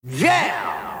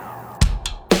Yeah!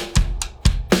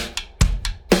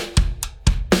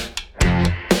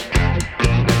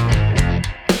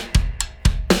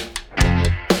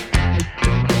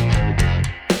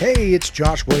 Hey, it's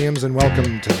Josh Williams, and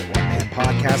welcome to the One Man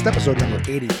Podcast, episode number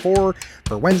 84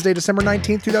 for Wednesday, December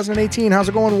 19th, 2018. How's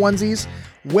it going, onesies?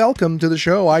 Welcome to the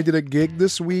show. I did a gig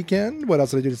this weekend. What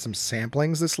else did I do? Did some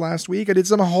samplings this last week. I did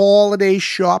some holiday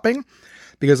shopping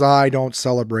because I don't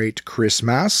celebrate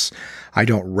Christmas. I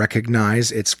don't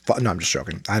recognize its fun. No, I'm just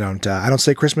joking. I don't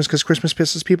say Christmas because Christmas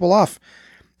pisses people off.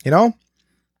 You know,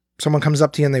 someone comes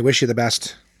up to you and they wish you the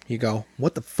best. You go,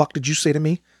 "What the fuck did you say to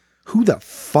me? Who the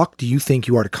fuck do you think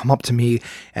you are to come up to me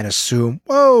and assume,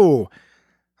 whoa,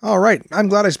 all right, I'm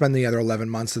glad I spend the other 11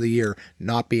 months of the year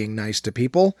not being nice to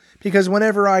people, because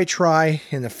whenever I try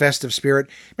in the festive spirit,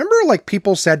 remember like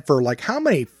people said for like how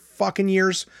many fucking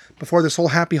years before this whole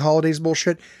happy holidays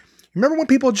bullshit, remember when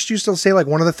people just used to say like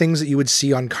one of the things that you would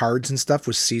see on cards and stuff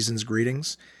was season's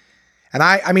greetings? And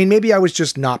I mean, maybe I was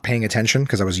just not paying attention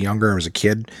because I was younger, I was a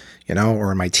kid, you know,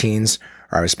 or in my teens,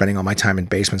 or I was spending all my time in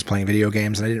basements playing video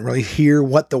games and I didn't really hear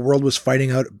what the world was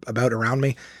fighting out about around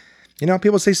me. You know,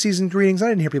 people say season greetings. I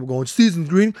didn't hear people going, season's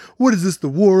greeting? What is this, the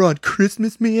war on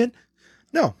Christmas, man?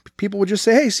 No, people would just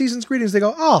say, hey, season's greetings. They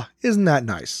go, oh, isn't that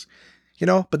nice? You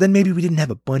know, but then maybe we didn't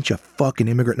have a bunch of fucking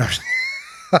immigrant. No,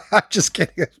 I'm just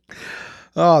kidding.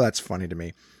 Oh, that's funny to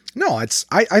me. No, I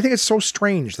think it's so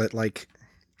strange that like,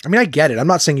 I mean, I get it. I'm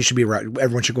not saying you should be around,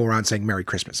 everyone should go around saying Merry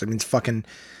Christmas. I mean, it's fucking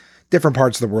different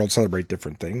parts of the world celebrate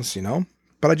different things, you know?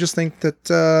 But I just think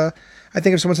that, I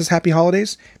think if someone says happy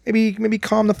holidays, maybe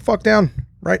calm the fuck down,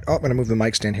 right? Oh, I'm going to move the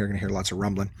mic stand here. You're going to hear lots of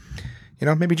rumbling. You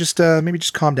know, maybe just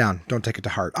calm down. Don't take it to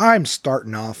heart. I'm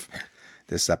starting off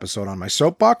this episode on my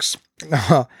soapbox.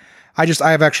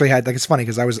 I've actually had, like, it's funny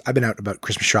because I've been out about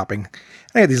Christmas shopping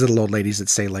and I had these little old ladies that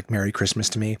say like Merry Christmas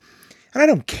to me. And I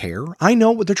don't care. I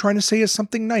know what they're trying to say is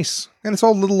something nice. And it's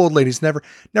all little old ladies, never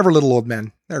little old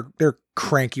men. They're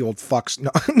cranky old fucks.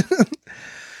 No.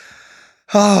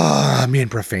 I'm being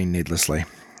profane needlessly.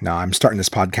 No, I'm starting this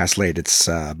podcast late. It's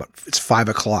 5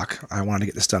 o'clock. I wanted to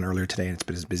get this done earlier today and it's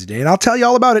been a busy day and I'll tell you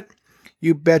all about it.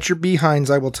 You bet your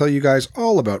behinds I will tell you guys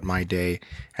all about my day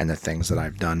and the things that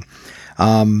I've done.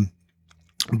 I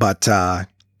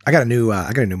got a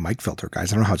new mic filter,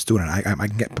 guys. I don't know how it's doing it. I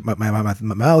can get my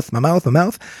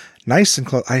mouth nice and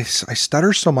close. I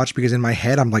stutter so much because in my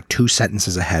head, I'm like 2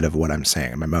 sentences ahead of what I'm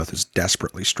saying. And my mouth is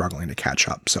desperately struggling to catch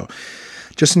up. So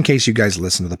just in case you guys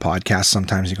listen to the podcast,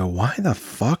 sometimes you go, why the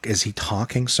fuck is he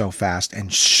talking so fast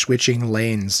and switching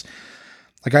lanes?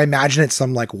 Like I imagine it's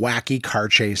some like wacky car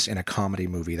chase in a comedy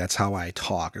movie. That's how I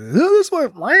talk. This way,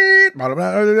 I'm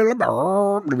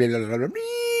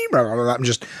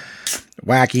just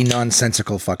wacky,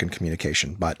 nonsensical fucking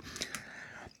communication. But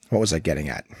what was I getting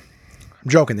at? I'm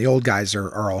joking. The old guys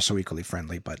are also equally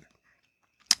friendly, but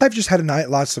I've just had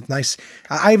lots of nice,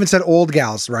 I even said old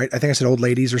gals, right? I think I said old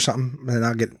ladies or something,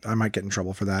 and I might get in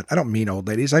trouble for that. I don't mean old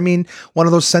ladies. I mean one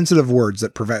of those sensitive words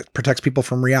that protects people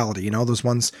from reality. You know, those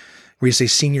ones where you say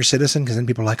senior citizen, because then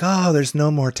people are like, oh, there's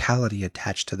no mortality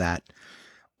attached to that.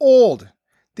 Old.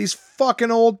 These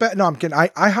fucking old... No, I'm kidding.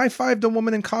 I high-fived a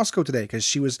woman in Costco today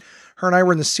because her and I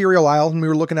were in the cereal aisle and we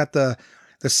were looking at the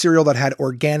cereal that had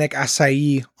organic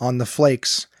acai on the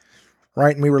flakes,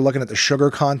 right? And we were looking at the sugar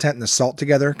content and the salt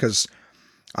together because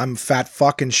I'm fat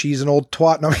fuck and she's an old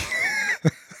twat. No,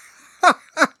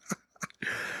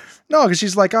 no, because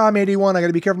she's like, oh, I'm 81. I got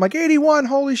to be careful. I'm like, 81?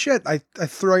 Holy shit. I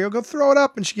go throw it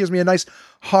up. And she gives me a nice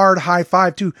hard high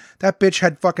five too. That bitch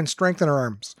had fucking strength in her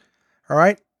arms. All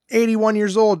right. 81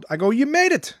 years old. I go, you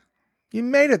made it. You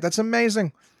made it. That's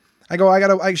amazing. I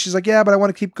go, she's like, yeah, but I want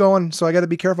to keep going. So I got to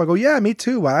be careful. I go, yeah, me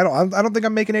too. I don't think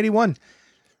I'm making 81.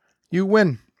 You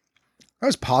win. That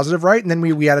was positive, right? And then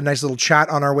we had a nice little chat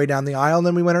on our way down the aisle and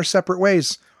then we went our separate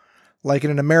ways. Like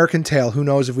in an American Tale, who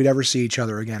knows if we'd ever see each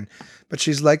other again. But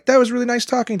she's like, that was really nice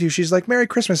talking to you. She's like, Merry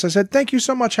Christmas. I said, thank you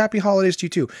so much. Happy holidays to you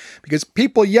too. Because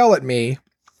people yell at me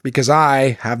because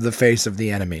I have the face of the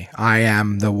enemy. I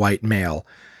am the white male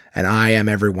and I am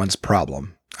everyone's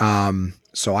problem.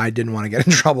 So I didn't want to get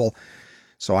in trouble.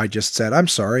 So I just said, I'm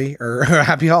sorry, or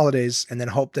happy holidays. And then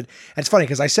hoped that, and it's funny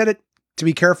because I said it to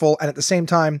be careful. And at the same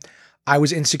time, I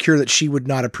was insecure that she would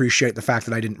not appreciate the fact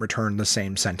that I didn't return the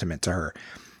same sentiment to her.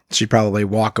 She'd probably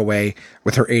walk away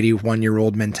with her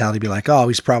 81-year-old mentality, be like, oh,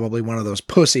 he's probably one of those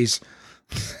pussies.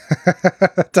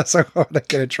 Doesn't want to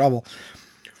get in trouble.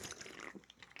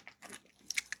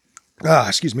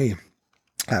 Excuse me.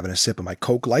 Having a sip of my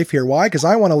Coke Life here. Why? Because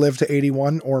I want to live to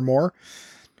 81 or more.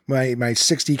 My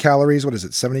 60 calories, what is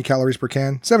it? 70 calories per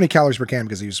can? 70 calories per can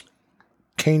because I use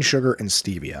cane sugar and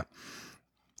stevia.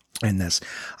 in this.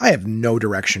 I have no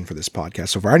direction for this podcast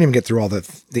so far. I didn't even get through all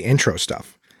the intro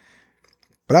stuff.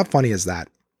 But how funny is that?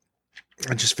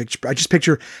 I just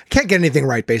picture, I can't get anything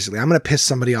right, basically. I'm going to piss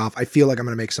somebody off. I feel like I'm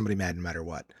going to make somebody mad no matter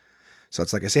what. So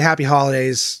it's like I say happy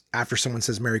holidays after someone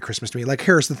says Merry Christmas to me. Like,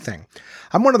 here's the thing.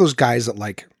 I'm one of those guys that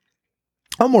like,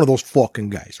 I'm one of those fucking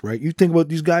guys, right? You think about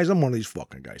these guys, I'm one of these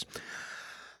fucking guys.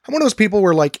 I'm one of those people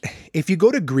where like, if you go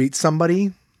to greet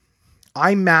somebody,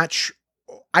 I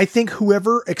think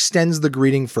whoever extends the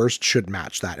greeting first should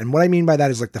match that. And what I mean by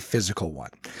that is like the physical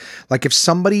one. Like if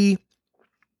somebody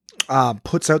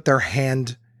puts out their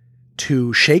hand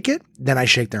to shake it, then I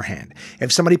shake their hand.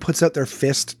 If somebody puts out their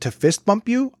fist to fist bump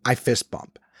you, I fist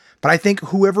bump. But I think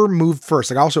whoever moved first,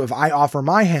 like also if I offer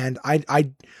my hand, I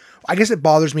guess it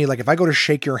bothers me. Like if I go to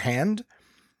shake your hand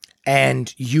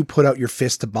and you put out your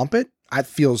fist to bump it, it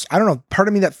feels, I don't know, part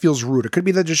of me that feels rude. It could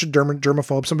be that just a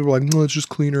germaphobe. Some people are like, no, it's just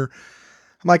cleaner.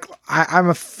 I'm like,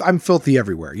 I'm filthy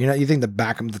everywhere. You know, you think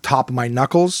the top of my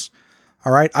knuckles.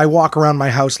 All right. I walk around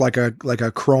my house like a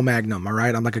Cro-Magnon. All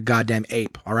right. I'm like a goddamn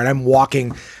ape. All right. I'm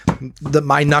walking.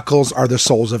 My knuckles are the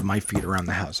soles of my feet around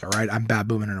the house. All right. I'm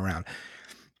babooming around.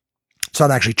 It's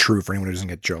not actually true for anyone who doesn't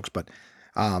get jokes, but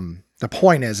the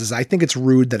point is I think it's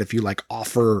rude that if you like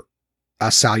offer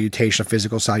a salutation, a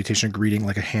physical salutation, a greeting,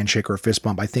 like a handshake or a fist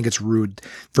bump, I think it's rude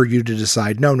for you to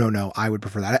decide, no, I would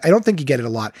prefer that. I don't think you get it a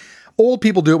lot. Old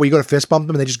people do it where you go to fist bump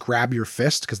them and they just grab your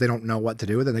fist because they don't know what to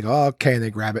do with it. They go, oh, okay. And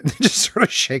they grab it and they just sort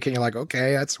of shake it. You're like,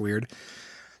 okay, that's weird.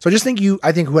 So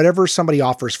I think whatever somebody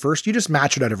offers first, you just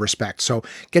match it out of respect. So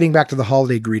getting back to the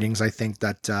holiday greetings, I think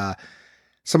that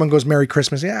someone goes, Merry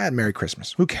Christmas. Yeah, Merry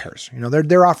Christmas. Who cares? You know,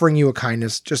 they're offering you a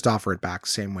kindness. Just offer it back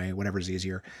same way, whatever's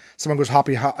easier. Someone goes,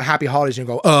 happy holidays. And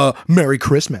you go, Merry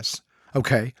Christmas.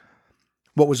 Okay.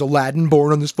 What, was Aladdin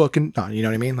born on this fucking, no, you know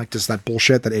what I mean? Like just that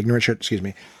bullshit, that ignorant shit. Excuse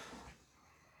me.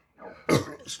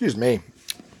 Excuse me.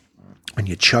 When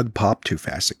you chug pop too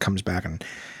fast, it comes back. And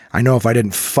I know if I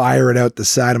didn't fire it out the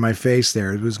side of my face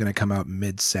there, it was going to come out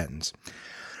mid-sentence.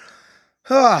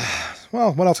 Well,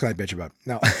 what else can I bitch about?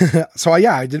 No. So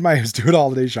I was doing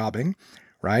holiday shopping,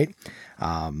 right?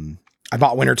 I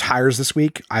bought winter tires this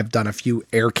week. I've done a few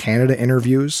Air Canada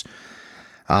interviews.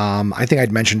 I think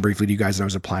I'd mentioned briefly to you guys that I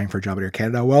was applying for a job at Air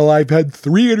Canada. Well, I've had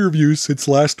 3 interviews since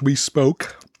last we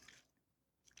spoke.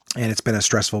 And it's been a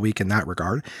stressful week in that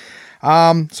regard. So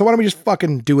why don't we just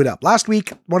fucking do it up? Last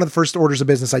week, one of the first orders of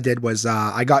business I did was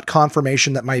I got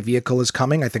confirmation that my vehicle is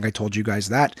coming. I think I told you guys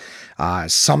that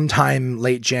sometime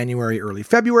late January, early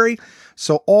February.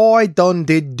 So I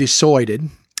decided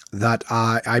that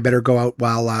I better go out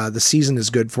while the season is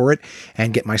good for it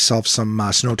and get myself some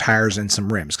snow tires and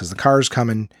some rims because the car's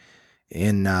coming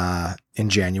in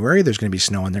January. There's going to be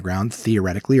snow on the ground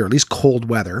theoretically, or at least cold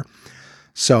weather.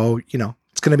 So, you know,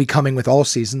 it's going to be coming with all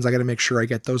seasons. I got to make sure I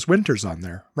get those winters on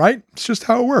there, right? It's just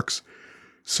how it works.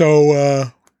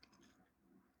 So,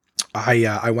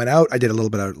 I went out, I did a little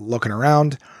bit of looking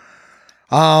around.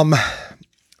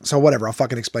 So whatever, I'll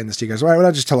fucking explain this to you guys. All right, well,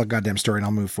 I'll just tell a goddamn story and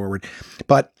I'll move forward.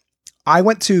 But I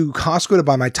went to Costco to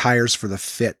buy my tires for the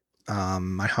Fit,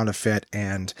 my Honda Fit,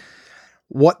 and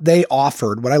what they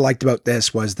offered, what I liked about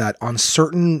this was that on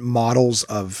certain models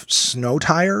of snow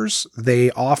tires,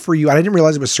 they offer you, and I didn't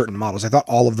realize it was certain models. I thought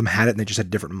all of them had it and they just had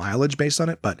different mileage based on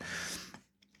it. But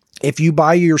if you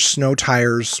buy your snow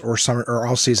tires or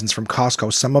all seasons from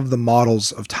Costco, some of the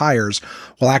models of tires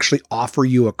will actually offer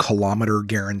you a kilometer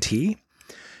guarantee.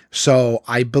 So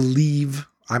I believe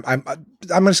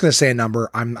I'm just going to say a number.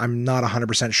 I'm not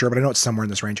 100% sure, but I know it's somewhere in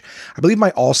this range. I believe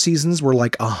my all seasons were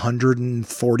like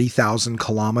 140,000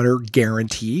 kilometer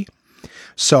guarantee.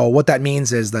 So what that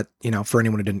means is that, you know, for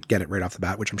anyone who didn't get it right off the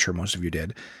bat, which I'm sure most of you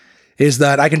did, is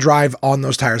that I can drive on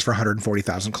those tires for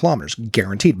 140,000 kilometers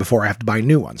guaranteed before I have to buy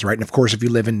new ones. Right. And of course, if you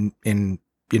live in,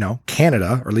 you know,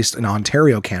 Canada, or at least in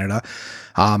Ontario, Canada,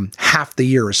 half the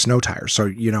year is snow tires. So,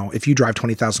 you know, if you drive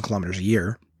 20,000 kilometers a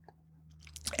year,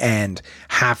 and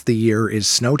half the year is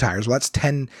snow tires, well, that's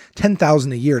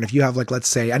 10,000 a year. And if you have, like, let's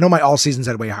say, I know my all seasons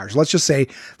had way higher. So let's just say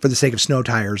for the sake of snow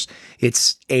tires,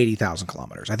 it's 80,000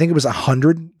 kilometers. I think it was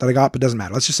 100 that I got, but it doesn't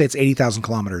matter. Let's just say it's 80,000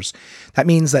 kilometers. That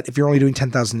means that if you're only doing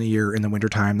 10,000 a year in the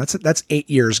wintertime, that's 8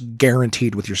 years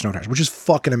guaranteed with your snow tires, which is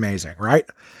fucking amazing, right?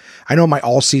 I know my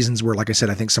all seasons were, like I said,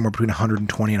 I think somewhere between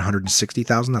 120 and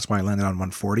 160,000. That's why I landed on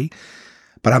 140.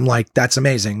 But I'm like, that's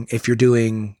amazing. If you're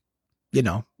doing, you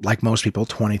know, like most people,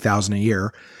 20,000 a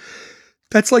year,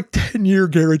 that's like 10-year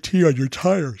guarantee on your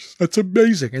tires. That's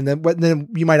amazing. And then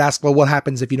you might ask, well, what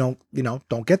happens if you don't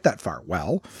get that far?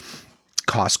 Well,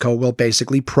 Costco will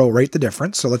basically prorate the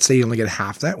difference. So let's say you only get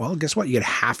half that. Well, guess what? You get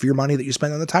half your money that you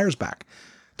spend on the tires back.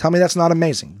 Tell me that's not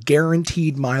amazing.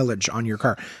 Guaranteed mileage on your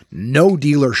car. No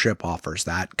dealership offers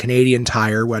that. Canadian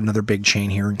Tire, another big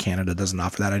chain here in Canada, doesn't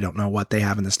offer that. I don't know what they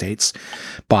have in the States,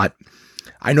 but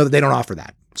I know that they don't offer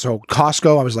that. So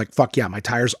Costco, I was like, fuck yeah, my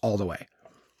tires all the way.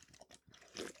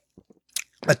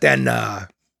 But then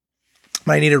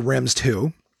when I needed rims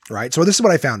too, right? So this is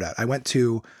what I found out. I went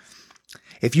to,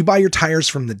 if you buy your tires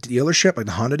from the dealership, like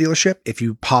the Honda dealership, if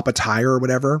you pop a tire or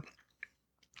whatever,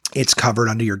 it's covered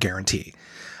under your guarantee.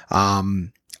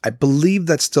 I believe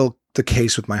that's still the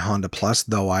case with my Honda Plus,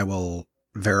 though I will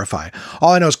verify.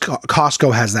 All I know is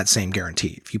Costco has that same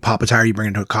guarantee. If you pop a tire, you bring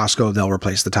it to Costco, they'll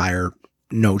replace the tire,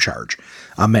 no charge.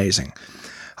 Amazing.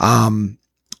 What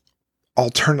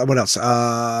else?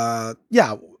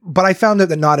 Yeah, but I found out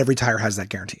that not every tire has that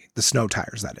guarantee. The snow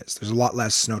tires, that is. There's a lot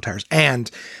less snow tires.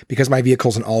 And because my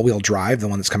vehicle's an all-wheel drive, the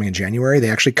one that's coming in January, they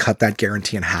actually cut that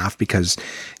guarantee in half because,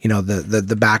 you know,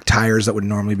 the back tires that would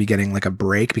normally be getting like a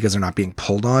break because they're not being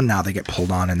pulled on, now they get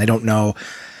pulled on and they don't know.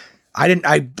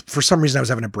 For some reason I was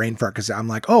having a brain fart because I'm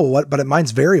like, oh, what? But mine's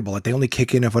variable. Like they only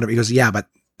kick in if whatever. He goes, yeah, but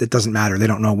it doesn't matter. They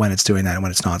don't know when it's doing that and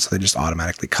when it's not. So they just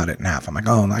automatically cut it in half. I'm like,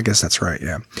 oh, I guess that's right.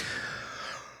 Yeah.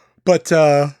 But,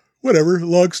 whatever.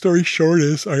 Long story short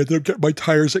is I had to get my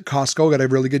tires at Costco, got a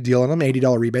really good deal on them,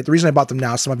 $80 rebate. The reason I bought them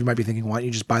now, some of you might be thinking, why don't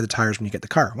you just buy the tires when you get the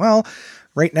car? Well,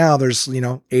 right now there's, you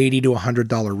know, $80 to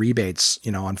 $100 rebates,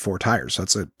 you know, on 4 tires. So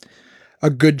that's a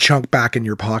good chunk back in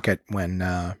your pocket when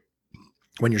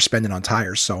you're spending on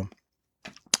tires. So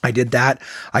I did that.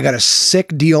 I got a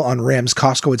sick deal on rims.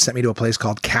 Costco had sent me to a place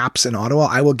called Caps in Ottawa.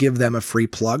 I will give them a free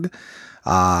plug.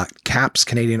 Caps,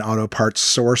 Canadian Auto Parts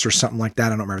Source or something like that. I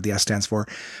don't remember what the S stands for,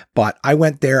 but I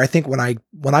went there. I think when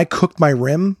I cooked my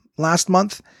rim last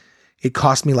month, it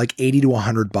cost me like $80 to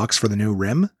 $100 for the new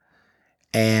rim.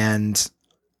 And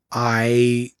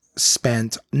I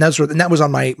spent, and that was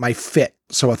on my Fit.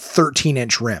 So a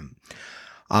 13-inch rim.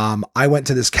 I went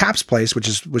to this Caps place,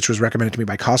 which was recommended to me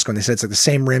by Costco. And they said it's like the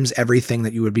same rims, everything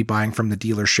that you would be buying from the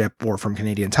dealership or from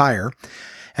Canadian Tire.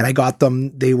 And I got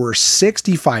them, they were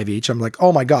 $65 each. I'm like,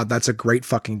 oh my God, that's a great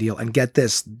fucking deal. And get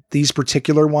this, these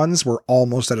particular ones were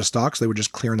almost out of stock. So they were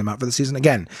just clearing them out for the season.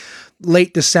 Again,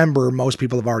 late December, most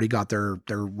people have already got their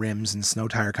rims and snow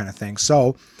tire kind of thing.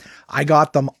 So I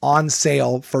got them on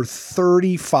sale for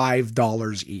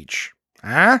 $35 each.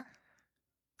 Huh?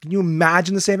 Can you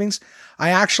imagine the savings?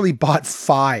 I actually bought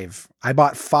 5. I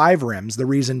bought 5 rims. The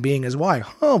reason being is why?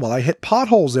 Oh, well, I hit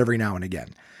potholes every now and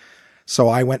again. So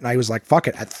I went and I was like, fuck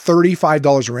it, at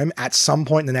 $35 a rim, at some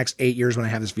point in the next 8 years when I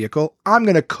have this vehicle, I'm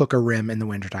going to cook a rim in the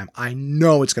wintertime. I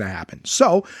know it's going to happen.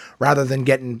 So rather than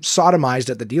getting sodomized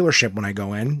at the dealership when I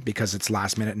go in, because it's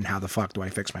last minute and how the fuck do I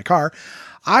fix my car,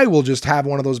 I will just have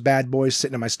one of those bad boys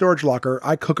sitting in my storage locker.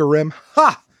 I cook a rim.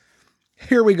 Ha!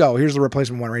 Here we go. Here's the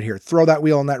replacement one right here. Throw that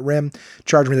wheel on that rim,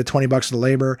 charge me the $20 for the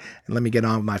labor, and let me get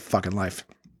on with my fucking life.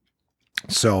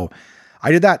 So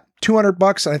I did that.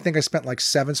 $200 and I think I spent like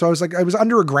 $7. So I was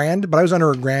under $1,000, but I was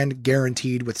under $1,000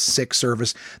 guaranteed with 6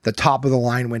 service, the top of the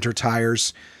line winter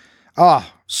tires.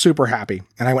 Oh, super happy.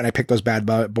 And I went and I picked those bad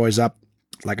boys up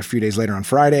like a few days later on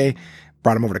Friday,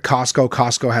 brought them over to Costco.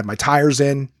 Costco had my tires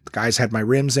in. The guys had my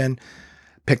rims in,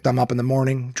 picked them up in the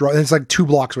morning. It's like 2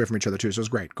 blocks away from each other too. So it was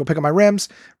great. Go pick up my rims,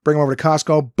 bring them over to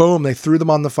Costco. Boom. They threw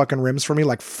them on the fucking rims for me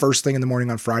like first thing in the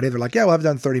morning on Friday. They're like, yeah, we'll have it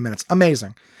done in 30 minutes.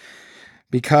 Amazing.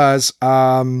 Because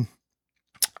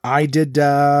I did,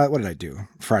 what did I do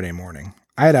Friday morning?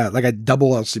 I had a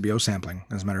double LCBO sampling,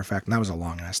 as a matter of fact, and that was a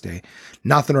long ass day.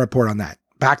 Nothing to report on that.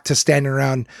 Back to standing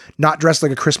around, not dressed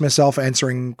like a Christmas elf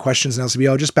answering questions in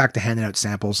LCBO, just back to handing out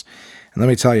samples. And let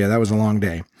me tell you, that was a long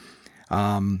day.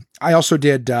 I also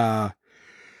did, I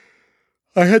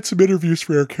had some interviews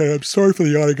for Air Canada. I'm sorry for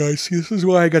the yawning, guys. See, this is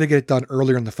why I got to get it done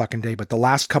earlier in the fucking day. But the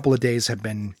last couple of days have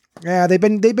been, they've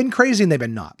been crazy and they've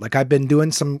been not. Like I've been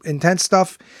doing some intense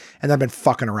stuff and I've been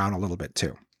fucking around a little bit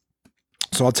too.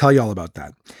 So I'll tell you all about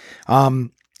that.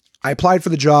 I applied for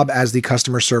the job as the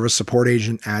customer service support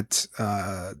agent at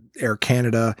Air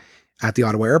Canada at the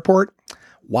Ottawa Airport,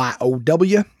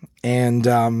 YOW. And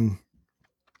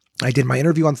I did my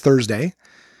interview on Thursday.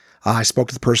 I spoke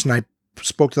to the person. I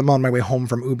spoke to them on my way home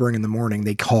from Ubering in the morning.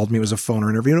 They called me. It was a phone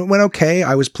interview and it went okay.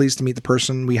 I was pleased to meet the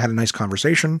person. We had a nice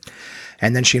conversation.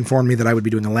 And then she informed me that I would be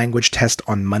doing a language test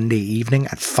on Monday evening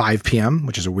at 5 p.m.,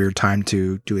 which is a weird time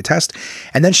to do a test.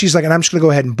 And then she's like, and I'm just going to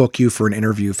go ahead and book you for an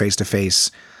interview face-to-face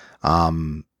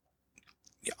on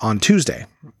Tuesday.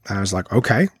 And I was like,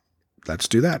 okay, let's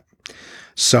do that.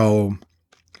 So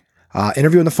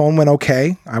interview on the phone went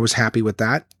okay. I was happy with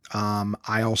that.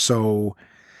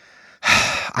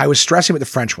 I was stressing with the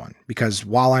French one because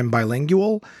while I'm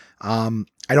bilingual,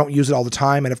 I don't use it all the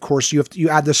time. And of course you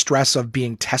add the stress of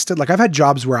being tested. Like I've had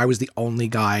jobs where I was the only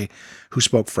guy who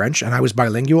spoke French and I was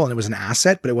bilingual and it was an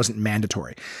asset, but it wasn't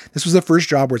mandatory. This was the first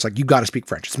job where it's like, you got to speak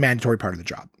French. It's a mandatory part of the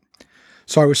job.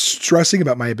 So I was stressing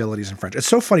about my abilities in French. It's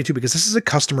so funny too, because this is a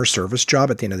customer service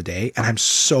job at the end of the day. And I'm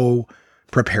so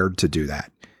prepared to do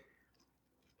that.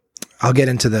 I'll get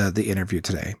into the interview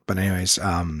today, but anyways,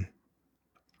 I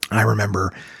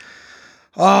remember,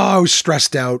 I was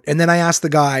stressed out. And then I asked the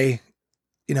guy,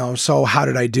 so how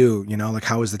did I do? Like,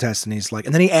 how was the test? And he's like,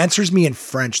 and then he answers me in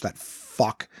French, that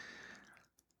fuck.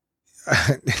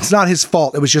 It's not his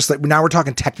fault. It was just like, now we're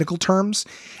talking technical terms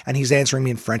and he's answering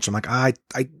me in French. I'm like,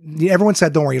 everyone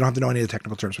said, don't worry, you don't have to know any of the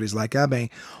technical terms. But he's like, on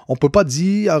peut pas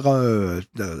dire,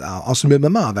 en ce même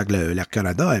moment avec l'Air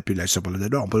Canada et puis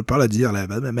on peut pas le dire,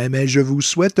 mais je vous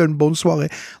souhaite une bonne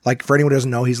soirée. Like, for anyone who doesn't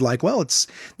know, he's like,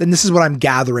 then this is what I'm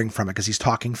gathering from it because he's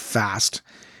talking fast.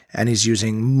 And he's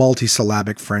using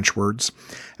multisyllabic French words.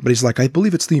 But he's like, I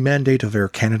believe it's the mandate of Air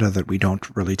Canada that we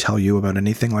don't really tell you about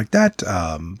anything like that.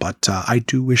 But I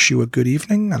do wish you a good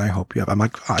evening, and I hope you have... I'm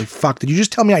like, fuck, did you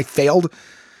just tell me I failed?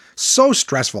 So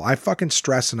stressful. I fucking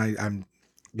stress, and I'm...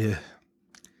 Yeah.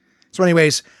 So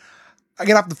anyways, I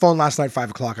get off the phone last night, 5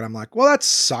 o'clock, and I'm like, well, that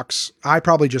sucks. I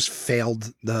probably just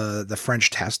failed the French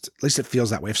test. At least it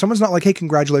feels that way. If someone's not like, hey,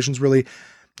 congratulations, really...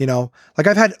 like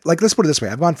I've had, like, let's put it this way.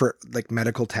 I've gone for like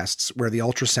medical tests where the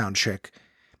ultrasound chick,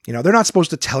 they're not supposed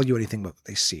to tell you anything about what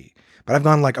they see, but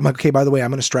I'm like, okay, by the way,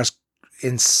 I'm going to stress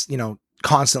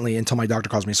constantly until my doctor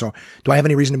calls me. So do I have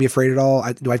any reason to be afraid at all?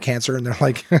 Do I have cancer? And they're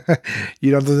like, they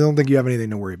don't think you have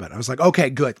anything to worry about. I was like, okay,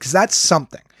 good. Cause that's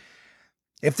something.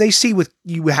 If they see with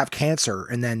you have cancer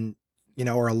and then,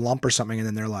 or a lump or something, and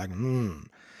then they're like,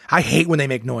 I hate when they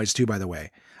make noise too, by the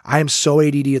way. I am so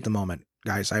ADD at the moment,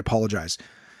 guys. I apologize.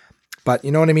 But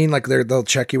you know what I mean? Like they'll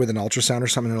check you with an ultrasound or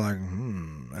something. They're like,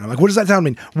 And I'm like, what does that sound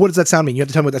mean? What does that sound mean? You have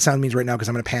to tell me what that sound means right now because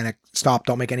I'm going to panic. Stop.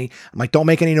 Don't make any. I'm like, don't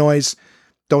make any noise.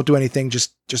 Don't do anything.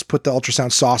 Just put the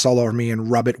ultrasound sauce all over me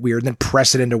and rub it weird and then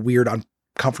press it into weird,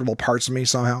 uncomfortable parts of me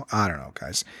somehow. I don't know,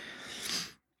 guys.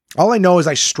 All I know is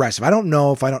I stress. If I don't,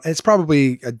 it's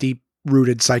probably a deep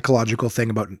rooted psychological thing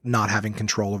about not having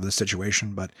control over the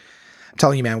situation. But I'm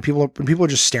telling you, man, when people are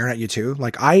just staring at you too,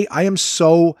 like I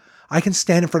can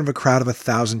stand in front of a crowd of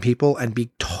 1,000 people and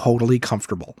be totally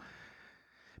comfortable.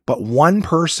 But one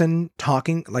person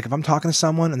talking, like if I'm talking to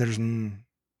someone and there's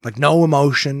like no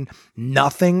emotion,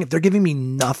 nothing, if they're giving me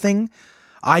nothing,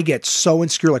 I get so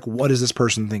insecure. Like, what is this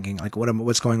person thinking? Like,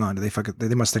 what's going on?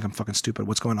 They must think I'm fucking stupid.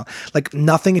 What's going on? Like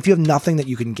nothing. If you have nothing that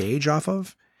you can gauge off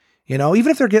of, even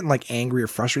if they're getting like angry or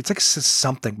frustrated, it's like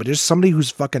something, but there's somebody who's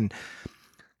fucking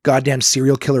goddamn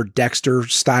serial killer Dexter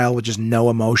style with just no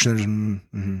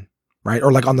emotion. Right?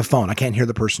 Or like on the phone, I can't hear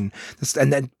the person.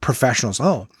 And then professionals.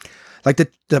 Oh, like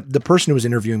the person who was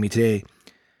interviewing me today,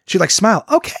 she'd like smile.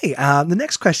 Okay. The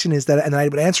next question is that, and I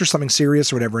would answer something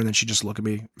serious or whatever. And then she'd just look at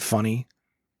me funny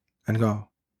and go,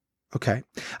 okay.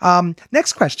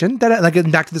 Next question. Then like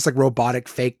getting back to this like robotic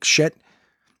fake shit,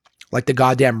 like the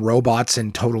goddamn robots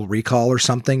in Total Recall or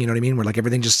something. You know what I mean? Where like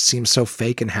everything just seems so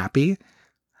fake and happy.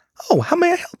 Oh, how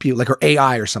may I help you? Like, or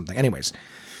AI or something. Anyways.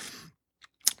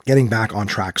 Getting back on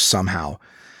track somehow.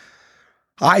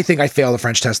 I think I failed the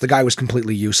French test. The guy was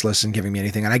completely useless in giving me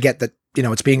anything. And I get that,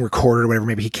 it's being recorded or whatever.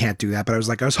 Maybe he can't do that. But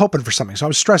I was hoping for something. So I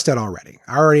was stressed out already.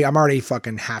 I'm already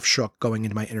fucking half shook going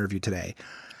into my interview today.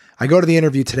 I go to the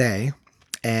interview today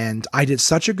and I did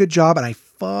such a good job and I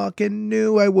fucking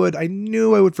knew I would. I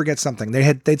knew I would forget something.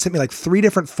 They'd sent me like 3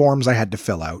 different forms I had to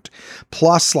fill out,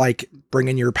 plus like bring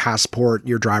in your passport,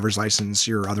 your driver's license,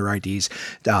 your other IDs,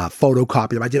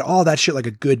 photocopy them. I did all that shit like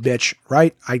a good bitch,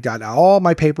 right? I got all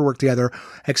my paperwork together,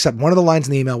 except one of the lines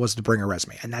in the email was to bring a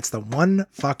resume. And that's the one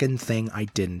fucking thing I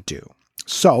didn't do.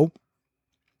 So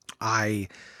I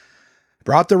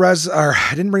brought I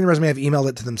didn't bring the resume. I've emailed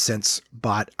it to them since,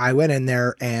 but I went in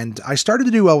there and I started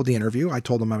to do well with the interview. I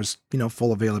told them I was,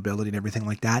 full availability and everything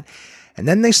like that. And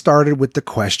then they started with the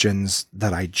questions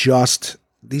that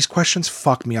these questions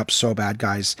fucked me up so bad,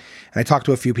 guys. And I talked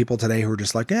to a few people today who were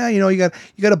just like, you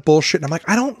got to bullshit. And I'm like,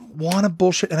 I don't want to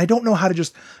bullshit. And I don't know how to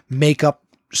just make up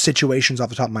situations off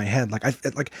the top of my head. I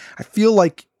feel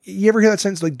like, you ever hear that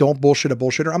sentence? Like, don't bullshit a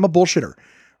bullshitter. I'm a bullshitter.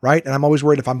 Right. And I'm always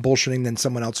worried if I'm bullshitting than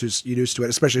someone else who's used to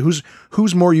it, especially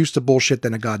who's more used to bullshit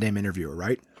than a goddamn interviewer.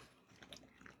 Right.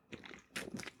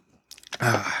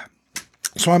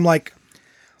 So I'm like,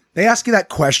 they ask you that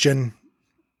question.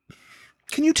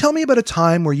 Can you tell me about a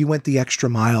time where you went the extra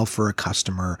mile for a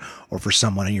customer or for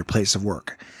someone in your place of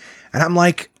work? And I'm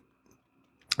like,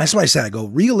 that's what I said. I go,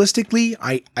 realistically,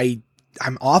 I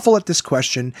I'm awful at this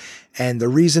question. And the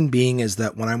reason being is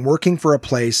that when I'm working for a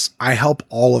place, I help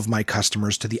all of my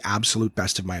customers to the absolute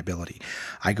best of my ability.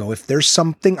 I go, if there's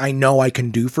something I know I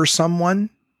can do for someone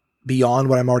beyond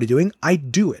what I'm already doing, I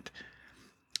do it.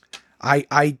 And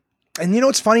you know,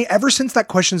 it's funny, ever since that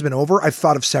question's been over, I've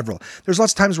thought of several. There's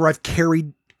lots of times where I've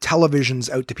carried televisions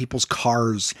out to people's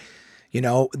cars, you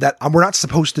know, that we're not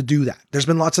supposed to do that. There's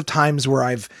been lots of times where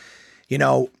I've, you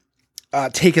know,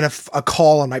 taken a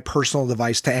call on my personal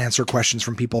device to answer questions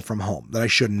from people from home that I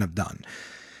shouldn't have done,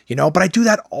 you know, but I do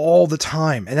that all the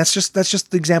time. And that's just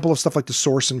the example of stuff like The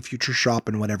Source and Future Shop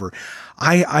and whatever.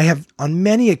 I have on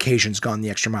many occasions gone the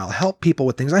extra mile, help people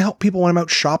with things. I help people when I'm out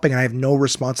shopping and I have no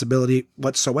responsibility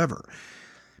whatsoever,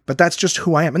 but that's just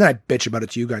who I am. And then I bitch about it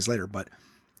to you guys later, but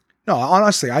no,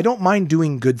 honestly, I don't mind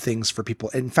doing good things for people.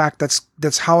 In fact,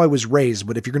 that's how I was raised.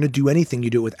 But if you're going to do anything,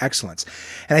 you do it with excellence.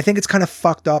 And I think it's kind of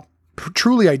fucked up.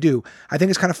 Truly, I do. I think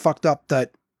it's kind of fucked up that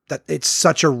it's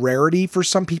such a rarity for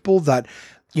some people that,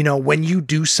 you know, when you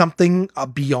do something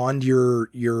beyond your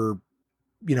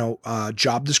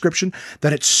job description,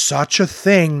 that it's such a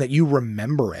thing that you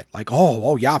remember it. Like,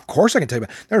 oh yeah, of course I can tell you.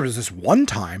 There was this one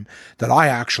time that I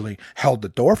actually held the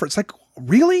door for. It's like,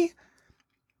 really?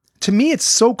 To me, it's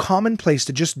so commonplace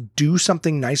to just do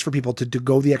something nice for people, to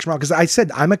go the extra mile. Because I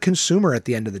said I'm a consumer at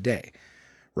the end of the day,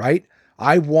 right?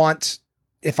 I want,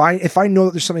 if I know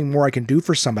that there's something more I can do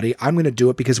for somebody, I'm going to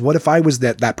do it, because what if I was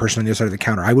that person on the other side of the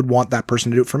counter? I would want that person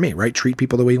to do it for me, right? Treat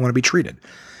people the way you want to be treated.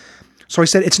 So I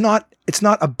said it's not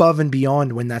above and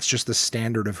beyond when that's just the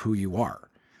standard of who you are.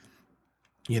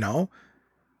 You know?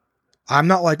 I'm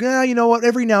not like, you know what?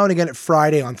 Every now and again at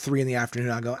Friday on 3 PM,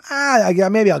 I'll go,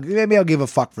 maybe I'll give a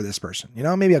fuck for this person. You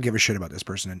know, maybe I'll give a shit about this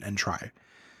person and try.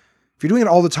 If you're doing it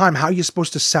all the time, how are you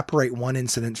supposed to separate one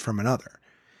incident from another?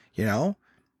 You know,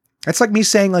 it's like me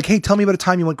saying like, hey, tell me about a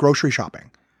time you went grocery shopping.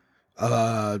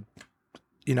 You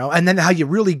know, and then how you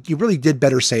really did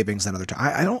better savings than other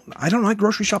time. I don't like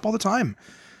grocery shop all the time.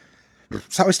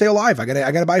 That's how I stay alive. I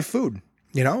gotta buy food.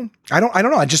 You know, I don't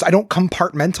know. I don't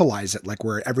compartmentalize it like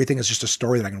where everything is just a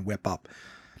story that I can whip up.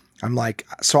 I'm like,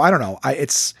 so I don't know. And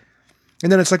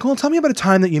then it's like, well, tell me about a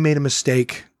time that you made a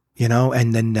mistake, you know,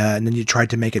 and then you tried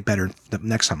to make it better the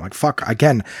next time. Like, fuck,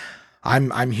 again,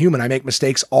 I'm human. I make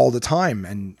mistakes all the time.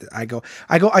 And I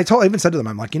even said to them,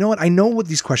 I'm like, you know what? I know what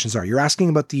these questions are. You're asking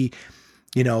about the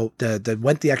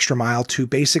went the extra mile to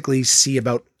basically see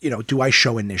about, you know, do I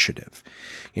show initiative?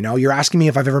 You know, you're asking me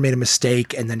if I've ever made a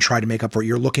mistake and then try to make up for it.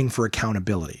 You're looking for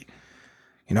accountability.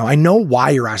 You know, I know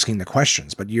why you're asking the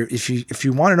questions, but if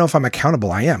you want to know if I'm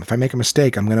accountable, I am. If I make a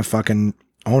mistake, I'm going to fucking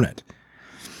own it.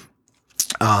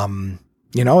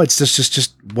 You know, it's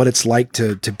just what it's like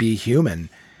to be human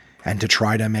and to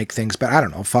try to make things better. I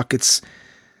don't know. Fuck, I'm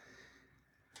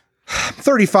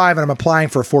 35 and I'm applying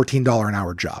for a $14 an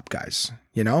hour job, guys.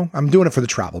 You know, I'm doing it for the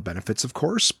travel benefits, of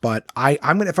course, but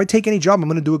if I take any job, I'm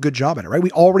going to do a good job at it, right? We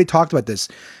already talked about this,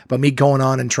 about me going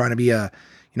on and trying to be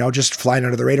just flying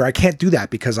under the radar. I can't do that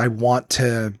because I want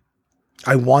to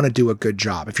do a good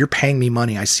job. If you're paying me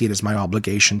money, I see it as my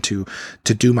obligation to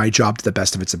do my job to the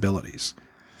best of its abilities.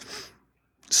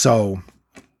 So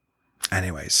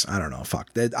anyways, I don't know. Fuck.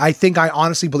 I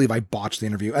honestly believe I botched the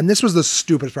interview. And this was the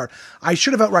stupidest part. I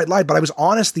should have outright lied, but I was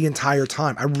honest the entire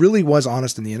time. I really was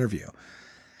honest in the interview.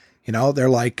 You know, they're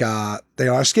like, they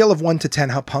are on a scale of 1 to 10.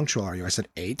 How punctual are you? I said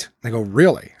 8. They go,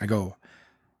 really? I go,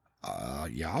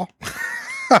 yeah.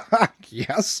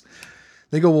 Yes.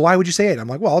 They go, well, why would you say 8? I'm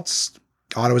like, well,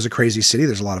 Ottawa's a crazy city.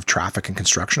 There's a lot of traffic and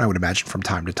construction. I would imagine from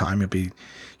time to time, it'd be,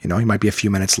 you know, you might be a few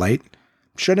minutes late.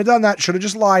 Shouldn't have done that. Should have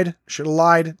just lied. Should have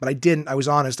lied, but I didn't. I was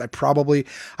honest. I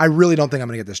really don't think I'm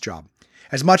going to get this job.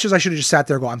 As much as I should have just sat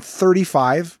there and go, I'm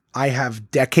 35. I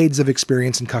have decades of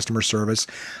experience in customer service.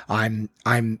 I'm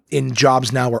in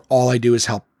jobs now where all I do is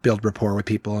help build rapport with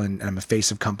people, and I'm a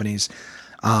face of companies.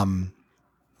 You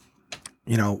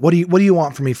know, what do you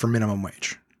want from me for minimum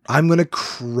wage? I'm going to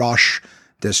crush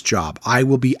this job. I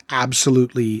will be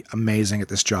absolutely amazing at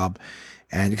this job.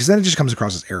 And because then it just comes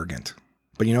across as arrogant.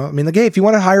 But, you know, I mean, like, hey, if you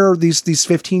want to hire these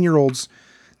 15-year-olds,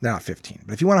 not 15,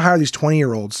 but if you want to hire these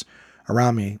 20-year-olds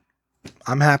around me,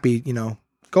 I'm happy, you know,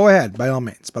 go ahead by all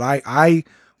means. But I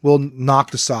will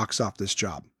knock the socks off this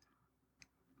job.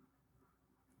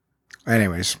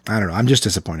 Anyways, I don't know. I'm just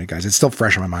disappointed, guys. It's still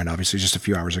fresh on my mind, obviously, just a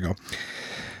few hours ago.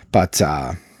 But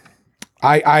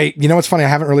you know what's funny? I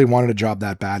haven't really wanted a job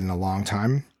that bad in a long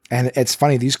time. And it's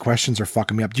funny, these questions are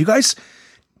fucking me up. Do you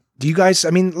guys, I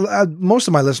mean, most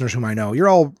of my listeners whom I know, you're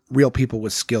all real people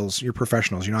with skills. You're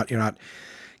professionals. You're not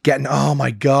oh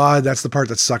my God, that's the part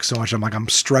that sucks so much. I'm like, I'm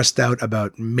stressed out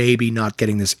about maybe not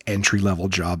getting this entry level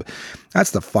job.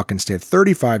 That's the fucking state.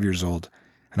 35 years old.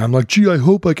 And I'm like, gee, I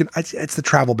hope I can. It's the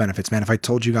travel benefits, man. If I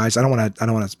told you guys, I don't want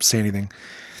to say anything.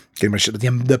 Get my shit.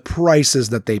 The prices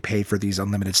that they pay for these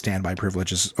unlimited standby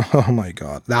privileges. Oh my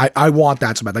God. I want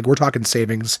that so bad. Like, we're talking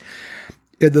savings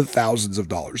in the thousands of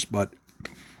dollars, but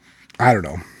I don't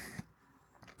know.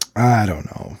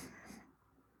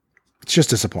 It's just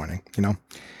disappointing, you know?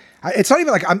 It's not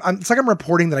even like it's like I'm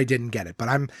reporting that I didn't get it, but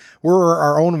we're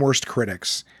our own worst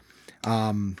critics.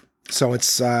 So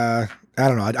it's, I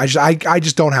don't know. I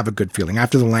just don't have a good feeling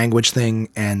after the language thing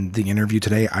and the interview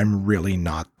today. I'm really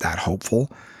not that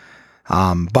hopeful.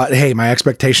 But hey, my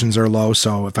expectations are low.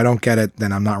 So if I don't get it,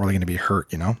 then I'm not really going to be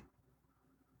hurt, you know?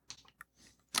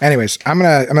 Anyways, I'm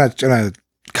going to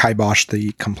kibosh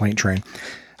the complaint train.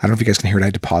 I don't know if you guys can hear it. I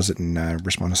had to pause it and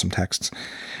respond to some texts.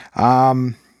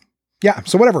 Yeah.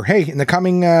 So whatever. Hey, in the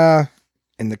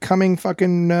coming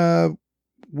fucking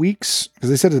weeks, because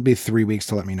they said it'd be 3 weeks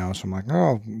to let me know. So I'm like,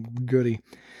 oh, goody.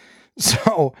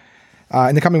 So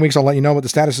in the coming weeks, I'll let you know what the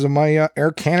status of my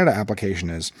Air Canada application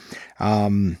is.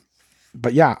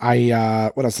 But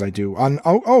yeah, what else did I do on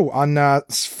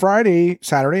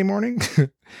Saturday morning?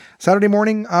 Saturday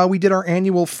morning, we did our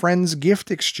annual Friends gift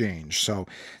exchange. So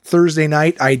Thursday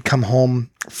night, I'd come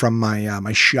home from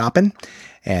my shopping,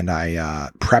 and I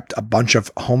prepped a bunch of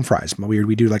home fries.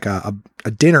 We do like a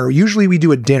dinner. Usually we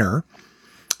do a dinner.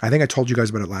 I think I told you guys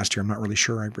about it last year. I'm not really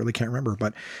sure. I really can't remember.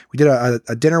 But we did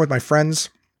a dinner with my friends,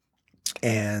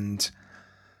 and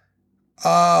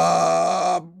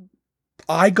I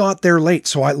got there late.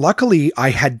 So luckily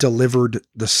I had delivered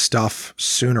the stuff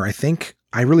sooner.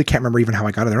 I really can't remember even how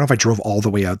I got it. I don't know if I drove all the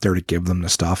way out there to give them the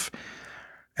stuff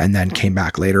and then came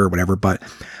back later or whatever. But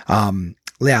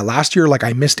yeah, last year, like,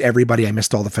 I missed everybody. I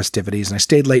missed all the festivities, and I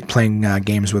stayed late playing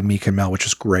games with Meek and Mel, which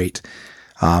was great.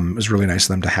 It was really nice of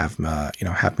them to have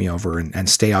me over and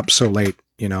stay up so late,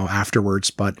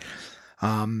 afterwards. But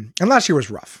and last year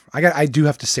was rough. I do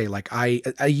have to say, like,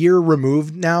 a year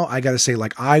removed now, I got to say,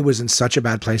 like, I was in such a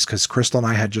bad place because Crystal and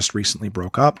I had just recently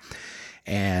broke up,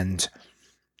 and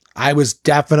I was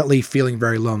definitely feeling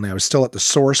very lonely. I was still at the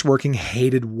source working,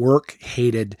 hated work,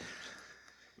 I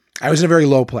was in a very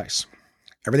low place.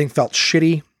 Everything felt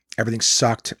shitty. Everything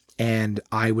sucked. And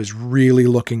I was really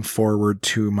looking forward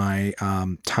to my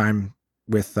time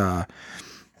with my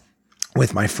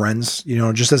friends,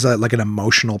 just as an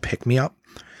emotional pick me up.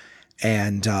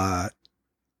 And I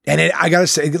gotta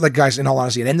say, like, guys, in all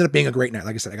honesty, it ended up being a great night.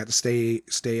 Like I said, I got to stay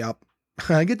up.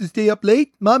 I get to stay up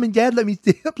late. Mom and Dad let me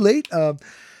stay up late.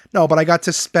 No, but I got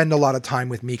to spend a lot of time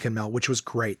with Meek and Mel, which was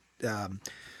great.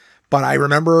 But I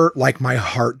remember, like, my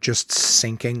heart just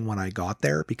sinking when I got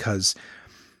there, because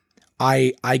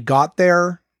I got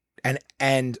there and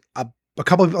a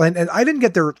couple of people, and I didn't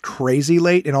get there crazy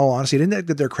late. In all honesty, I didn't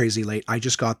get there crazy late. I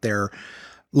just got there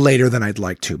later than I'd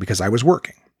like to because I was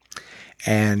working.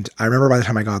 And I remember by the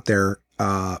time I got there,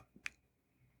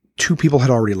 2 people had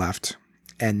already left,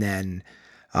 and then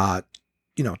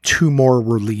 2 more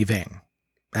were leaving.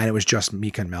 And it was just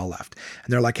Meek and Mel left.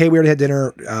 And they're like, hey, we already had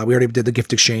dinner. We already did the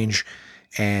gift exchange,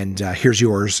 and here's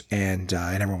yours. And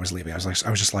everyone was leaving. I was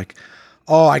just like,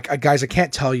 oh, guys, I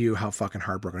can't tell you how fucking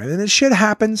heartbroken. And this shit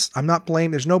happens. I'm not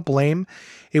blamed. There's no blame.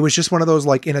 It was just one of those,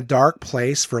 like, in a dark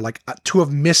place for, like, to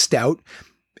have missed out,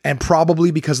 and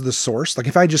probably because of the source. Like,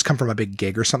 if I had just come from a big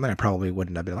gig or something, I probably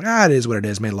wouldn't have been like, it is what it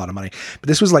is. Made a lot of money. But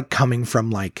this was, like, coming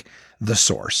from, like, the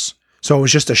source. So it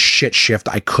was just a shit shift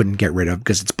I couldn't get rid of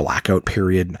because it's blackout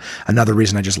period. Another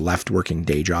reason I just left working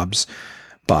day jobs.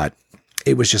 But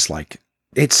it was just like,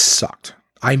 it sucked.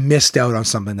 I missed out on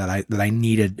something that I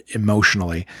needed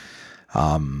emotionally,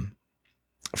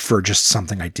 for just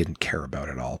something I didn't care about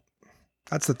at all.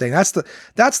 That's the thing. That's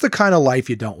the kind of life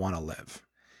you don't want to live.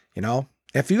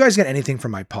 If you guys get anything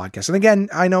from my podcast, and again,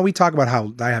 I know we talk about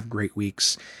how I have great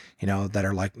weeks, that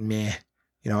are like meh.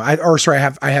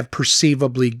 I have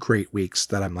perceivably great weeks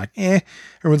that I'm like,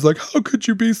 Everyone's like, how could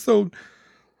you be so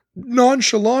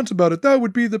nonchalant about it? That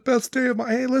would be the best day of my.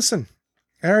 Hey, listen.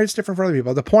 All right, it's different for other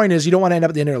people. The point is, you don't want to end up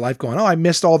at the end of your life going, I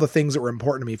missed all the things that were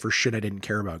important to me for shit I didn't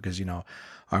care about because,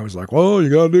 I was like, well, you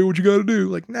got to do what you got to do.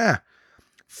 Like, nah,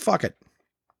 fuck it.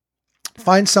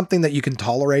 Find something that you can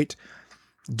tolerate,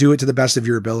 do it to the best of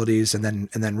your abilities, and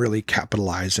then really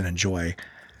capitalize and enjoy,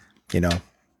 the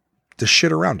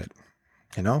shit around it.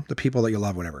 The people that you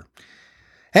love, whatever.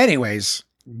 Anyways,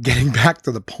 getting back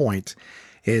to the point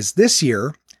is this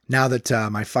year, now that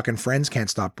my fucking friends can't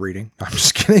stop breeding, I'm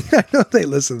just kidding. I know they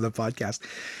listen to the podcast.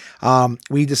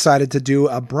 We decided to do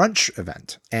a brunch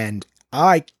event, and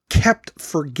I kept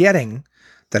forgetting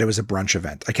that it was a brunch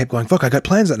event. I kept going, fuck, I got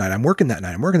plans that night. I'm working that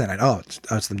night. Oh,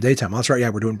 it's the daytime. Oh, that's right. Yeah,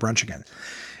 we're doing brunch again.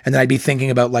 And then I'd be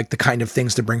thinking about like the kind of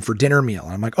things to bring for dinner meal.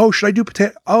 And I'm like, oh, should I do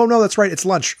potato? Oh, no, that's right. It's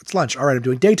lunch. All right, I'm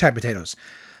doing daytime potatoes.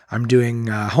 I'm doing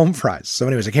home fries. So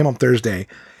anyways, I came home Thursday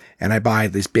and I buy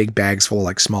these big bags full of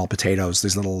like small potatoes,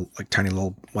 these little like tiny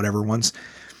little whatever ones.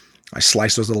 I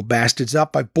slice those little bastards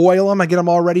up. I boil them. I get them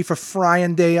all ready for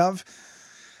frying day of.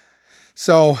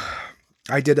 So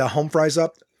I did home fries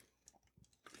up.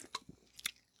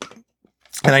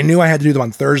 And I knew I had to do them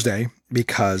on Thursday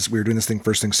because we were doing this thing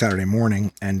first thing Saturday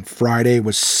morning. And Friday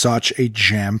was such a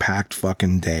jam-packed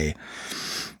fucking day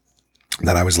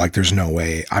that I was like, there's no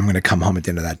way I'm going to come home at the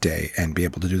end of that day and be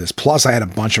able to do this. Plus, I had a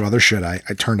bunch of other shit I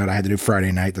turned out I had to do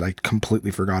Friday night that I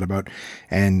completely forgot about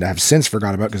and have since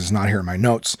forgot about because it's not here in my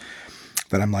notes.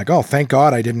 That I'm like, oh, thank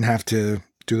God I didn't have to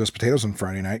do those potatoes on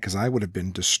Friday night because I would have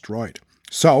been destroyed.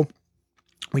 So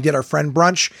we did our friend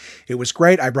brunch. It was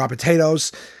great. I brought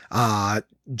potatoes.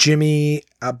 Jimmy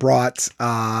brought,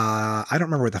 I don't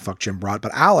remember what the fuck Jim brought,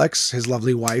 but Alex, his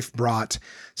lovely wife, brought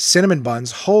cinnamon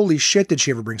buns. Holy shit, did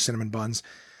she ever bring cinnamon buns?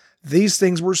 These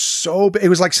things were so big. It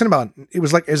was like Cinnabon. It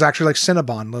was actually like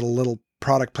Cinnabon, little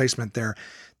product placement there.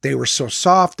 They were so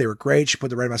soft. They were great. She put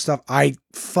the right amount of stuff.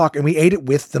 And we ate it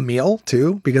with the meal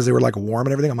too, because they were like warm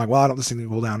and everything. I'm like, well, I don't this thing to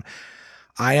cool down.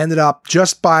 I ended up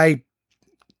just by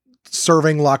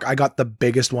serving luck. I got the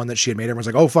biggest one that she had made. Everyone's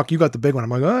like, oh, fuck, you got the big one. I'm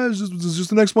like, oh, this is just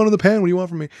the next one in the pan. What do you want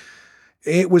from me?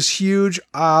 It was huge.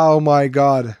 Oh my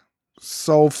God.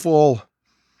 So full.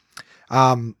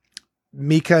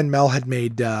 Mika and Mel had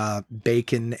made,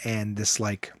 bacon and this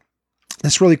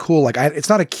really cool, it's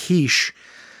not a quiche,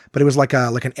 but it was like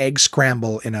an egg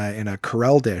scramble in a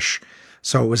Corelle dish.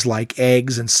 So it was like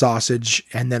eggs and sausage.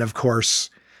 And then of course,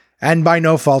 and by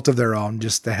no fault of their own,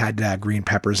 just they had green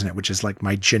peppers in it, which is like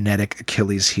my genetic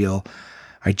Achilles heel.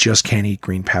 I just can't eat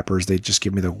green peppers. They just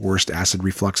give me the worst acid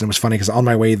reflux. And it was funny because on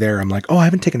my way there, I'm like, oh, I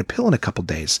haven't taken a pill in a couple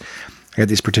days. I got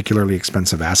these particularly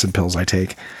expensive acid pills I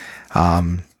take.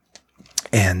 And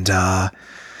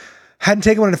hadn't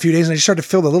taken one in a few days. And I just started to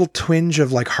feel the little twinge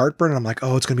of like heartburn. And I'm like,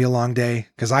 oh, it's going to be a long day.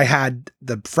 Cause I had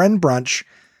the friend brunch,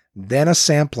 then a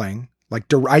sampling.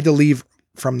 Like I had to leave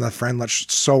from the friend lunch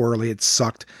so early. It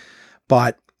sucked.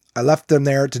 But I left them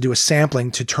there to do a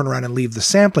sampling, to turn around and leave the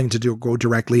sampling to go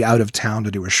directly out of town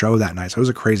to do a show that night. So it was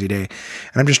a crazy day.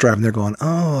 And I'm just driving there going,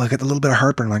 oh, I got a little bit of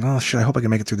heartburn. I'm like, oh shit, I hope I can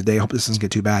make it through the day. I hope this doesn't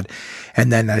get too bad. And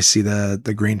then I see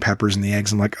the green peppers and the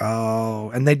eggs. I'm like, oh,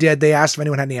 and they did. They asked if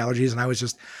anyone had any allergies. And I was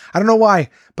just, I don't know why,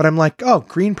 but I'm like, oh,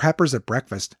 green peppers at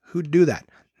breakfast. Who'd do that?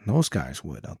 Those guys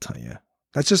would, I'll tell you.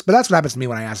 But that's what happens to me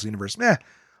when I ask the universe,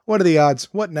 what are the odds?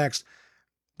 What next?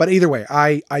 But either way,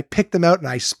 I picked them out and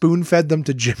I spoon fed them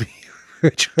to Jimmy,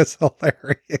 which was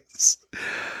hilarious.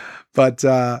 But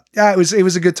yeah, it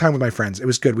was a good time with my friends. It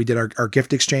was good. We did our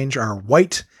gift exchange, our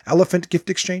white elephant gift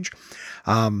exchange.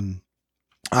 I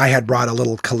had brought a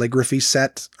little calligraphy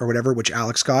set or whatever, which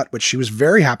Alex got, which she was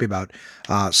very happy about.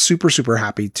 Super, super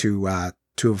happy to have,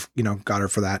 got her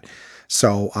for that.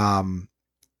 So,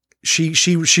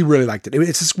 she really liked it.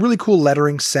 It's this really cool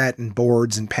lettering set and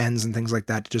boards and pens and things like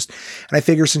that. And I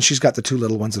figure since she's got the two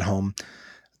little ones at home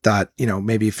that,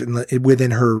 maybe if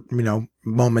within her,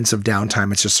 moments of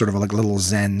downtime, it's just sort of like a little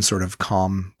Zen sort of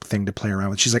calm thing to play around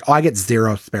with. She's like, oh, I get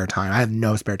zero spare time. I have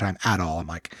no spare time at all. I'm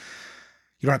like,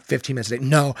 you don't have 15 minutes a day.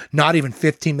 No, not even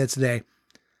 15 minutes a day,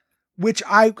 which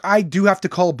I do have to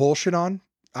call bullshit on.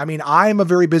 I mean, I'm a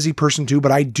very busy person too,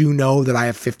 but I do know that I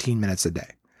have 15 minutes a day,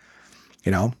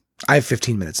 I have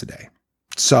 15 minutes a day.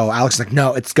 So Alex is like,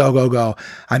 no, it's go.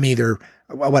 I'm either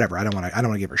whatever. I don't want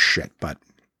to give her shit, but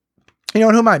and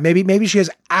who am I? Maybe she has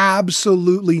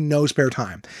absolutely no spare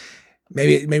time.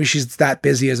 Maybe she's that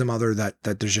busy as a mother that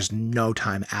there's just no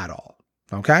time at all.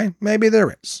 Okay. Maybe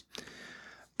there is,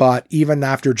 but even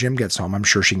after Jim gets home, I'm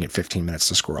sure she can get 15 minutes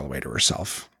to squirrel away to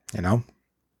herself,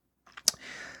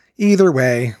 Either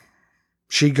way,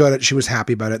 she was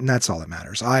happy about it. And that's all that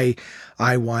matters. I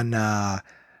won,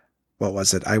 what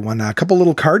was it? I won a couple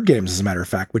little card games, as a matter of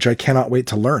fact, which I cannot wait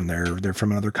to learn. They're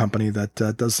from another company that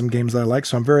does some games that I like.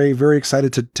 So I'm very, very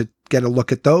excited to get a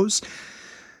look at those.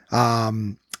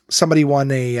 Somebody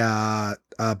won a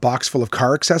box full of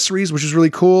car accessories, which is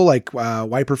really cool. Like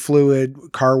wiper fluid,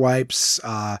 car wipes,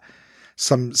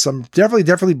 some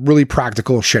definitely really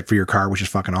practical shit for your car, which is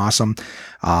fucking awesome.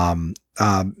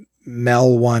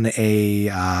 Mel won a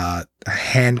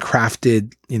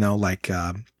handcrafted,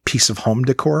 piece of home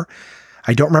decor.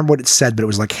 I don't remember what it said, but it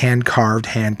was like hand carved,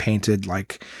 hand painted,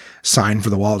 like sign for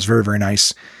the wall. It was very, very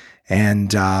nice.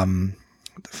 And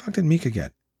what the fuck did Mika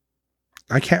get?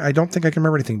 I don't think I can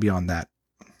remember anything beyond that.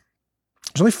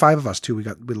 There's only 5 of us too. We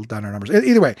done our numbers.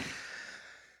 Either way,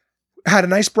 had a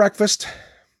nice breakfast.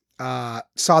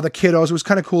 Saw the kiddos. It was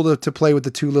kind of cool to play with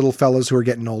the 2 little fellas who are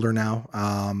getting older now.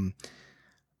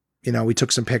 We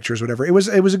took some pictures, whatever. It was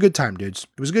a good time, dudes.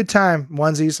 It was a good time.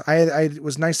 Onesies. It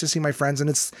was nice to see my friends, and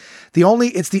it's the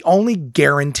only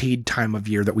guaranteed time of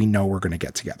year that we know we're going to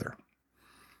get together.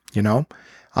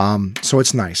 So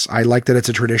it's nice. I like that it's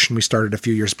a tradition we started a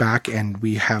few years back, and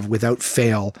we have without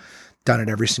fail done it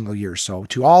every single year. So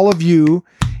to all of you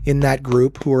in that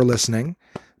group who are listening,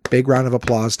 big round of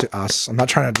applause to us. I'm not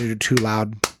trying to do too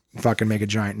loud, fucking make a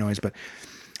giant noise, but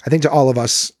I think to all of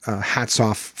us, hats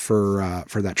off for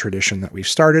that tradition that we've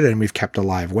started and we've kept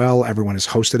alive. Well, everyone has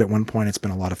hosted at one point. It's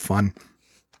been a lot of fun.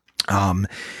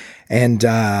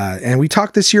 And we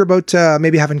talked this year about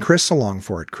maybe having Chris along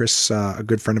for it. Chris, a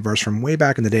good friend of ours from way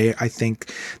back in the day. I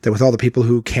think that with all the people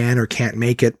who can or can't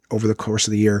make it over the course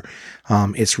of the year,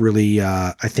 it's really,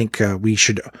 I think we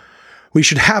should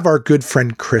have our good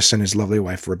friend Chris and his lovely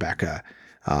wife Rebecca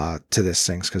to this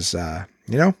things because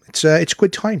it's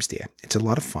good times there. It's a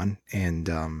lot of fun, and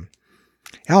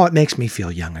it makes me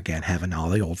feel young again having all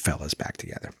the old fellas back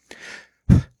together.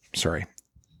 Sorry.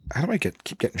 How do I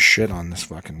keep getting shit on this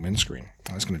fucking windscreen?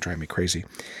 Oh, that's going to drive me crazy.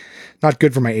 Not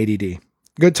good for my ADD.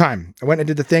 Good time. I went and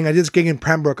did the thing. I did this gig in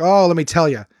Pembroke. Oh, let me tell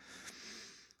you.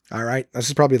 All right. This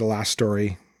is probably the last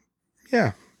story.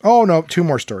 Yeah. Oh, no. 2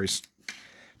 more stories.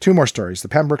 2 more stories. The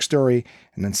Pembroke story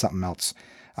and then something else.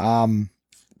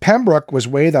 Pembroke was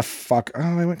way the fuck.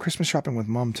 Oh, I went Christmas shopping with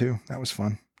Mom too. That was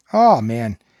fun. Oh,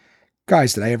 man.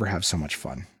 Guys, did I ever have so much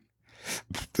fun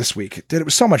this week? It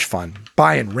was so much fun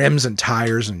buying rims and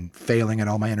tires and failing at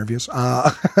all my interviews.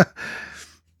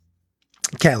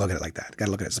 Can't look at it like that. Got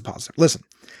to look at it as a positive. Listen,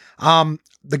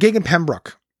 the gig in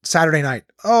Pembroke Saturday night.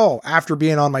 Oh, after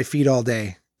being on my feet all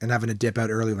day and having to dip out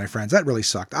early with my friends, that really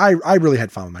sucked. I really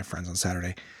had fun with my friends on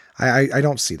Saturday. I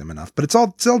don't see them enough, but it's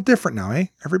all different now, eh?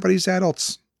 Everybody's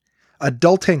adults,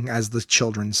 adulting, as the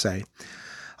children say.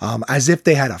 As if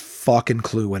they had a fucking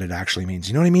clue what it actually means.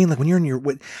 You know what I mean? Like when you're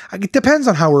in it depends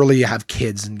on how early you have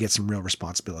kids and get some real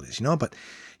responsibilities, but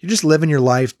you're just living your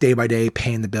life day by day,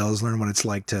 paying the bills, learn what it's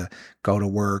like to go to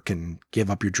work and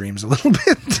give up your dreams a little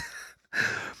bit.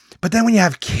 But then when you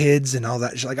have kids and all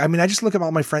that, I just look at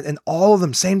all my friends and all of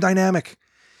them, same dynamic,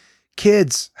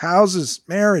 kids, houses,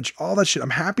 marriage, all that shit.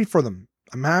 I'm happy for them.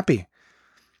 I'm happy,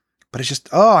 but it's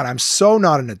just, and I'm so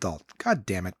not an adult. God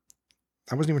damn it.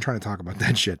 I wasn't even trying to talk about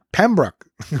that shit. Pembroke.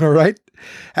 All right.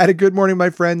 Had a good morning, my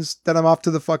friends. Then I'm off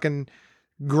to the fucking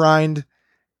grind.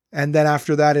 And then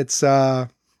after that, it's off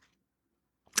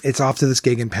to this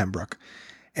gig in Pembroke.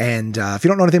 And if you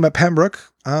don't know anything about Pembroke,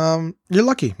 you're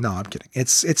lucky. No, I'm kidding.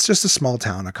 It's just a small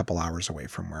town a couple hours away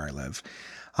from where I live.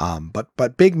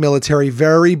 But big military,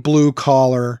 very blue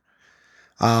collar.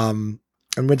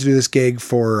 I went to do this gig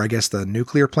for, I guess, the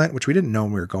nuclear plant, which we didn't know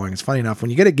when we were going. It's funny enough,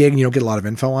 when you get a gig and you don't get a lot of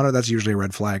info on it, that's usually a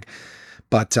red flag.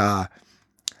 But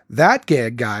that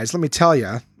gig, guys, let me tell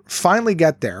you, finally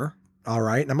get there. All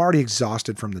right. And I'm already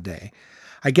exhausted from the day.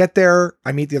 I get there,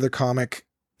 I meet the other comic,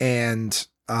 and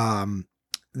then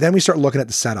we start looking at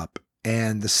the setup.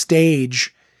 And the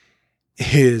stage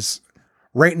is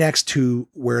right next to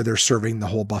where they're serving the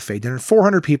whole buffet dinner.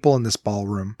 400 people in this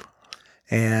ballroom.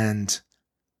 And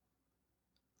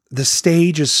the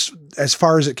stage is as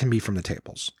far as it can be from the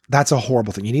tables. That's a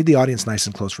horrible thing. You need the audience nice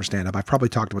and close for stand-up. I've probably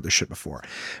talked about this shit before,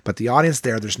 but the audience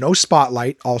there's no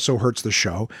spotlight, also hurts the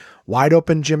show. Wide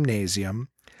open gymnasium.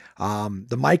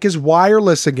 The mic is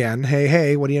wireless again.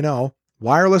 Hey, what do you know?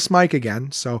 Wireless mic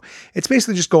again. So it's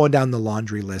basically just going down the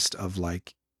laundry list of and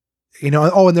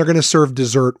they're going to serve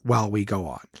dessert while we go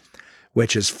on,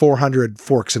 which is 400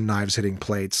 forks and knives hitting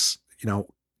plates,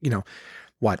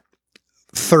 what?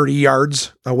 30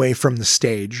 yards away from the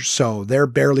stage. So they're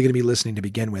barely going to be listening to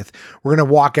begin with. We're going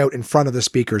to walk out in front of the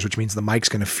speakers, which means the mic's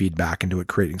going to feed back into it,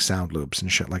 creating sound loops and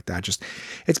shit like that.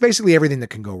 It's basically everything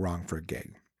that can go wrong for a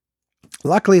gig.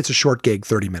 Luckily, it's a short gig,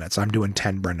 30 minutes. I'm doing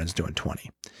 10, Brendan's doing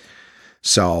 20.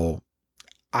 So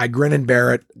I grin and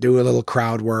bear it, do a little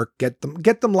crowd work, get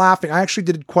them laughing. I actually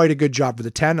did quite a good job for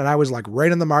the 10, and I was like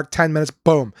right on the mark, 10 minutes,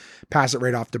 boom, pass it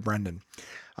right off to Brendan.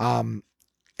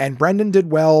 And Brendan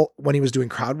did well when he was doing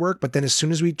crowd work, but then as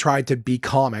soon as we tried to be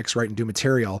comics, right, and do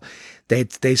material,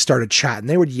 they started chatting.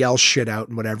 They would yell shit out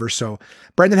and whatever. So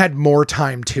Brendan had more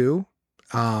time too.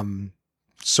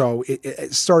 So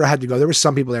it sort of had to go. There was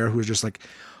some people there who was just like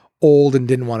old and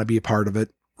didn't want to be a part of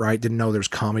it, right? Didn't know there was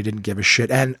comedy, didn't give a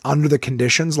shit. And under the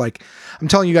conditions, like I'm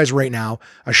telling you guys right now,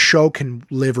 a show can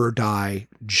live or die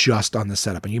just on the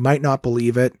setup. And you might not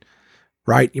believe it,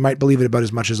 right? You might believe it about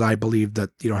as much as I believe that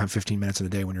you don't have 15 minutes in a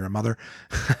day when you're a mother.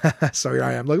 So here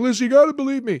I am like, listen, you got to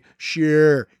believe me.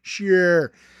 Sure.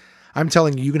 I'm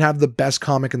telling you, you can have the best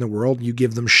comic in the world. You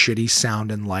give them shitty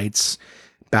sound and lights,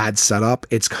 bad setup,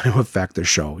 it's going to affect their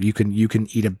show. You can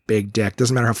eat a big dick.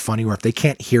 Doesn't matter how funny you are. If they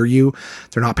can't hear you,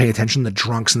 they're not paying attention. The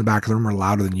drunks in the back of the room are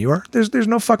louder than you are. There's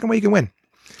no fucking way you can win.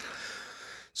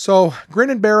 So grin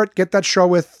and bear it. Get that show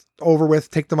over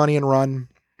with. Take the money and run.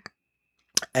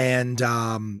 And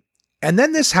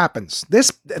then this happens.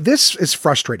 This is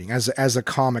frustrating as a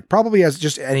comic, probably as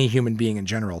just any human being in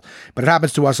general, but it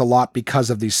happens to us a lot because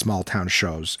of these small town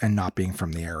shows and not being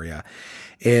from the area.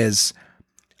 Is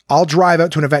I'll drive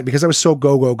out to an event because I was so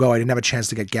go. I didn't have a chance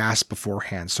to get gas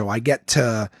beforehand. So I get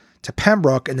to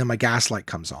Pembroke and then my gas light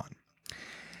comes on.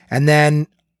 And then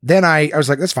I was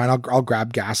like, that's fine. I'll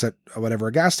grab gas at whatever,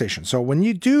 a gas station. So when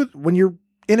you're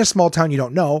in a small town, you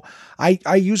don't know,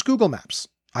 I use Google Maps.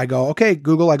 I go, okay,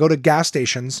 Google, I go to gas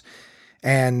stations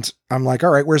and I'm like,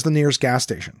 all right, where's the nearest gas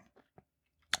station?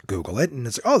 Google it. And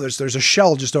it's, oh, there's a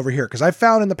Shell just over here. Cause I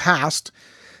found in the past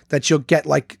that you'll get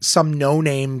like some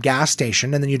no-name gas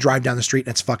station and then you drive down the street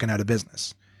and it's fucking out of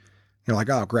business. You're like,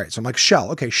 oh, great. So I'm like,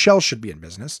 Shell. Okay, Shell should be in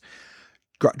business.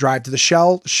 Drive to the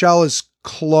Shell. Shell is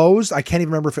closed. I can't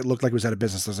even remember if it looked like it was out of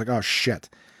business. I was like, oh, shit.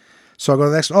 So I go to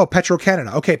the next one. Oh,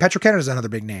 Petro-Canada. Okay, Petro-Canada is another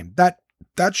big name.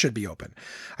 That should be open.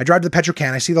 I drive to the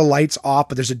Petro-Can. I see the lights off,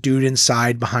 but there's a dude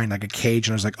inside behind like a cage.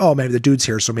 And I was like, oh, maybe the dude's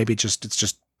here. So maybe it's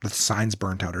just the sign's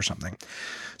burnt out or something.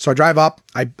 So I drive up.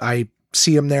 I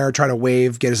see him there, try to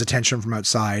wave, get his attention from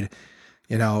outside.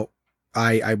 You know,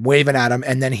 I'm waving at him,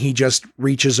 and then he just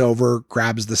reaches over,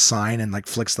 grabs the sign, and like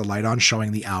flicks the light on,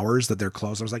 showing the hours that they're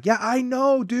closed. I was like, yeah, I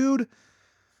know, dude.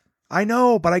 I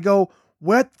know, but I go,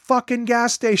 what fucking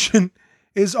gas station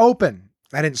is open?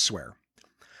 I didn't swear.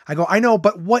 I go, I know,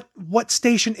 but what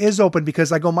station is open?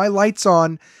 Because I go, my light's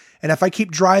on, and if I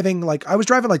keep driving, like I was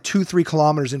driving like 2-3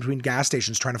 kilometers in between gas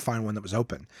stations trying to find one that was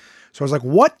open. So I was like,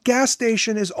 what gas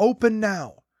station is open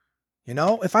now? You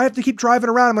know, if I have to keep driving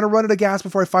around, I'm going to run out of gas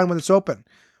before I find one that's open.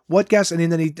 What gas?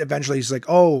 And then he's like,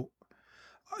 oh,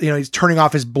 you know, he's turning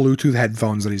off his Bluetooth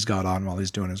headphones that he's got on while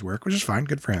he's doing his work, which is fine.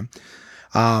 Good for him.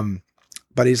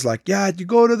 But he's like, yeah, you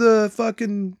go to the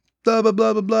fucking blah, blah,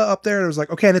 blah, blah, blah up there. And I was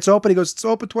like, okay. And it's open. He goes, it's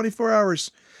open 24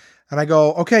 hours. And I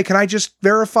go, okay, can I just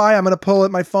verify? I'm going to pull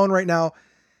at my phone right now.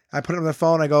 I put it on the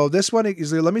phone. I go, this one,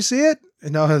 he's like, let me see it.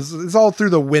 And no, it's all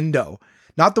through the window,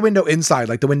 not the window inside,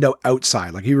 like the window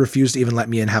outside. Like he refused to even let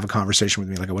me in, have a conversation with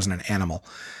me. Like I wasn't an animal.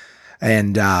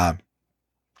 And,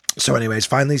 so anyways,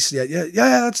 finally, yeah,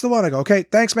 that's the one. I go, okay,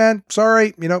 thanks, man.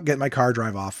 Sorry. You know, get in my car,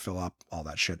 drive off, fill up, all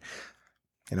that shit.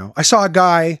 You know, I saw a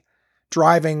guy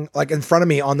driving like in front of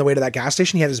me on the way to that gas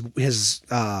station. He had his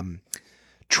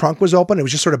trunk was open. It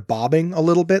was just sort of bobbing a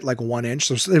little bit, like 1 inch.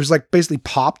 So it was like basically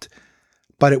popped,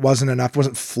 but it wasn't enough. It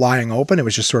wasn't flying open. It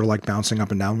was just sort of like bouncing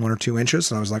up and down 1 or 2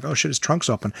 inches. And I was like, oh shit, his trunk's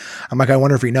open. I'm like, I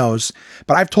wonder if he knows.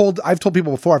 But I've told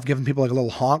people before, I've given people like a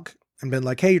little honk and been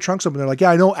like, hey, your trunk's open. They're like,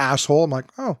 yeah, I know, asshole. I'm like,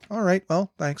 oh, all right.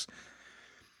 Well, thanks.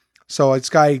 So this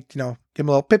guy, you know, give him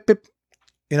a little pip, pip,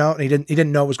 you know, and he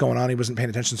didn't know what was going on. He wasn't paying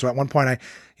attention. So at one point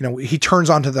he turns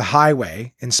onto the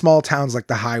highway. In small towns, like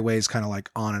the highway is kind of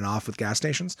like on and off with gas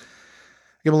stations.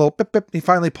 Give him a little pip, pip. He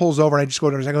finally pulls over and I just go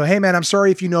to him and I go, hey man, I'm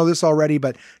sorry if you know this already,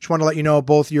 but just want to let you know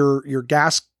both your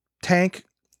gas tank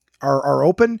are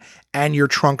open and your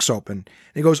trunk's open. And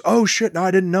he goes, oh shit, no,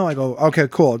 I didn't know. I go, okay,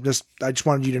 cool. I just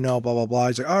wanted you to know, blah, blah, blah.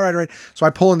 He's like, all right. So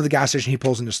I pull into the gas station. He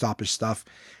pulls in to stop his stuff.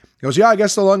 He goes, yeah, I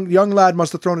guess the young lad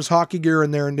must have thrown his hockey gear in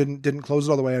there and didn't close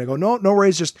it all the way. And I go, no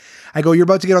worries. I go, you're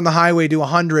about to get on the highway, do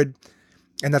 100,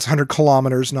 and that's 100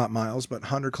 kilometers, not miles, but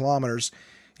 100 kilometers.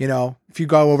 You know, if you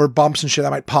go over bumps and shit, that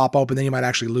might pop open, then you might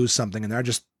actually lose something in there. I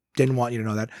just didn't want you to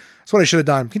know that. That's what I should have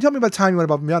done. Can you tell me about the time you went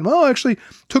above and beyond? Well, I actually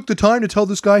took the time to tell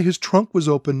this guy his trunk was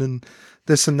open and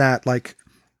this and that. Like,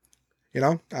 you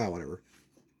know, whatever.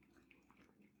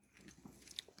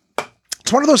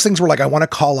 It's one of those things where like I want to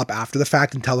call up after the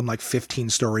fact and tell them like 15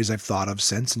 stories I've thought of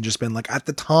since and just been like, at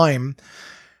the time,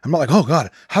 I'm not like, oh God,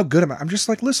 how good am I? I'm just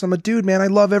like, listen, I'm a dude, man. I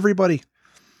love everybody.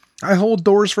 I hold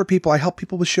doors for people. I help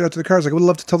people with shit out to the cars. Like I would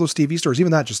love to tell those TV stories.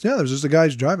 Even that, just, yeah, there's just a guy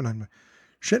who's driving. I'm like,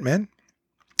 shit, man.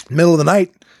 Middle of the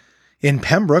night in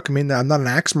Pembroke. I mean, I'm not an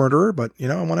axe murderer, but you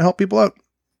know, I want to help people out.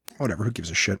 Whatever. Who gives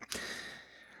a shit?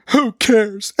 Who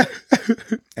cares?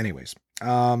 Anyways.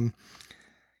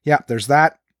 Yeah, there's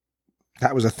that.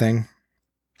 That was a thing.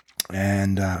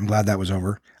 And I'm glad that was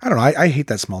over. I don't know. I hate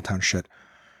that small town shit.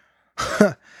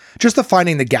 Just the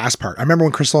finding the gas part. I remember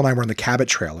when Crystal and I were on the Cabot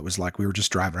Trail, it was like we were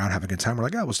just driving around having a good time. We're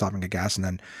like, oh, we'll stop and get gas. And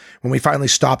then when we finally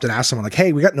stopped and asked someone like,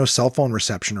 hey, we got no cell phone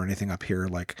reception or anything up here.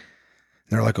 Like,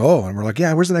 they're like, oh, and we're like,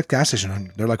 yeah, where's the next gas station?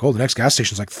 And they're like, oh, the next gas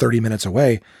station's like 30 minutes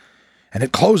away and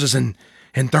it closes in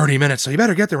 30 minutes. So you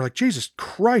better get there. We're like, Jesus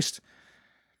Christ.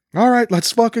 All right,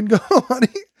 let's fucking go, honey.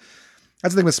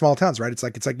 That's the thing with small towns, right? It's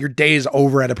like your day's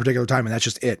over at a particular time and that's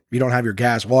just it. You don't have your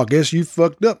gas. Well, I guess you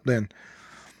fucked up then.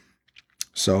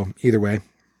 So either way,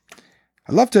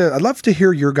 I'd love to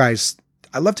hear your guys'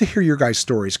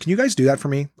 stories. Can you guys do that for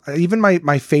me? Even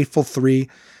my faithful three,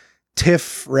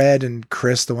 Tiff, Red, and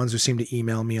Chris, the ones who seem to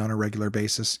email me on a regular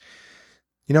basis.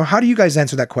 You know, how do you guys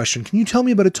answer that question? Can you tell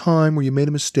me about a time where you made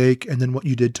a mistake and then what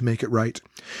you did to make it right?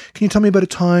 Can you tell me about a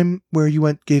time where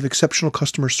you gave exceptional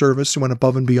customer service and went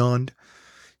above and beyond?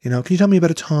 You know, can you tell me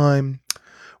about a time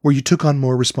where you took on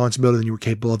more responsibility than you were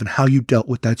capable of and how you dealt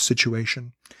with that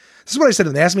situation? This is what I said to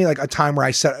them. They asked me like a time where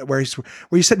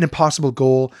you set an impossible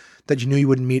goal that you knew you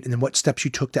wouldn't meet and then what steps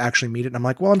you took to actually meet it. And I'm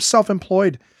like, well, I'm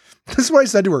self-employed. This is what I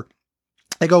said to her.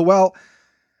 I go,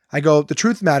 the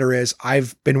truth of the matter is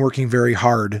I've been working very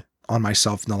hard on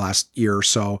myself in the last year or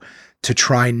so to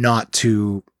try not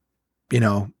to, you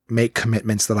know, make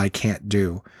commitments that I can't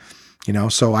do. You know,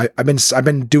 so I've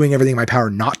been doing everything in my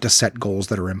power not to set goals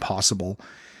that are impossible.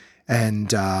 And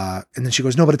then she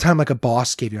goes, no, but a time like a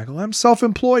boss gave you. I go, I'm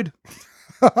self-employed.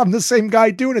 I'm the same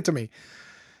guy doing it to me.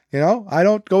 You know, I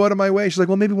don't go out of my way. She's like,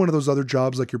 well, maybe one of those other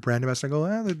jobs like your brand ambassador. I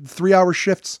go, they're 3-hour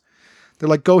shifts. They're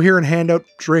like, go here and hand out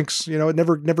drinks. You know, it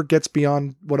never gets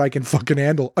beyond what I can fucking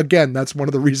handle. Again, that's one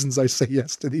of the reasons I say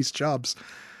yes to these jobs.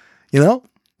 You know,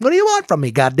 what do you want from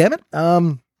me? God damn it.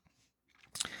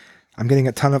 I'm getting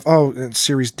a ton of,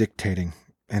 Siri's dictating.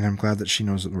 And I'm glad that she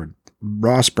knows the word.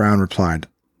 Ross Brown replied,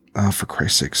 oh, for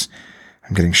Christ's sakes,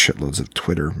 I'm getting shitloads of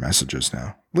Twitter messages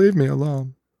now. Leave me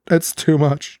alone. It's too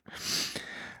much.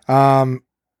 What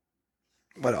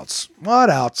else?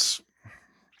 I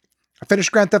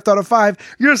finished Grand Theft Auto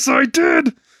 5. Yes, I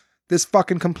did. This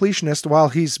fucking completionist, while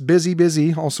he's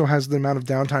busy, also has the amount of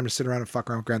downtime to sit around and fuck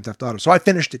around with Grand Theft Auto. So I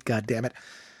finished it, goddammit.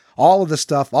 All of the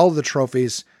stuff, all of the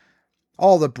trophies,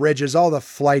 all the bridges, all the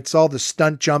flights, all the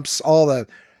stunt jumps,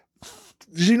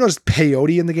 did you notice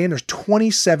peyote in the game? There's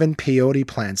 27 peyote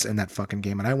plants in that fucking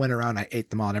game. And I went around, I ate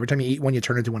them all. And every time you eat one, you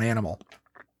turn into an animal.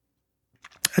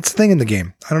 That's the thing in the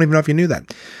game. I don't even know if you knew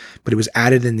that. But it was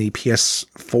added in the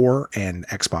PS4 and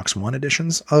Xbox One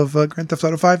editions of Grand Theft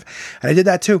Auto 5. And I did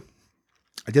that too.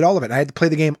 I did all of it. I had to play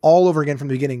the game all over again from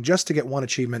the beginning just to get one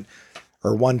achievement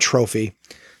or one trophy.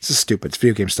 This is stupid. It's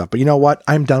video game stuff. But you know what?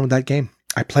 I'm done with that game.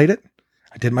 I played it.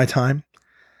 I did my time.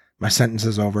 My sentence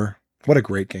is over. What a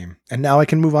great game. And now I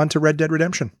can move on to Red Dead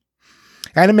Redemption.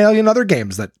 And a million other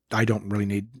games that I don't really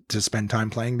need to spend time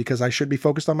playing because I should be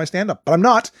focused on my stand-up. But I'm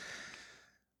not.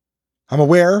 I'm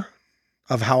aware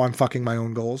of how I'm fucking my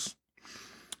own goals.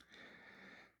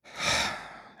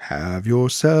 Have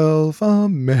yourself a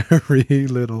merry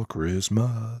little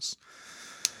Christmas.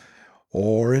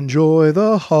 Or enjoy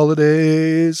the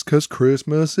holidays, 'cause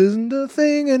Christmas isn't a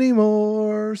thing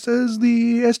anymore, says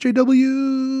the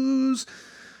SJWs.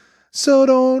 So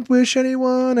don't wish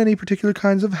anyone any particular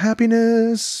kinds of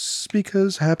happiness,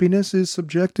 because happiness is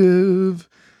subjective.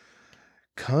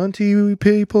 Cunty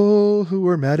people who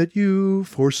are mad at you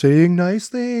for saying nice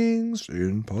things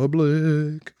in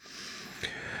public.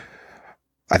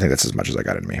 I think that's as much as I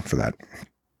got in me for that.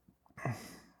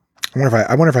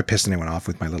 I wonder if I pissed anyone off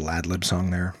with my little ad-lib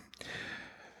song there.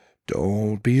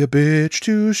 Don't be a bitch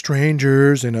to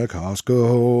strangers in a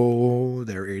Costco.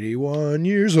 They're 81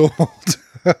 years old.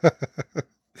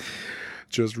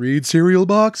 Just read cereal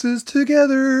boxes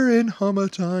together and hum a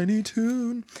tiny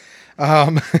tune.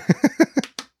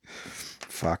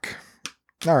 Fuck.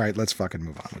 All right, let's fucking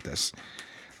move on with this.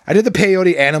 I did the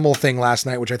peyote animal thing last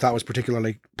night, which I thought was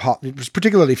particularly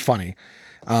funny.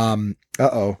 Did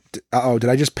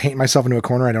I just paint myself into a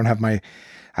corner? I don't have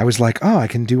I was like, I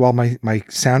can do all my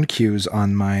sound cues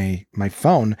on my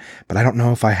phone, but I don't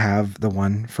know if I have the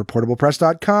one for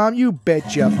portablepress.com. You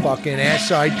bet your fucking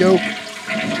ass I do.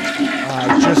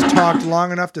 I just talked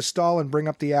long enough to stall and bring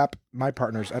up the app, my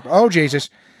partner's app. Oh, Jesus.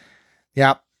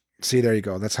 Yeah. See, there you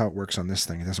go. That's how it works on this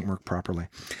thing. It doesn't work properly.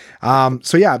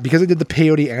 So yeah, because I did the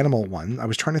peyote animal one, I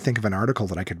was trying to think of an article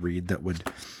that I could read that would,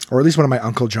 or at least one of my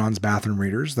Uncle John's bathroom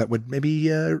readers that would maybe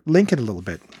link it a little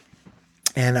bit.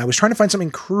 And I was trying to find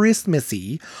something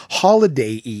Christmassy,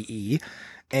 holiday-y,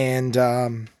 and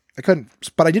I couldn't.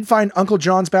 But I did find Uncle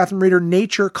John's bathroom reader,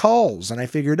 Nature Calls, and I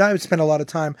figured I would spend a lot of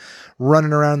time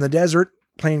running around the desert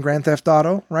playing Grand Theft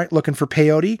Auto, right? Looking for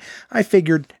peyote. I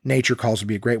figured Nature Calls would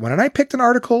be a great one. And I picked an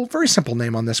article, very simple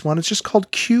name on this one. It's just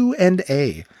called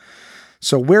Q&A.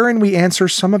 So wherein we answer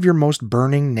some of your most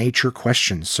burning nature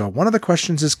questions. So one of the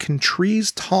questions is, can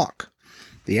trees talk?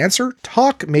 The answer?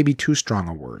 Talk may be too strong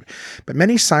a word, but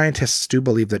many scientists do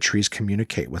believe that trees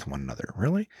communicate with one another.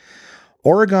 Really?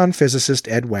 Oregon physicist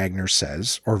Ed Wagner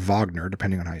says, or Wagner,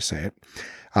 depending on how you say it,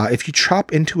 if you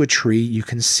chop into a tree, you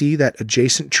can see that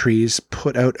adjacent trees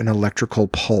put out an electrical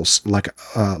pulse like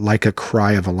a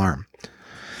cry of alarm.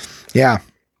 Yeah,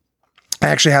 I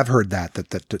actually have heard that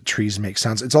the trees make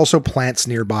sounds. It's also plants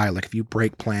nearby. Like if you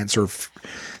break plants or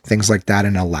things like that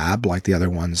in a lab, like the other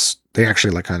ones, they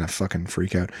actually like kind of fucking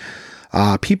freak out.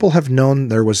 People have known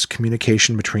there was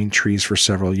communication between trees for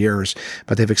several years,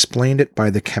 but they've explained it by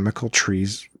the chemical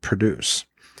trees produce.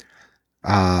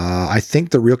 I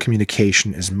think the real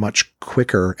communication is much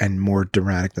quicker and more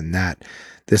dramatic than that.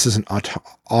 This is an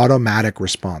automatic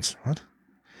response. What?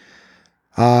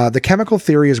 The chemical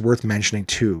theory is worth mentioning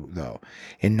too, though.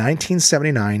 In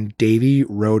 1979, Davy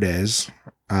Rhodes,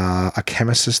 a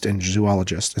chemist and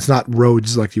zoologist. It's not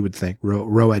Rhodes like you would think,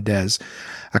 Rhodes.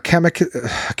 A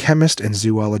chemist and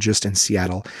zoologist in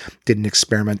Seattle did an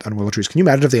experiment on willow trees. Can you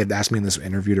imagine if they had asked me in this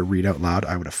interview to read out loud?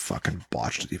 I would have fucking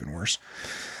botched it even worse.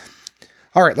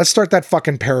 All right, let's start that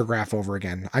fucking paragraph over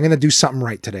again. I'm going to do something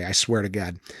right today, I swear to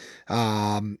God.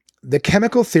 The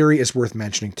chemical theory is worth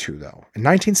mentioning too, though. In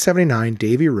 1979,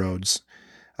 Davy Rhodes,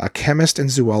 a chemist and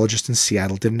zoologist in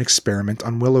Seattle, did an experiment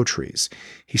on willow trees.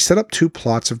 He set up 2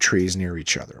 plots of trees near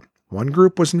each other. One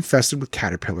group was infested with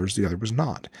caterpillars, the other was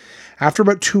not. After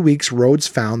about 2 weeks, Rhodes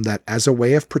found that as a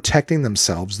way of protecting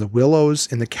themselves, the willows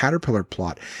in the caterpillar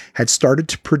plot had started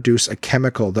to produce a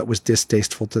chemical that was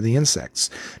distasteful to the insects.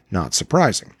 Not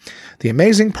surprising. The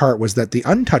amazing part was that the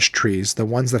untouched trees, the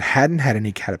ones that hadn't had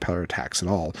any caterpillar attacks at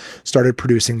all, started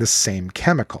producing the same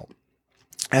chemical,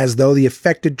 as though the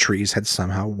affected trees had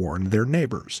somehow warned their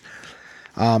neighbors.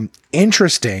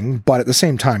 Interesting, but at the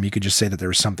same time, you could just say that there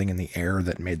was something in the air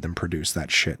that made them produce that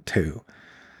shit too.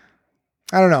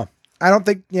 I don't know. I don't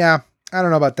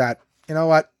know about that. You know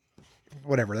what?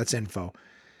 Whatever, that's info.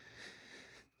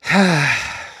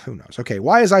 Who knows? Okay,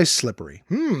 why is ice slippery?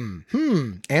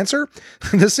 Answer?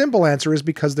 The simple answer is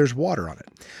because there's water on it.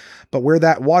 But where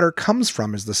that water comes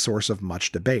from is the source of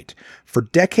much debate. For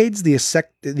decades,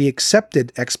 the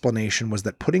accepted explanation was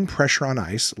that putting pressure on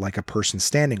ice, like a person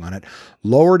standing on it,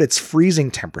 lowered its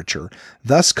freezing temperature,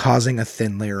 thus causing a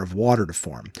thin layer of water to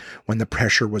form. When the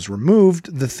pressure was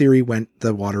removed, the theory went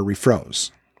the water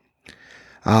refroze.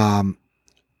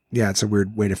 Yeah, it's a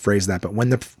weird way to phrase that, but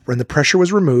when the pressure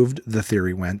was removed, the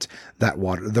theory went that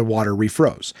the water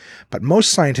refroze. But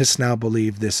most scientists now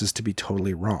believe this is to be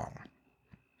totally wrong.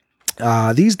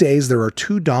 These days, there are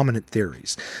 2 dominant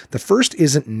theories. The first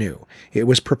isn't new. It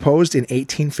was proposed in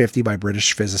 1850 by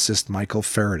British physicist Michael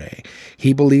Faraday.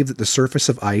 He believed that the surface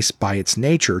of ice, by its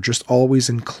nature, just always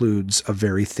includes a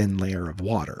very thin layer of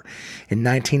water. In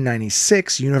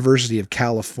 1996, University of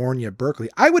California, Berkeley,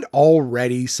 I would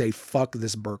already say, fuck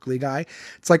this Berkeley guy.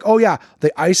 It's like, oh yeah,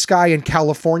 the ice guy in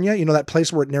California, you know, that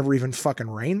place where it never even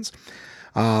fucking rains?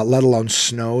 Let alone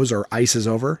snows or ices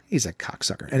over. He's a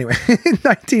cocksucker. Anyway, in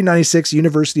 1996,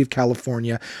 University of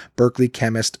California, Berkeley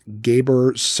chemist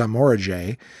Gabor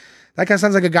Samorajay, that guy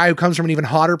sounds like a guy who comes from an even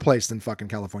hotter place than fucking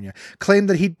California, claimed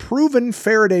that he'd proven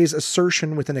Faraday's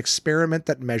assertion with an experiment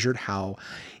that measured how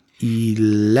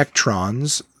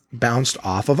electrons bounced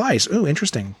off of ice. Ooh,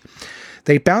 interesting.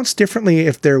 They bounced differently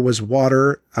if there was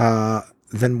water,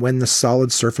 than when the solid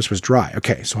surface was dry.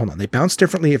 Okay, so hold on. They bounced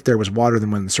differently if there was water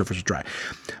than when the surface was dry.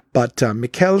 But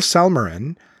Mikhail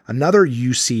Salmarin, another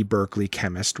UC Berkeley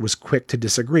chemist, was quick to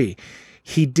disagree.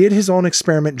 He did his own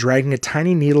experiment dragging a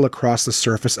tiny needle across the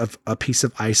surface of a piece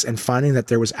of ice and finding that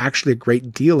there was actually a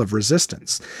great deal of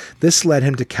resistance. This led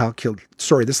him to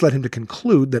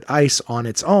conclude that ice on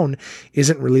its own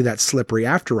isn't really that slippery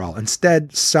after all.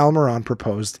 Instead, Salmarin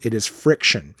proposed it is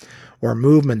friction, or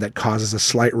movement, that causes a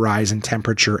slight rise in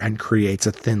temperature and creates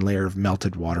a thin layer of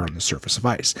melted water on the surface of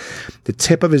ice. The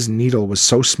tip of his needle was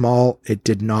so small it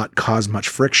did not cause much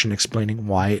friction, explaining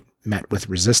why it met with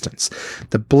resistance.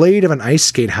 The blade of an ice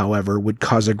skate, however, would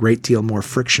cause a great deal more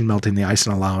friction, melting the ice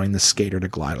and allowing the skater to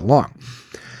glide along.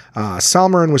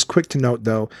 Salmarin was quick to note,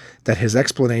 though, that his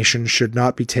explanation should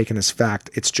not be taken as fact,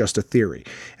 it's just a theory.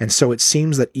 And so it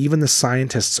seems that even the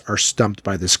scientists are stumped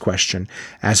by this question.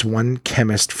 As one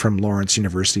chemist from Lawrence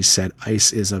University said,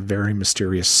 ice is a very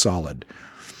mysterious solid.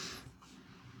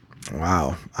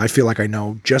 Wow. I feel like I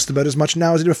know just about as much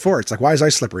now as I did before. It's like, why is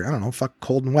ice slippery? I don't know. Fuck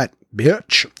cold and wet,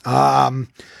 bitch.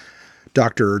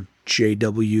 Dr.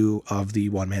 JW of the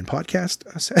One Man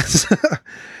Podcast says...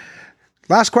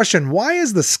 Last question. Why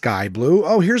is the sky blue?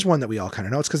 Oh, here's one that we all kind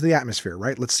of know. It's because of the atmosphere,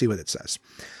 right? Let's see what it says.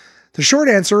 The short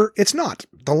answer, it's not.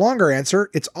 The longer answer,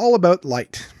 it's all about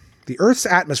light. The Earth's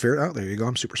atmosphere, oh, there you go,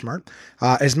 I'm super smart,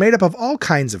 is made up of all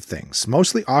kinds of things,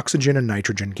 mostly oxygen and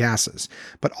nitrogen gases,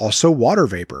 but also water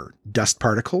vapor, dust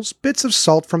particles, bits of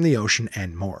salt from the ocean,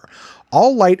 and more.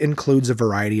 All light includes a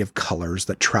variety of colors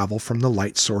that travel from the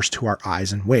light source to our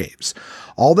eyes in waves.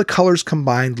 All the colors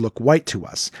combined look white to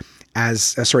us.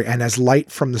 And as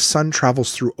light from the sun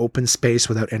travels through open space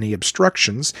without any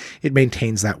obstructions, it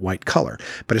maintains that white color.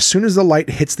 But as soon as the light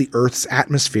hits the Earth's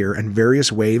atmosphere and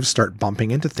various waves start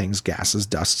bumping into things, gases,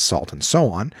 dust, salt, and so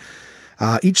on,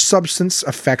 each substance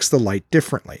affects the light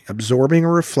differently, absorbing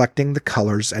or reflecting the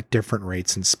colors at different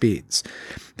rates and speeds.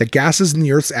 The gases in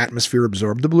the Earth's atmosphere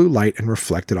absorb the blue light and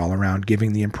reflect it all around,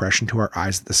 giving the impression to our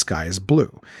eyes that the sky is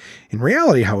blue. In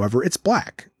reality, however, it's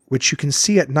black, which you can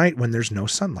see at night when there's no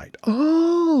sunlight.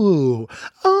 Oh.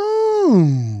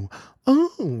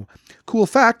 Cool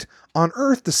fact, on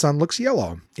Earth, the sun looks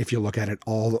yellow if you look at it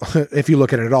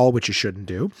at all, which you shouldn't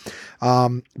do.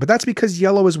 But that's because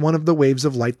yellow is one of the waves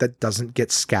of light that doesn't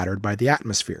get scattered by the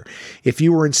atmosphere. If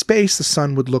you were in space, the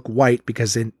sun would look white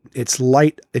because its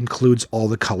light includes all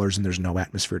the colors and there's no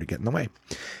atmosphere to get in the way.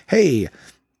 Hey,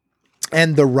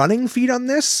 and the running feet on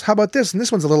this, how about this? And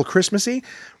this one's a little Christmassy.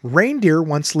 Reindeer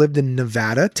once lived in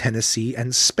Nevada, Tennessee,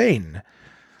 and Spain.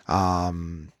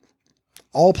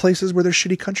 All places where there's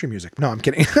shitty country music. No, I'm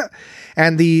kidding.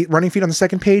 And the running feet on the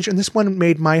second page, and this one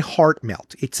made my heart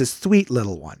melt. It's a sweet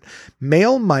little one.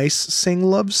 Male mice sing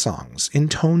love songs in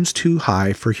tones too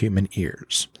high for humans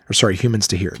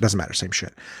to hear. It doesn't matter, same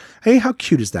shit. Hey, how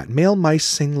cute is that? Male mice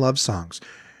sing love songs.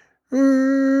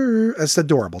 It's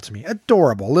adorable to me.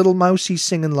 Adorable. Little mousey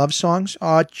singing love songs.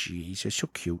 Oh, jeez, it's so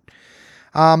cute.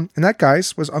 And that,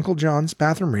 guys, was Uncle John's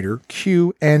Bathroom Reader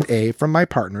Q&A from my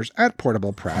partners at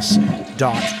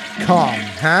portablepress.com.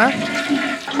 Huh?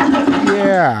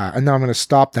 Yeah. And now I'm going to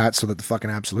stop that so that the fucking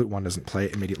Absolute one doesn't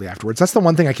play immediately afterwards. That's the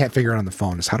one thing I can't figure out on the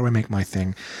phone is how do I make my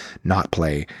thing not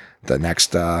play the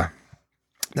next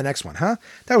one, huh?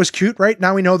 That was cute, right?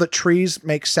 Now we know that trees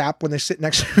make sap when they sit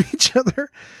next to each other.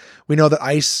 We know that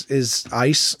ice is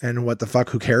ice and what the fuck,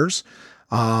 who cares?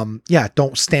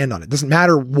 Don't stand on it. Doesn't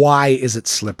matter why is it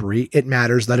slippery. It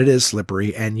matters that it is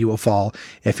slippery and you will fall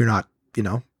if you're not,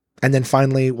 And then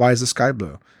finally, why is the sky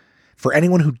blue? For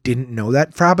anyone who didn't know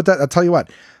that, how about that? I'll tell you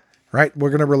what, right? We're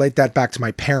going to relate that back to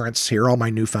my parents here, all my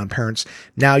newfound parents.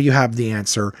 Now you have the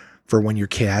answer for when your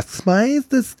kid asks, why is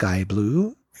the sky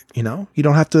blue? You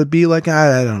don't have to be like,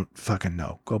 I don't fucking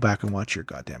know. Go back and watch your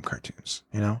goddamn cartoons,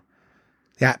 Yeah,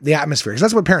 the atmosphere. Because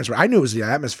that's what parents were. I knew it was the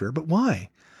atmosphere, but why?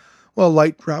 Well,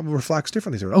 light reflects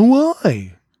differently. Oh,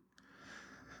 why?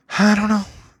 I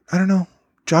don't know.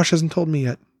 Josh hasn't told me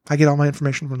yet. I get all my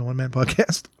information from the One Man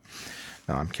Podcast.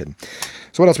 No, I'm kidding.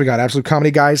 So what else we got? Absolute Comedy,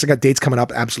 guys. I got dates coming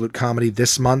up. Absolute Comedy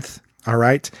this month. All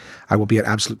right. I will be at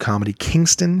Absolute Comedy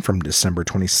Kingston from December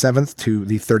 27th to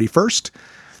the 31st.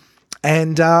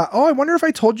 And, I wonder if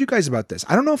I told you guys about this.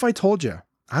 I don't know if I told you.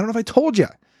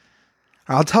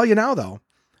 I'll tell you now, though.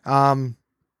 I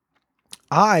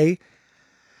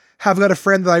have got a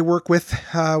friend that I work with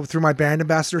through my brand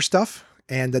ambassador stuff.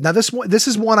 And now this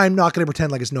is one I'm not going to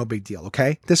pretend like it's no big deal,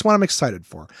 okay? This one I'm excited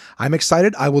for. I'm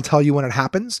excited. I will tell you when it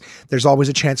happens. There's always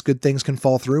a chance good things can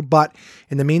fall through. But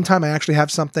in the meantime, I actually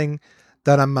have something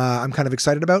that I'm kind of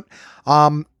excited about.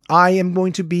 I am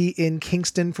going to be in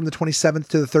Kingston from the 27th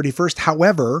to the 31st.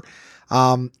 However,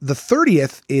 the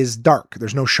 30th is dark.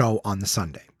 There's no show on the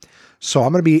Sunday. So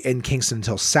I'm going to be in Kingston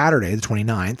until Saturday, the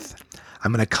 29th.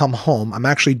 I'm going to come home. I'm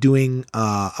actually doing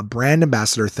a brand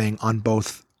ambassador thing on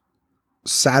both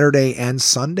Saturday and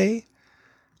Sunday,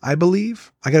 I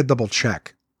believe. I got to double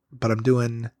check, but I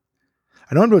know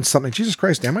I'm doing something. Jesus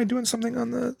Christ, am I doing something on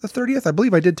the 30th? I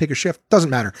believe I did take a shift. Doesn't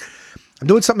matter. I'm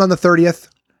doing something on the 30th.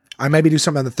 I maybe do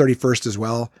something on the 31st as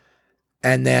well.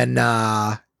 And then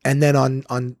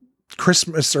on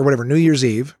Christmas or whatever, New Year's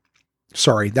Eve.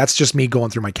 Sorry, that's just me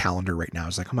going through my calendar right now.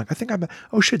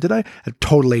 Oh shit, did I? A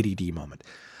total ADD moment.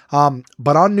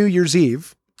 But on New Year's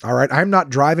Eve, all right, I'm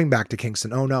not driving back to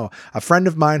Kingston. Oh no. A friend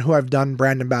of mine who I've done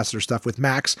brand ambassador stuff with,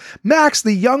 Max,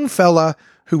 the young fella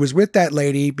who was with that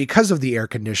lady because of the air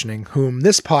conditioning, whom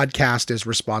this podcast is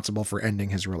responsible for ending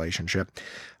his relationship.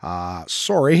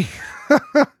 Sorry.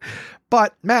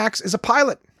 But Max is a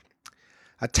pilot.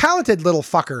 A talented little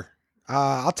fucker.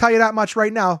 I'll tell you that much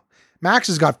right now. Max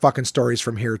has got fucking stories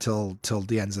from here till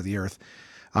the ends of the earth.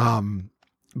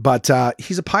 But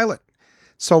he's a pilot.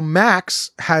 So Max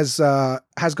has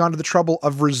gone to the trouble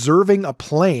of reserving a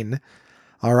plane,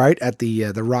 all right, at the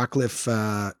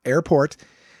Rockcliffe airport.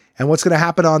 And what's going to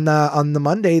happen on the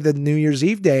Monday, the New Year's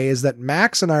Eve day, is that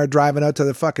Max and I are driving out to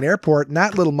the fucking airport, and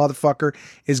that little motherfucker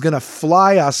is going to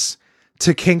fly us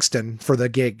to Kingston for the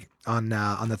gig on the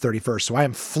 31st. So I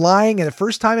am flying, and the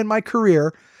first time in my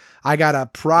career, I got a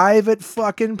private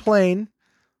fucking plane.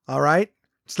 All right.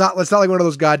 It's not like one of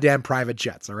those goddamn private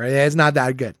jets. All right. It's not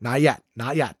that good. Not yet.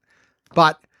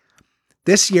 But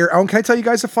this year, can I tell you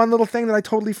guys a fun little thing that I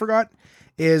totally forgot?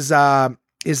 Is that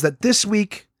this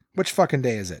week, which fucking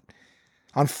day is it?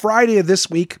 On Friday of this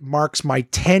week marks my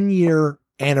 10-year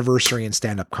anniversary in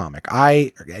stand-up comedy.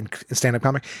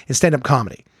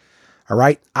 All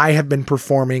right. I have been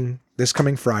performing this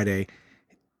coming Friday,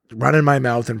 running my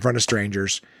mouth in front of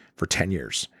strangers for 10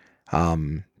 years.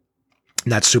 And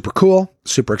that's super cool,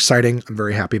 super exciting. I'm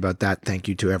very happy about that. Thank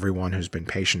you to everyone who's been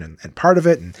patient and part of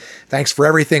it. And thanks for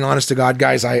everything. Honest to God,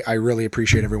 guys, I really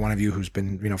appreciate every one of you who's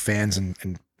been, fans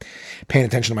and paying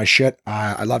attention to my shit.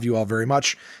 I love you all very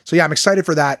much. So yeah, I'm excited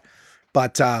for that.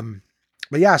 But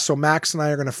yeah, so Max and I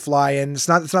are going to fly in. It's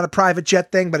not a private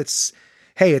jet thing, but it's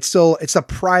a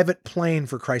private plane,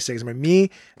 for Christ's sakes. I mean,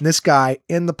 me and this guy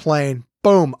in the plane,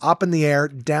 boom, up in the air,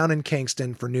 down in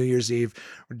Kingston for New Year's Eve.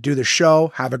 Do the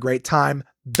show, have a great time,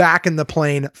 back in the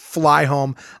plane, fly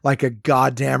home like a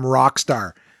goddamn rock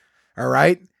star. All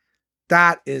right?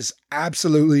 That is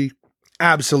absolutely,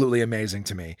 absolutely amazing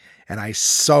to me. And I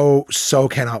so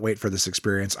cannot wait for this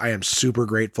experience. I am super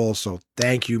grateful. So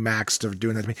thank you, Max, for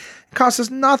doing that to me. It costs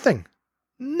us nothing.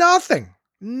 Nothing.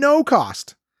 No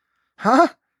cost. Huh?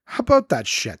 How about that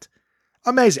shit?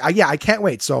 Amazing. I can't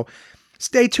wait. So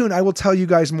stay tuned. I will tell you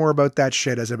guys more about that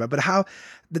shit but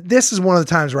this is one of the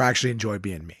times where I actually enjoy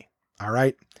being me. All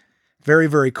right. Very,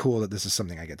 very cool that this is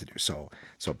something I get to do. So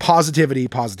positivity.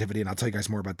 And I'll tell you guys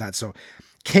more about that. So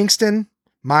Kingston,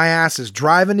 my ass is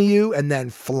driving to you and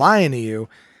then flying to you.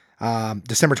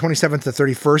 December 27th to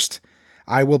 31st.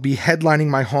 I will be headlining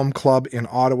my home club in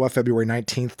Ottawa, February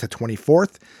 19th to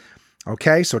 24th.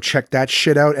 Okay, so check that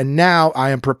shit out. And now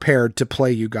I am prepared to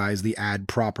play you guys the ad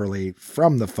properly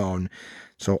from the phone.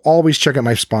 So always check out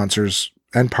my sponsors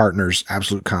and partners,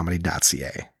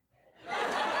 AbsoluteComedy.ca.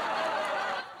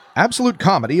 Absolute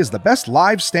Comedy is the best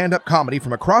live stand-up comedy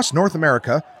from across North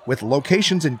America, with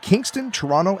locations in Kingston,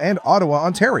 Toronto, and Ottawa,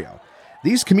 Ontario.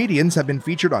 These comedians have been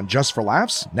featured on Just for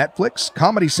Laughs, Netflix,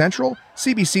 Comedy Central,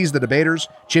 CBC's The Debaters,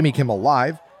 Jimmy Kimmel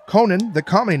Live, Conan, The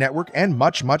Comedy Network, and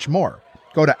much, much more.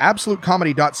 Go to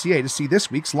AbsoluteComedy.ca to see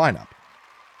this week's lineup.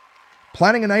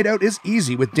 Planning a night out is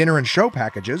easy with dinner and show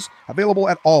packages available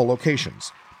at all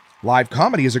locations. Live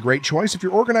comedy is a great choice if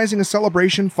you're organizing a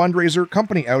celebration, fundraiser,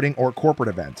 company outing, or corporate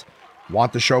event.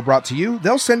 Want the show brought to you?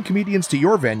 They'll send comedians to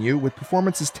your venue with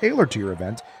performances tailored to your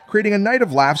event, creating a night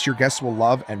of laughs your guests will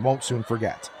love and won't soon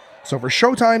forget. So for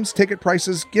showtimes, ticket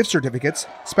prices, gift certificates,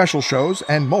 special shows,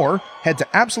 and more, head to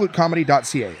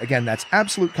AbsoluteComedy.ca. Again, that's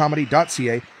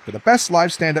AbsoluteComedy.ca for the best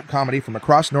live stand-up comedy from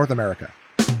across North America.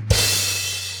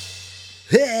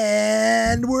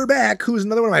 And we're back. Who's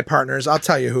another one of my partners? I'll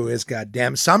tell you who is,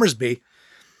 goddamn. Summersby,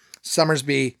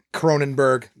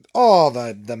 Cronenberg, all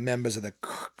the members of the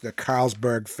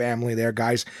Carlsberg family there,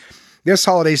 guys. This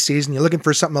holiday season, you're looking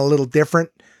for something a little different.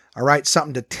 All right,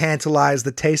 something to tantalize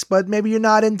the taste bud. Maybe you're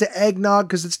not into eggnog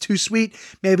because it's too sweet.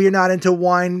 Maybe you're not into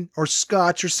wine or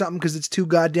scotch or something because it's too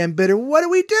goddamn bitter. What do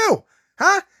we do?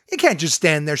 Huh? You can't just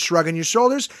stand there shrugging your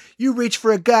shoulders. You reach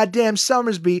for a goddamn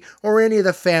Summersby or any of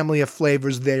the family of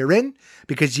flavors therein,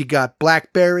 because you got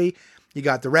blackberry, you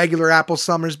got the regular apple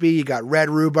Summersby, you got red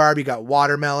rhubarb, you got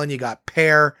watermelon, you got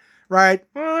pear, right?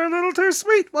 Well, they're a little too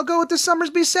sweet. Well, go with the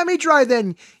Summersby semi-dry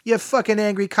then, you fucking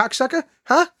angry cocksucker.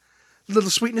 Huh? A little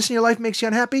sweetness in your life makes you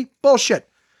unhappy? Bullshit.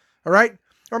 All right?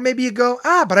 Or maybe you go,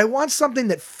 but I want something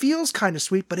that feels kind of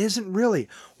sweet but isn't really.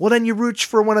 Well, then you reach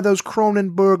for one of those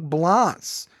Kronenberg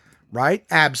Blancs, right?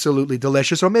 Absolutely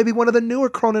delicious. Or maybe one of the newer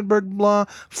Kronenberg Blanc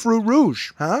Fruit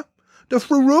Rouge, huh? The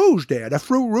Fruit Rouge there, the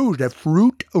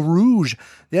Fruit Rouge.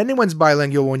 Anyone's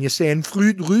bilingual when you're saying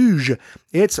Fruit Rouge.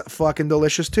 It's fucking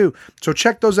delicious too. So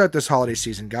check those out this holiday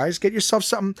season, guys. Get yourself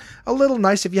something a little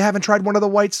nice. If you haven't tried one of the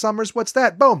white summers, what's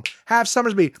that? Boom, half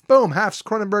Summersby. Boom, half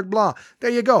Kronenberg Blanc. There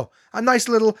you go. A nice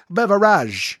little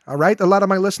beverage, all right? A lot of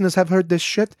my listeners have heard this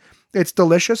shit. It's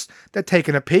delicious. They're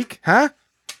taking a peek, huh?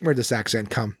 Where'd this accent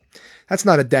come? That's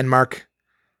not a Denmark.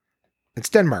 It's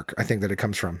Denmark, I think, that it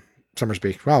comes from.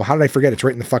 Summersby. Wow, how did I forget? It's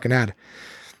right in the fucking ad.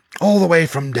 All the way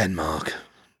from Denmark.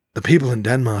 The people in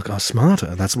Denmark are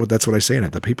smarter. That's what I say in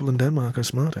it. The people in Denmark are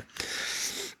smarter.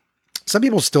 Some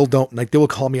people still don't, like, they will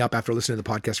call me up after listening to the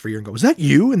podcast for a year and go, "Is that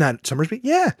you in that Summersby?"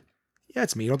 Yeah,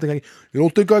 it's me. You don't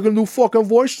think I can do fucking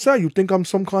voices? You think I'm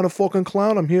some kind of fucking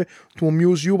clown? I'm here to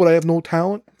amuse you, but I have no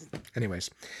talent. Anyways,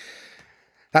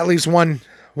 that leaves one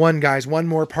guys, one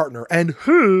more partner. And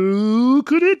who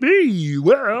could it be?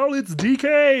 Well, it's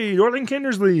DK, Dorling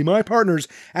Kindersley, my partners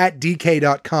at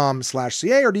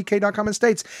dk.com/ca or dk.com in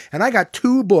States. And I got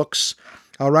 2 books,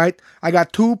 all right? I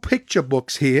got 2 picture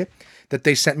books here that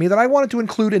they sent me that I wanted to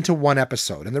include into one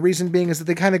episode. And the reason being is that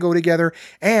they kind of go together,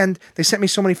 and they sent me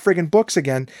so many friggin' books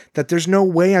again that there's no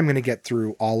way I'm going to get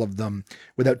through all of them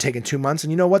without taking 2 months. And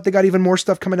you know what? They got even more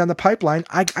stuff coming down the pipeline.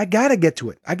 I got to get to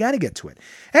it.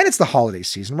 And it's the holiday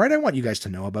season, right? I want you guys to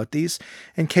know about these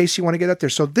in case you want to get out there.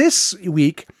 So this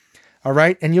week, all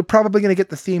right, and you're probably going to get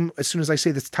the theme as soon as I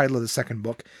say the title of the second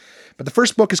book. But the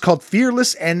first book is called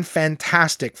Fearless and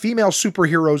Fantastic: Female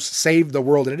Superheroes Save the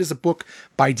World. And it is a book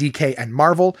by DK and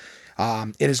Marvel.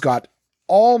 It has got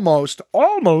almost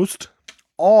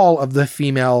all of the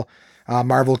female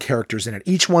Marvel characters in it.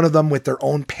 Each one of them with their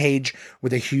own page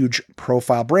with a huge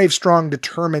profile. Brave, strong,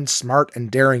 determined, smart,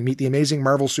 and daring. Meet the amazing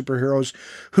Marvel superheroes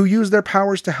who use their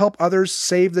powers to help others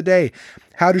save the day.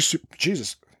 How do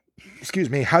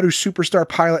superstar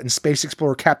pilot and space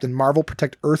explorer Captain Marvel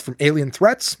protect Earth from alien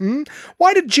threats?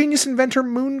 Why did genius inventor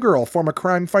Moon Girl form a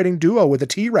crime-fighting duo with a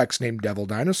T-Rex named Devil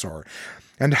Dinosaur?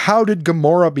 And how did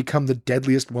Gamora become the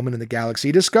deadliest woman in the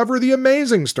galaxy? Discover the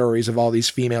amazing stories of all these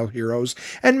female heroes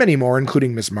and many more,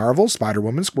 including Ms. Marvel,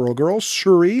 Spider-Woman, Squirrel Girl,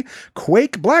 Shuri,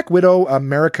 Quake, Black Widow,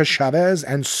 America Chavez,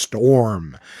 and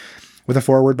Storm. With a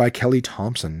foreword by Kelly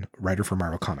Thompson, writer for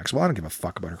Marvel Comics. Well, I don't give a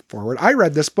fuck about her foreword. I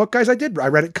read this book, guys. I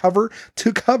read it cover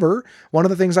to cover. One of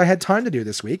the things I had time to do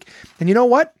this week. And you know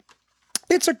what?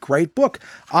 It's a great book.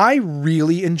 I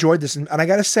really enjoyed this. And I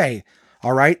got to say,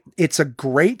 all right, it's a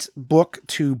great book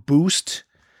to boost.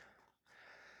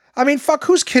 I mean, fuck,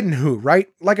 who's kidding who, right?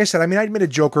 Like I said, I mean, I made a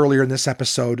joke earlier in this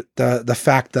episode, the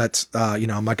fact that,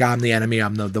 I'm like, I'm the enemy,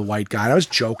 I'm the white guy. I was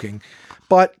joking,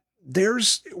 but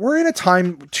we're in a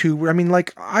time too, I mean,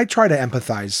 like, I try to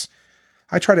empathize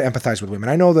with women.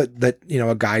 I know that,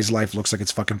 a guy's life looks like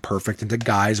it's fucking perfect, and to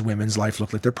guys, women's life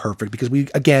look like they're perfect because we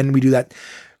do that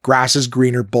grass is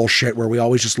greener bullshit where we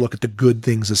always just look at the good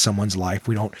things of someone's life.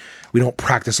 We don't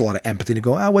practice a lot of empathy to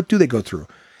go, what do they go through?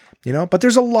 But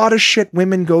there's a lot of shit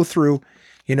women go through,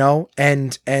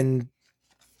 and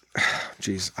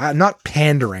geez, I'm not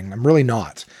pandering. I'm really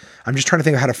not. I'm just trying to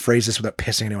think of how to phrase this without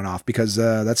pissing anyone off, because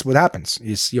that's what happens.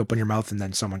 You open your mouth and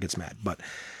then someone gets mad. But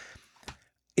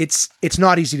it's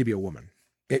not easy to be a woman.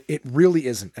 It really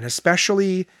isn't. And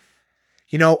especially,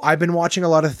 I've been watching a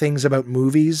lot of things about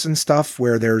movies and stuff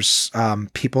where there's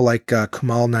people like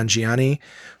Kumail Nanjiani,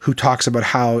 who talks about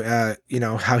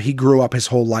how he grew up his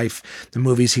whole life. The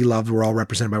movies he loved were all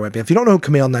represented by white people. If you don't know who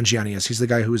Kumail Nanjiani is, he's the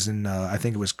guy who was in, I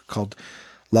think it was called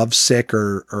Love Sick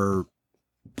or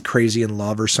Crazy in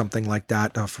Love or something like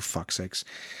that. Oh, for fuck's sakes.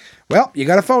 Well, you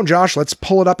got a phone, Josh. Let's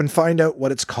pull it up and find out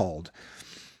what it's called.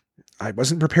 I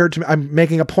wasn't prepared to, I'm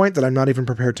making a point that I'm not even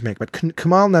prepared to make, but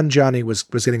Kumail Nanjiani was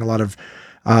getting a lot of,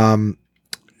 I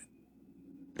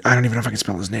don't even know if I can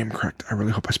spell his name correct. I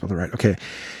really hope I spelled it right. Okay.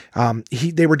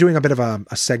 They were doing a bit of a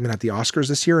segment at the Oscars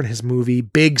this year, in his movie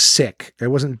Big Sick. It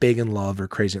wasn't Big in Love or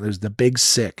Crazy. It was The Big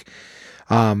Sick.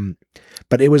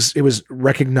 But it was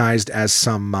recognized as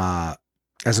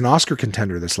as an Oscar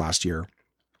contender this last year.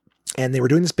 And they were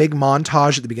doing this big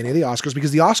montage at the beginning of the Oscars, because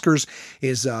the Oscars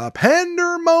is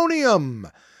pandemonium.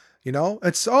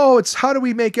 It's how do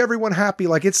we make everyone happy?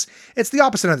 Like it's the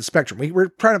opposite end of the spectrum. We're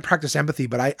trying to practice empathy,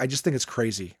 but I just think it's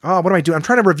crazy. What am I doing? I'm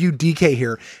trying to review DK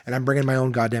here, and I'm bringing my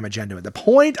own goddamn agenda. The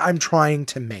point I'm trying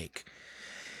to make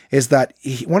is that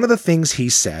one of the things he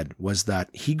said was that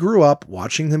he grew up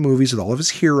watching the movies with all of his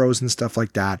heroes and stuff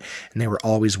like that, and they were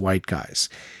always white guys.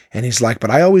 And he's like, but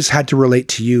I always had to relate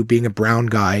to you being a brown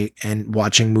guy and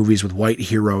watching movies with white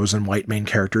heroes and white main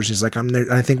characters. He's like,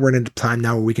 I think we're in a time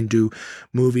now where we can do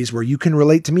movies where you can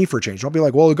relate to me for a change. Don't be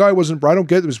like, well, the guy wasn't brown. I don't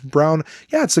get it. It was brown.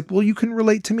 Yeah, it's like, well, you can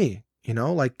relate to me,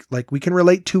 like we can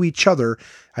relate to each other.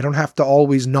 I don't have to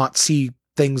always not see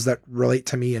things that relate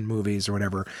to me in movies or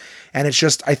whatever. And it's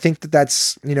just, I think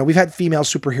that's, we've had female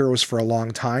superheroes for a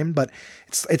long time, but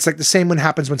it's like the same when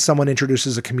happens when someone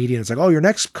introduces a comedian. It's like, oh, your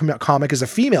next comic is a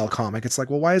female comic. It's like,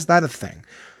 well, why is that a thing?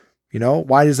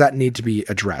 Why does that need to be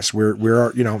addressed?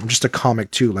 We're I'm just a comic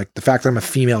too. Like, the fact that I'm a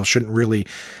female shouldn't really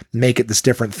make it this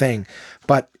different thing.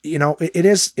 But, it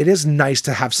is nice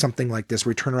to have something like this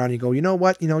where you turn around and you go, you know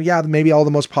what? Yeah, maybe all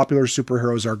the most popular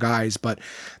superheroes are guys, but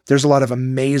there's a lot of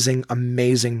amazing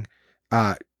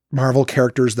Marvel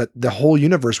characters that the whole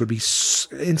universe would be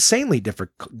insanely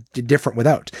different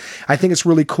without. I think it's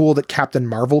really cool that Captain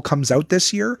Marvel comes out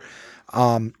this year.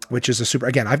 Which is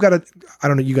again, I don't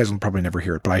know, you guys will probably never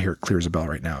hear it, but I hear it clear as a bell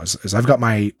right now, is I've got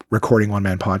my recording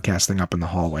one-man podcast thing up in the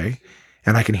hallway,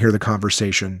 and I can hear the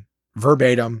conversation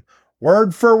verbatim,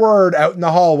 word for word out in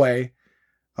the hallway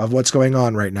of what's going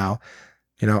on right now.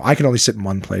 You know, I can only sit in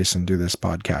one place and do this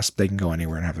podcast. They can go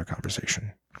anywhere and have their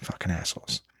conversation. Fucking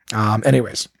assholes.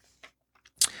 Anyways,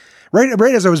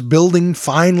 right as I was building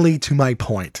finally to my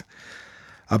point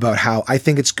about how I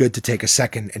think it's good to take a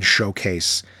second and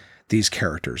showcase these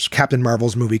characters. Captain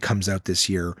Marvel's movie comes out this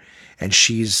year, and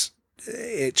she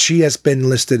has been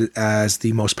listed as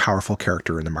the most powerful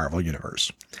character in the Marvel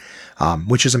universe,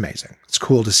 which is amazing. It's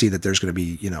cool to see that there's going to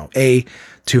be,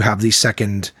 to have the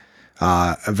second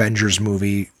Avengers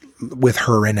movie with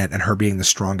her in it and her being the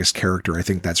strongest character. I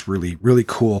think that's really, really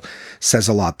cool. Says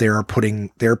a lot. They're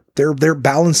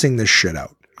balancing this shit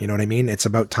out. You know what I mean? It's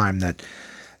about time that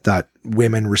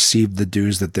women receive the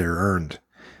dues that they're earned.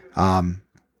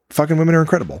 Fucking women are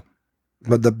incredible.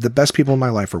 But the best people in my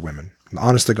life are women.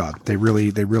 Honest to God. They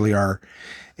really are.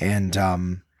 And,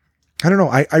 I don't know.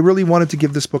 I really wanted to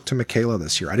give this book to Michaela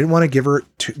this year. I didn't want to give her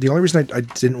the only reason I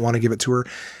didn't want to give it to her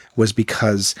was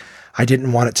because I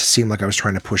didn't want it to seem like I was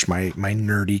trying to push my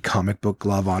nerdy comic book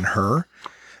glove on her.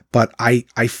 But I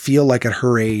feel like at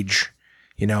her age,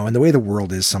 and the way the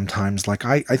world is sometimes, like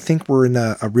I think we're in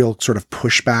a real sort of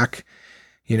pushback.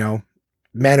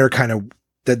 Men are kind of,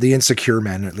 the insecure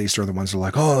men at least are the ones that are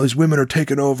like, oh, these women are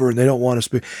taking over and they don't want us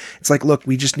to be. It's like, look,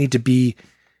 we just need to be.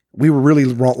 We were really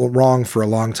wrong for a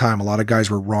long time. A lot of guys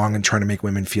were wrong in trying to make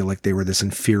women feel like they were this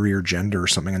inferior gender or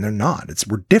something, and they're not.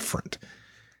 We're different.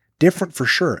 Different for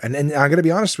sure. And I'm going to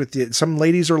be honest with you. Some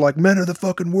ladies are like, men are the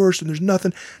fucking worst and there's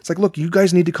nothing. It's like, look, you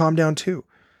guys need to calm down too.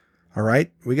 All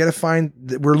right. We got to find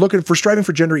that we're striving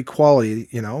for gender equality,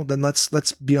 then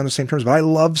let's be on the same terms. But I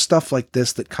love stuff like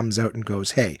this that comes out and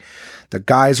goes, hey, the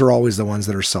guys are always the ones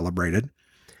that are celebrated.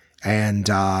 And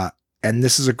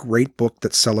this is a great book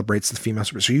that celebrates the female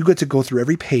super. So you get to go through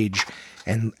every page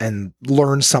and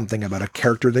learn something about a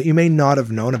character that you may not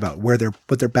have known about, what their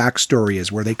backstory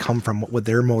is, where they come from, what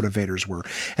their motivators were,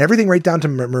 and everything right down to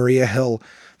Maria Hill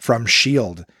from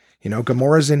S.H.I.E.L.D.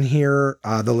 Gamora's in here.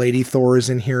 The Lady Thor is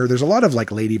in here. There's a lot of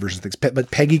like lady versions of things,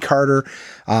 but Peggy Carter,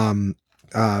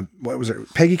 what was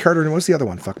it? Peggy Carter. And what's the other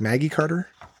one? Maggie Carter.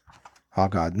 Oh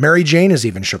God. Mary Jane is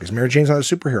even showcased. Mary Jane's not a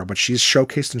superhero, but she's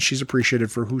showcased and she's appreciated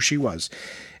for who she was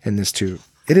in this too.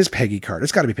 It is Peggy Carter.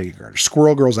 It's got to be Peggy Carter.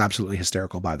 Squirrel Girl's absolutely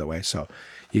hysterical, by the way. So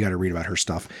you got to read about her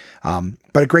stuff.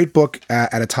 But a great book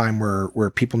at a time where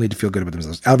people need to feel good about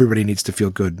themselves. Everybody needs to feel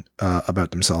good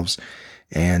about themselves.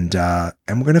 And we're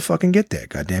going to fucking get there.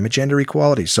 God damn it, gender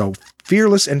equality. So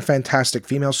Fearless and Fantastic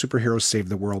Female Superheroes Save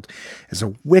the World is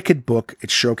a wicked book.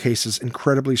 It showcases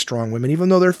incredibly strong women, even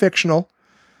though they're fictional.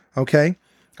 Okay.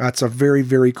 It's a very,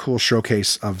 very cool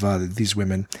showcase of these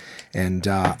women. And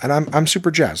I'm super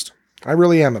jazzed. I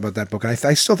really am about that book. And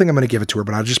I still think I'm going to give it to her,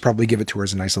 but I'll just probably give it to her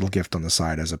as a nice little gift on the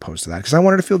side as opposed to that. Because I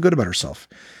want her to feel good about herself.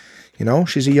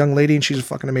 She's a young lady and she's a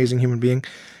fucking amazing human being.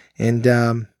 And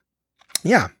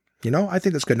yeah, I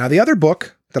think that's good. Now, the other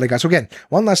book that I got, so again,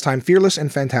 one last time, Fearless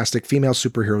and Fantastic Female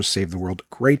Superheroes Save the World.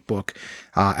 Great book.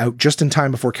 Out just in time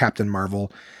before Captain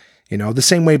Marvel. The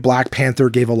same way Black Panther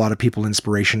gave a lot of people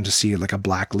inspiration to see like a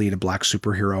black lead, a black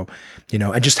superhero,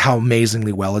 and just how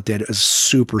amazingly well it did is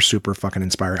super, super fucking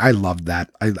inspiring. I loved that.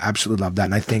 I absolutely loved that.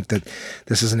 And I think that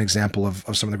this is an example of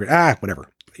some of the great, whatever.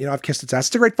 I've kissed its ass.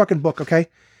 It's a great fucking book. Okay.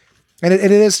 And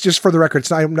it is, just for the record,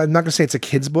 I'm not going to say it's a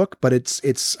kid's book, but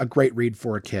it's a great read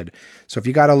for a kid. So if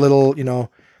you got a little,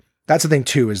 that's the thing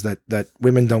too, is that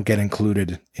women don't get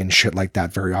included in shit like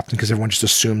that very often because everyone just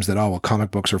assumes that,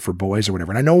 comic books are for boys or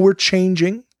whatever. And I know we're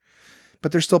changing,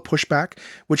 but there's still pushback,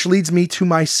 which leads me to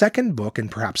my second book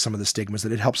and perhaps some of the stigmas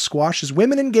that it helps squash is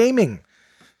Women in Gaming.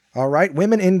 All right.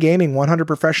 Women in Gaming, 100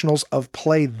 Professionals of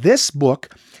Play. This book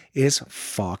is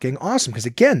fucking awesome because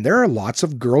again, there are lots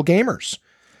of girl gamers.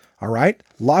 All right.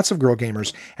 Lots of girl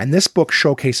gamers. And this book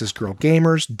showcases girl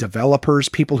gamers, developers,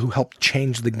 people who helped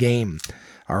change the game.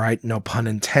 All right. No pun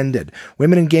intended.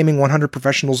 Women in Gaming, 100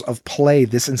 Professionals of Play.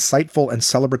 This insightful and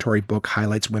celebratory book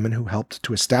highlights women who helped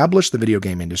to establish the video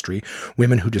game industry,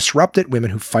 women who disrupt it, women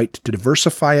who fight to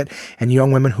diversify it, and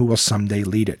young women who will someday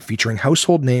lead it. Featuring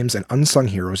household names and unsung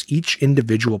heroes, each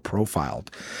individual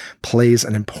profiled plays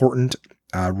an important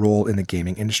role in the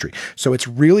gaming industry. So it's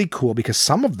really cool because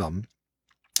some of them,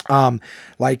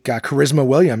 Charisma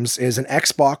Williams is an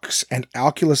Xbox and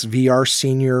Oculus VR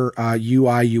senior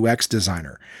UI UX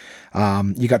designer.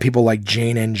 You got people like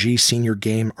Jane NG, senior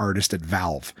game artist at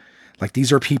Valve. Like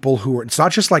these are people who are,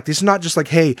 this is not just like,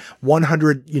 hey,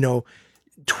 100,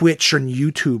 Twitch and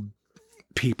YouTube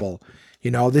people.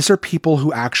 These are people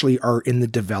who actually are in the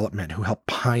development, who help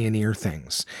pioneer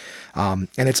things. And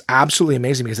it's absolutely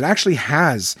amazing because it actually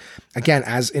has, again,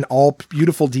 as in all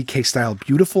beautiful DK style,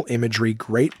 beautiful imagery,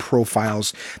 great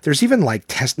profiles. There's even like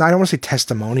I don't want to say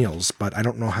testimonials, but I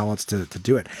don't know how else to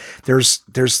do it.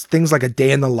 There's things like a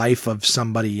day in the life of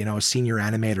somebody, a senior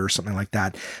animator or something like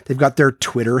that. They've got their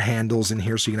Twitter handles in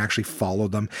here so you can actually follow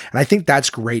them. And I think that's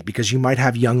great because you might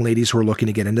have young ladies who are looking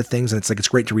to get into things, and it's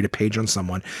great to read a page on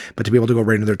someone, but to be able to go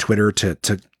right into their Twitter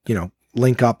to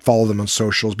link up, follow them on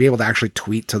socials, be able to actually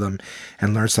tweet to them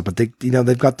and learn stuff. But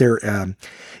they've got their,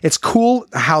 it's cool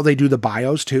how they do the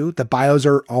bios too. The bios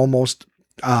are almost,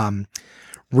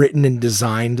 written and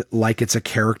designed like it's a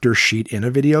character sheet in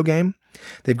a video game.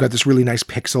 They've got this really nice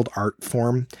pixeled art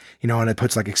form, and it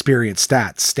puts like experience,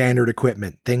 stats, standard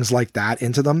equipment, things like that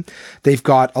into them. They've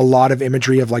got a lot of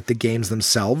imagery of like the games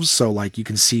themselves. So like you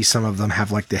can see some of them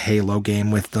have like the Halo game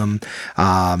with them.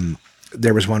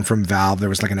 There was one from Valve. There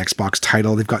was like an Xbox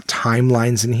title. They've got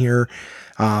timelines in here.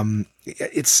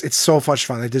 It's so much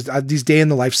fun. These day in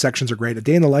the life sections are great. A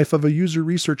day in the life of a user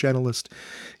research analyst,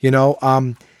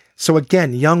 So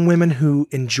again, young women who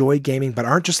enjoy gaming, but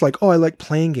aren't just like, oh, I like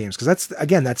playing games. Cause that's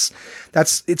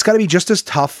it's gotta be just as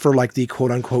tough for like the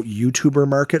quote unquote YouTuber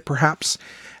market, perhaps,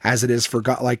 as it is for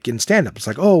like in stand-up. It's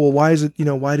like, oh, well, why is it,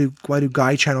 why do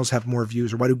guy channels have more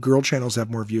views or why do girl channels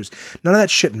have more views? None of that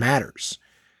shit matters.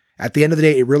 At the end of the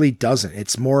day, it really doesn't.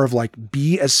 It's more of like,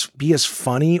 be as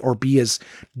funny or be as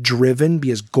driven,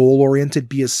 be as goal-oriented,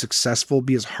 be as successful,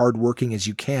 be as hardworking as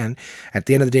you can. At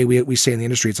the end of the day, we say in the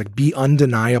industry, it's like, be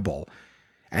undeniable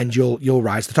and you'll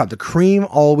rise to the top. The cream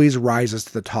always rises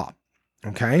to the top.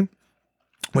 Okay.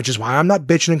 Which is why I'm not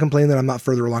bitching and complaining that I'm not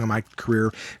further along in my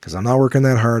career, because I'm not working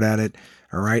that hard at it.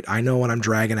 All right. I know when I'm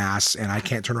dragging ass and I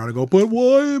can't turn around and go, but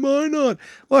why am I not?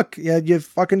 Look, yeah, you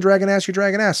fucking dragging ass, you're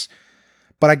dragging ass.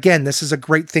 But again, this is a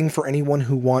great thing for anyone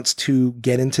who wants to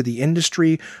get into the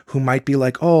industry, who might be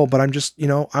like, oh, but I'm just,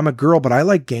 I'm a girl, but I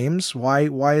like games.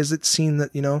 Why is it seen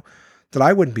that, that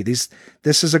I wouldn't be? This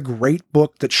is a great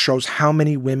book that shows how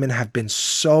many women have been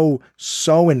so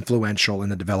influential in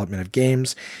the development of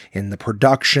games, in the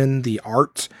production, the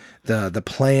art, the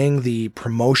playing, the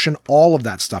promotion, all of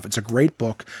that stuff. It's a great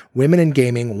book. Women in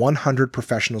Gaming, 100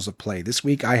 Professionals of Play. This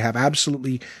week, I have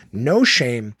absolutely no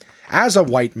shame as a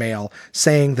white male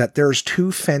saying that there's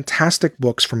two fantastic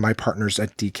books from my partners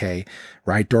at DK,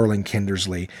 right? Dorling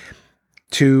Kindersley,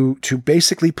 to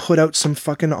basically put out some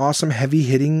fucking awesome,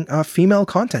 heavy-hitting female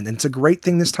content. And it's a great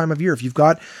thing this time of year. If you've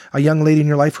got a young lady in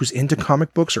your life who's into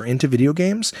comic books or into video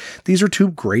games, these are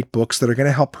two great books that are going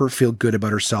to help her feel good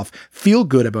about herself, feel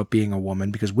good about being a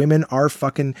woman, because women are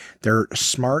they're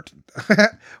smart.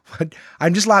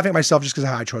 I'm just laughing at myself just because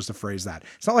of how I chose to phrase that.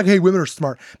 It's not like, hey, women are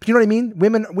smart, but you know what I mean?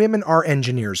 Women are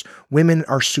engineers. Women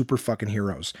are super fucking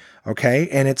heroes. Okay.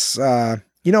 And it's,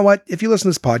 you know what? If you listen to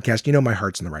this podcast, my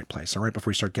heart's in the right place. All right. Before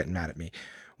you start getting mad at me,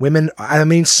 women, I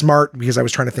mean, smart, because I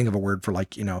was trying to think of a word for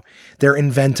like, they're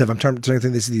inventive. I'm trying to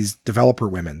think these developer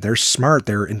women, they're smart.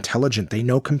 They're intelligent. They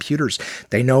know computers.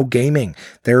 They know gaming.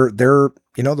 They're,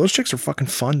 those chicks are fucking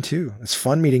fun too. It's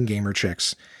fun meeting gamer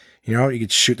chicks. You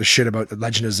could shoot the shit about The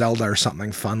Legend of Zelda or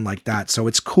something fun like that. So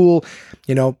it's cool,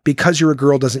 because you're a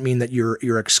girl doesn't mean that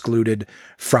you're excluded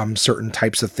from certain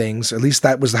types of things. At least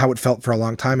that was how it felt for a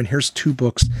long time. And here's two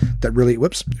books that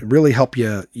really help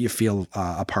you feel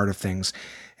a part of things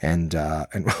and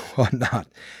whatnot.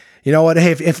 You know what?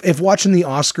 Hey, if watching the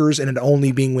Oscars and it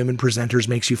only being women presenters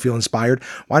makes you feel inspired,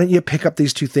 why don't you pick up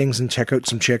these two things and check out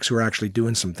some chicks who are actually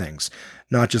doing some things,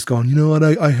 not just going, you know what?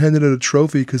 I handed out a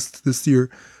trophy because this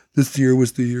year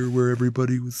was the year where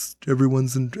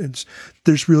everyone's in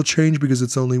there's real change because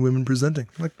it's only women presenting.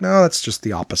 Like, no, that's just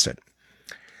the opposite.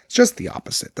 It's just the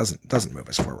opposite. Doesn't move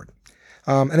us forward.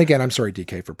 And again, I'm sorry,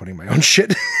 DK, for putting my own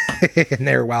shit in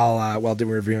there while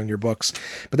reviewing your books,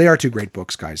 but they are two great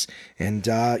books, guys. And,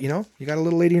 you got a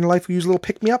little lady in your life who used a little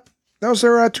pick me up. Those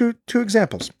are two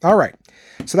examples. All right.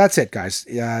 So that's it, guys.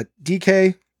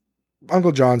 DK,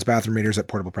 Uncle John's Bathroom Readers at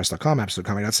portablepress.com,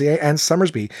 absolutecomic.ca, and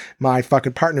Summersby, my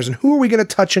fucking partners. And who are we going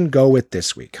to touch and go with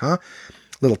this week, huh?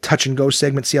 Little touch and go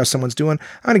segment, see how someone's doing.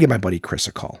 I'm going to give my buddy Chris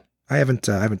a call. I haven't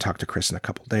talked to Chris in a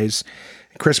couple days.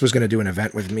 Chris was going to do an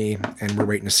event with me, and we're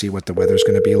waiting to see what the weather's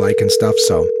going to be like and stuff.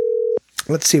 So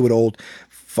let's see what old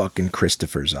fucking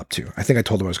Christopher's up to. I think I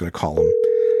told him I was going to call him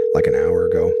like an hour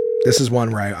ago. This is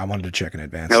one where I wanted to check in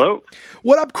advance. Hello?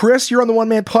 What up, Chris? You're on the One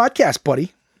Man Podcast,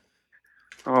 buddy.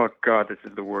 Oh, God, this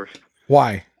is the worst.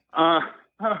 Why?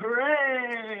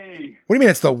 Hooray! What do you mean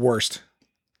it's the worst?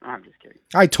 I'm just kidding.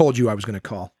 I told you I was going to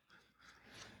call.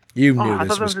 You Oh, knew I this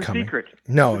thought that was was a coming. secret.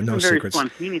 No, It would no have been very secrets.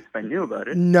 spontaneous if I knew about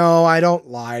it. No, I don't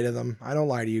lie to them. I don't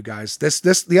lie to you guys.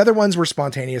 The other ones were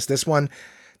spontaneous. This one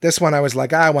I was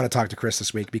like, I want to talk to Chris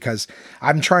this week because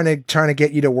I'm trying to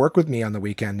get you to work with me on the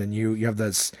weekend, and you have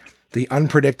the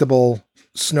unpredictable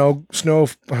snow.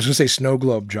 I was gonna say snow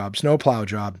globe job, snow plow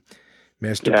job,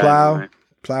 Mister Yeah, I know, Plow. right?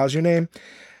 Plow's your name.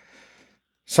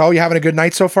 So you having a good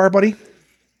night so far, buddy?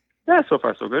 Yeah, so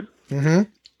far so good. Mm-hmm.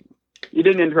 You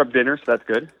didn't interrupt dinner, so that's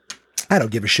good. I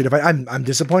don't give a shit if I'm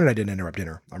disappointed I didn't interrupt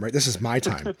dinner. I'm right. This is my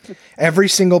time. Every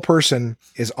single person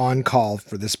is on call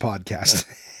for this podcast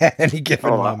at any given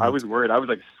Oh, moment. I was worried. I was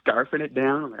like scarfing it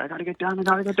down. I'm like, I gotta get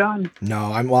done.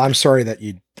 No, I'm sorry that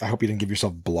I hope you didn't give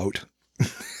yourself bloat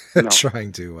No.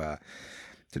 trying to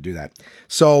do that.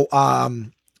 So,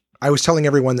 I was telling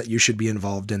everyone that you should be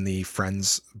involved in the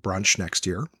Friends brunch next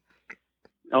year.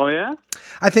 Oh yeah.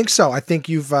 I think so. I think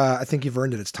you've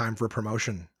earned it. It's time for a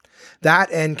promotion.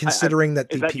 That, and considering that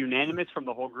Is that unanimous from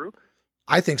the whole group?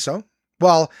 I think so.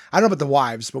 Well, I don't know about the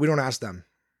wives, but we don't ask them.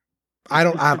 I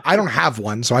don't have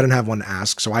one, so I don't have one to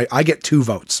ask. So I get 2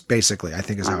 votes, basically, I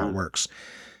think is how it works.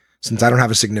 Since I don't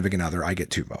have a significant other, I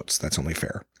get 2 votes. That's only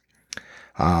fair.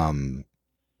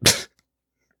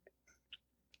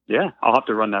 Yeah, I'll have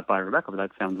to run that by Rebecca, but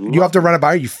that sounds lovely. You have to run it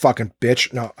by her, you fucking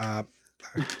bitch. No, I'm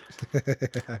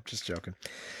just joking.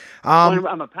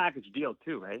 I'm a package deal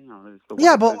too, right? You know,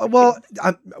 yeah, well,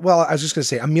 I was just gonna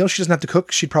say, a meal she doesn't have to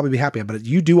cook, she'd probably be happy. But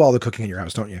you do all the cooking in your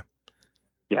house, don't you?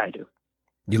 Yeah, I do.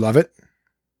 You love it?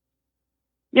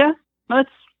 Yeah,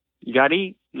 you gotta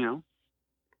eat, you know.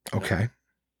 Okay.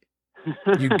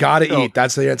 You gotta eat.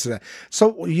 That's the answer to that. So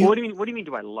what do you mean? What do you mean?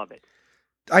 Do I love it?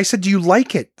 I said, do you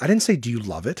like it? I didn't say, do you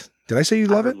love it? Did I say you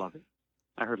love it? Love it.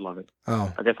 I heard love it.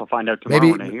 Oh, I guess I'll find out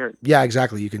tomorrow when I hear it. Yeah,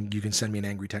 exactly. You can send me an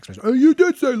angry text message. Oh, you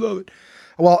did say love it.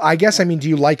 Well, I guess, I mean, do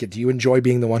you like it? Do you enjoy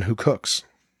being the one who cooks?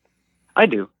 I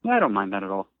do. Yeah, I don't mind that at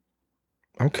all.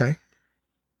 Okay.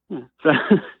 Yeah. So,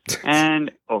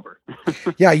 and over.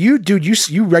 Yeah, you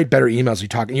write better emails when you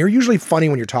talk. And you're usually funny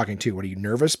when you're talking too. What, are you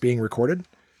nervous being recorded?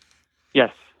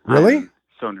 Yes. Really? I'm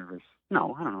so nervous.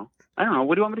 No, I don't know.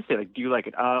 What do you want me to say? Like, do you like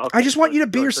it? Okay, I just want you to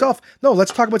be yourself. No,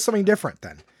 let's talk about something different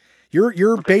then.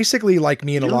 You're basically like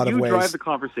me in a lot of ways. You drive the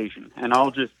conversation, and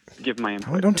I'll just give my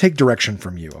input. I don't take direction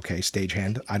from you, okay,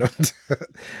 stagehand. I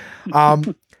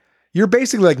don't. You're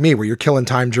basically like me, where you're killing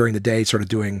time during the day, sort of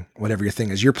doing whatever your thing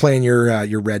is. You're playing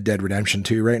your Red Dead Redemption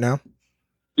 2 right now?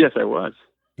 Yes, I was.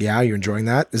 Yeah, you enjoying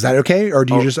that? Is that okay? Or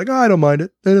do you just like, I don't mind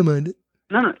it. I don't mind it.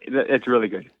 No, it's really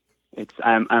good.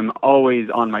 I'm always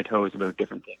on my toes about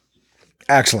different things.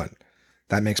 Excellent.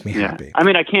 That makes me happy. I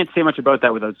mean, I can't say much about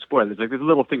that without spoilers. Like, there's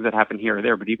little things that happen here or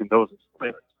there, but even those are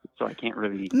spoilers. So I can't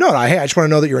really... No, hey, I just want to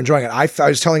know that you're enjoying it. I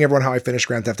was telling everyone how I finished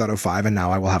Grand Theft Auto 5, and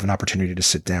now I will have an opportunity to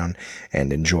sit down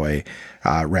and enjoy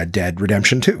Red Dead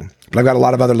Redemption 2. But I've got a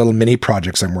lot of other little mini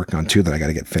projects I'm working on, too, that I got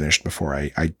to get finished before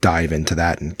I dive into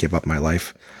that and give up my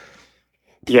life.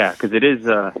 Yeah, because it is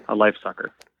a life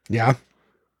sucker. Yeah?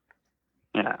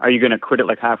 Yeah. Are you going to quit it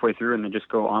like halfway through and then just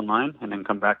go online and then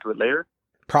come back to it later?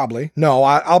 Probably. No,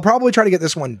 I'll probably try to get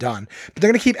this one done, but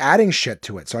they're going to keep adding shit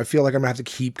to it. So I feel like I'm going to have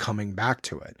to keep coming back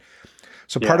to it.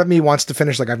 So part of me wants to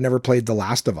finish, like, I've never played The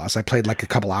Last of Us. I played like a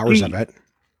couple hours of it.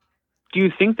 Do you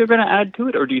think they're going to add to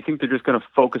it, or do you think they're just going to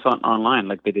focus on online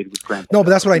like they did with Grand Theft Auto? No,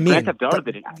 but that's what I mean. Grand Theft Auto,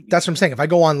 they didn't add that's what I'm saying. If I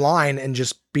go online and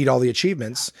just beat all the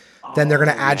achievements, then they're going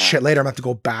to add shit later. I'm going to have to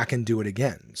go back and do it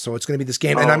again. So it's going to be this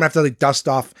game, and I'm going to have to like dust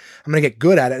off. I'm going to get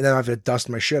good at it, and then I have to dust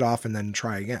my shit off and then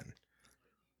try again.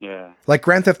 Yeah. Like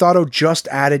Grand Theft Auto just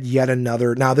added yet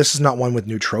another. Now, this is not one with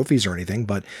new trophies or anything,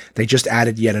 but they just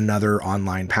added yet another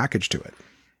online package to it.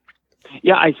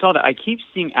 Yeah, I saw that. I keep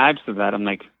seeing ads for that. I'm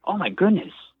like, oh my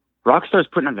goodness, Rockstar's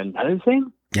putting out another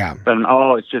thing? Yeah. But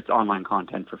it's just online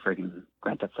content for friggin'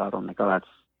 Grand Theft Auto. I'm like, that's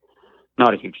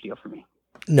not a huge deal for me.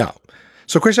 No.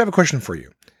 So, Chris, I have a question for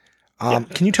you. Yeah.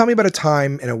 Can you tell me about a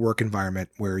time in a work environment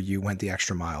where you went the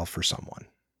extra mile for someone?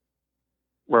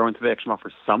 Where I went to the extra mile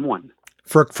for someone?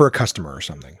 For a customer or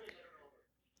something.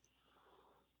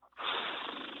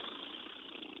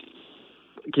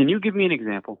 Can you give me an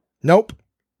example? Nope.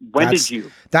 When did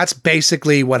you? That's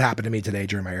basically what happened to me today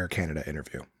during my Air Canada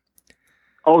interview.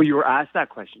 Oh, you were asked that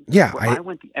question? Yeah. I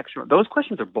went the extra. Those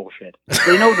questions are bullshit.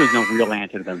 They know there's no real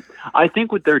answer to them. I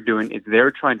think what they're doing is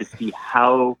they're trying to see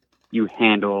how you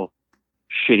handle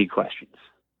shitty questions.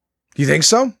 You think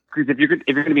so? Because if you're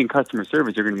going to be in customer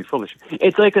service, you're going to be foolish.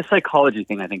 It's like a psychology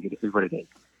thing, I think, is what it is.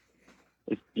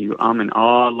 If you and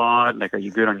ah a lot, like, are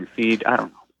you good on your feet? I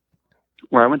don't know.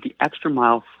 Where I went the extra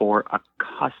mile for a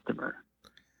customer.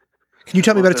 Can you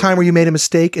tell me about a time where you made a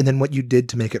mistake and then what you did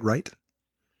to make it right?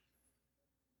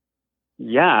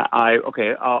 Yeah,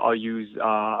 I'll use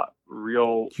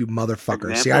real You motherfucker.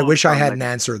 See, example I wish I from, had like, an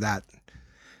answer to that.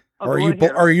 oh, Or are go you ahead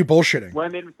here. or are you bullshitting? Well, I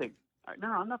made a mistake. No,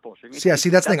 I'm not bullshitting. See, yeah, see,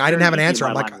 that's the thing. I didn't have an very easy answer.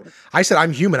 in I'm my like, line of work. I said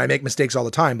I'm human. I make mistakes all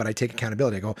the time, but I take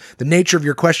accountability. I go, the nature of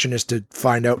your question is to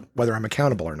find out whether I'm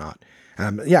accountable or not.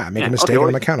 Yeah, I make a mistake and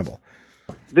I'm accountable.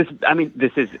 This is an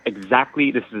exact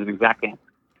answer.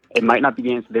 It might not be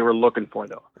the answer they were looking for,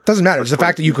 though. Doesn't matter. It's the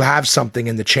fact that you could have something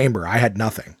in the chamber. I had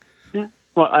nothing. Yeah.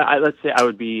 Well, let's say I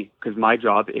would be, because my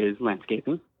job is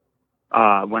landscaping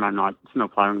when I'm not snow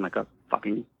plowing like a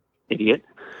fucking idiot.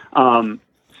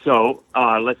 So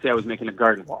let's say I was making a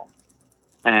garden wall,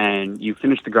 and you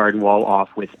finish the garden wall off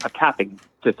with a capping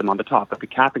system on the top, but the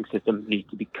capping system needs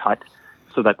to be cut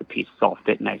so that the pieces all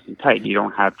fit nice and tight. You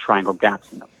don't have triangle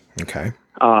gaps in them. Okay.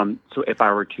 So if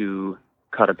I were to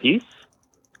cut a piece,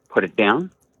 put it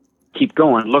down, keep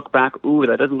going, look back, ooh,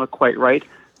 that doesn't look quite right,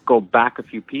 go back a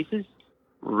few pieces,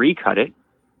 recut it,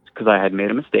 because I had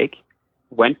made a mistake,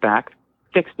 went back,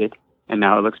 fixed it, and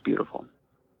now it looks beautiful.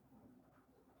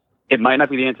 It might not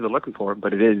be the answer they're looking for,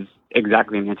 but it is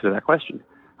exactly the answer to that question.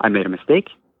 I made a mistake,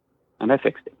 and I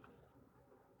fixed it.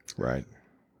 Right.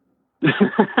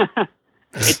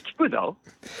 It's true, though.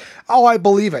 Oh, I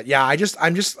believe it. Yeah, I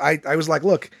was like,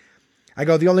 look, I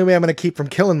go, the only way I'm going to keep from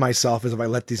killing myself is if I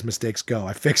let these mistakes go.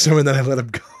 I fix them and then I let them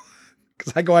go.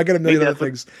 Because I got a million other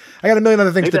things. I got a million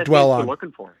other things to dwell on.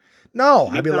 Looking for. No,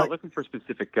 I'd be not looking for a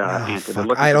specific answer.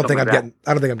 I don't think I'm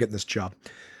getting this job.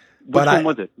 Which one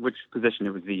was it? Which position?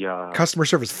 It was the customer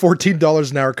service.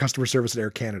 $14 an hour customer service at Air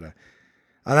Canada,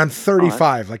 and I'm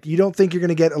 35. Like, you don't think you're going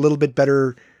to get a little bit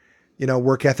better,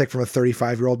 work ethic from a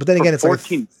 35-year-old? But then again, it's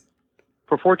 14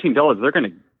 for $14. They're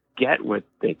going to get what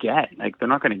they get. Like, they're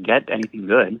not going to get anything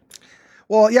good.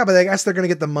 Well, yeah, but I guess they're going to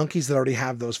get the monkeys that already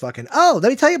have those fucking. Oh, let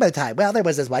me tell you about a time. Well, there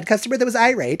was this one customer that was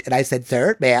irate, and I said,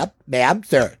 "Sir, ma'am,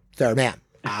 sir, ma'am.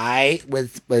 I'm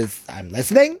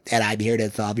listening, and I'm here to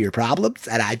solve your problems,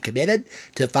 and I'm committed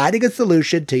to finding a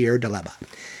solution to your dilemma."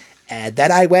 And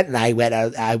then I went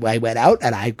out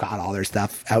and I got all their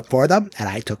stuff out for them, and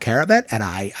I took care of it, and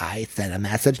I sent a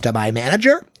message to my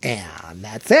manager, and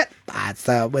that's it.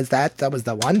 That was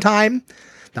the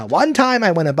one time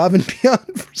I went above and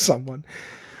beyond for someone.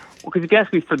 Well, because if you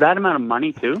ask me, for that amount of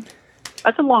money too,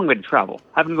 that's a long way to travel.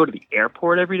 Having to go to the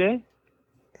airport every day.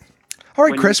 All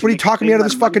right, Chris, what are you talking me out of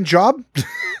this fucking job?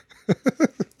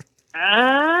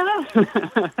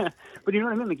 But you know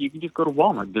what I mean? Like, you can just go to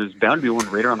Walmart. There's bound to be one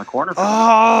right around the corner.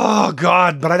 Oh,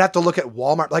 God. But I'd have to look at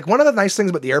Walmart. Like, one of the nice things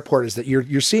about the airport is that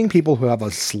you're seeing people who have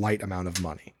a slight amount of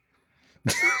money.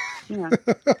 Yeah,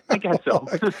 I guess so.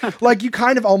 like, you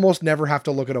kind of almost never have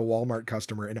to look at a Walmart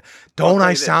customer. And don't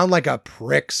I sound like a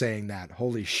prick saying that?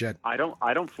 Holy shit. I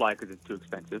don't fly because it's too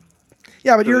expensive.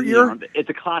 Yeah, but so, it's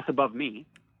a class above me.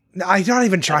 I'm not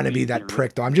even trying to be that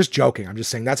prick, though. I'm just joking. I'm just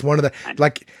saying that's one of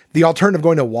the alternative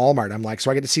going to Walmart. I'm like,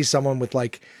 so I get to see someone with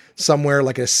like somewhere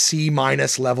like a C-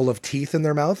 level of teeth in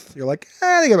their mouth. You're like,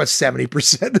 they got about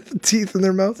 70% of the teeth in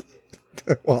their mouth.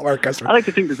 Walmart customer. I like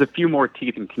to think there's a few more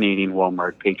teeth in Canadian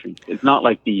Walmart patrons. It's not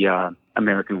like the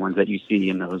American ones that you see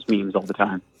in those memes all the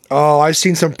time. Oh, I've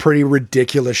seen some pretty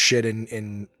ridiculous shit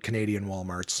in Canadian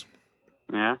Walmarts.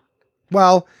 Yeah.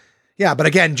 Well, yeah, but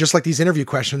again, just like these interview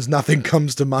questions, nothing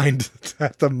comes to mind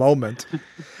at the moment.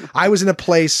 I was in a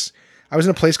place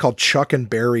called Chuck and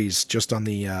Berry's, just on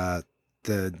the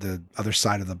other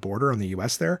side of the border on the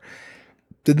US there.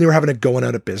 They were having a going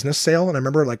out of business sale, and I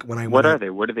remember like when I went. What are they?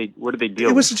 What do they deal?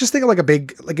 It was just think of like a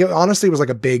big, honestly, it was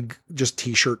like a big just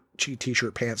t-shirt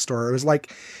pants store. It was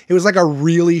like a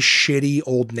really shitty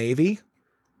Old Navy.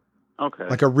 Okay.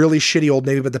 Like a really shitty Old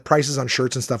Navy, but the prices on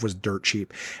shirts and stuff was dirt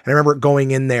cheap. And I remember going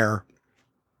in there,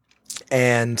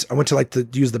 and I went to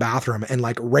use the bathroom, and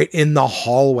like right in the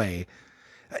hallway,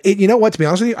 you know what? To be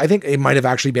honest with you, I think it might have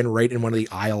actually been right in one of the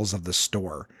aisles of the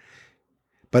store.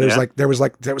 But it was like there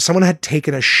was someone had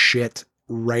taken a shit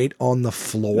right on the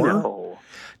floor. No.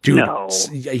 Dude, no.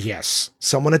 Yes.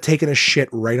 Someone had taken a shit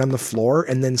right on the floor,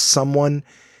 and then someone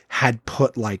had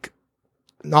put I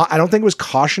don't think it was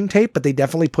caution tape, but they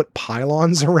definitely put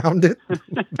pylons around it.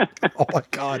 Oh my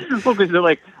God. Well, because they're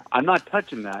like, I'm not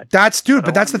touching that.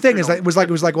 But that's the thing is that it was like,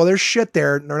 well, there's shit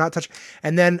there. They're not touching.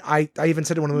 And then I even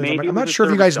said to one of them, I'm not sure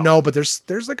if you guys know, but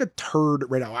there's like a turd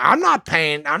right now. I'm not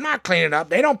cleaning it up.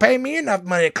 They don't pay me enough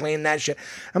money to clean that shit.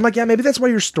 I'm like, yeah, maybe that's why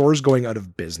your store's going out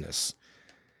of business.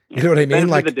 You know what I mean?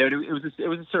 Like, it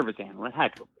was a service animal. It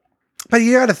had to. But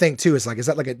you got to think too. It's like it's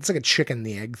like a chicken and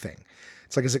the egg thing.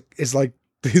 It's like,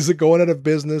 is it going out of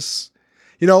business?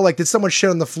 You know, like, did someone shit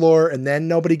on the floor and then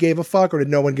nobody gave a fuck, or did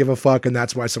no one give a fuck and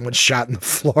that's why someone shot on the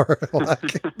floor?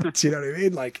 Like, you know what I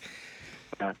mean? Like,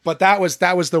 But that was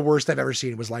the worst I've ever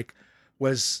seen. It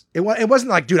wasn't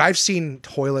like, dude, I've seen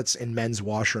toilets in men's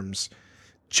washrooms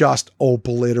just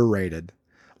obliterated.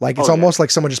 Like it's almost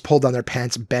like someone just pulled down their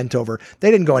pants, bent over.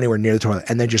 They didn't go anywhere near the toilet,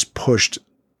 and they just pushed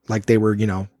like they were,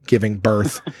 giving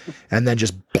birth, and then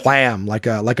just blam, like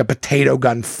a potato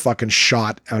gun fucking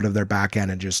shot out of their back end,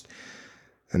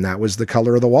 and that was the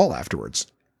color of the wall afterwards.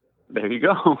 There you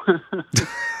go.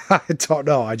 I don't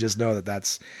know. I just know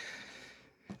that's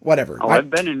whatever. Oh, I've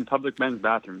been in public men's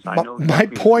bathrooms. I know. My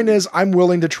point is, I'm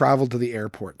willing to travel to the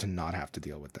airport to not have to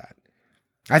deal with that.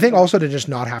 I think also to just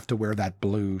not have to wear that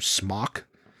blue smock,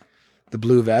 the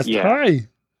blue vest. Yeah. Hi,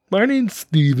 my name's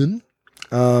Steven.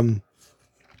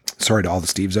 Sorry to all the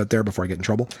Steves out there before I get in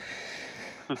trouble.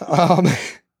 Well,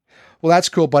 that's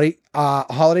cool, buddy.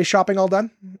 Holiday shopping all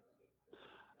done?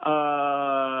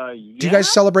 Yeah. Do you guys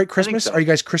celebrate Christmas? So. Are you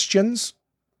guys Christians?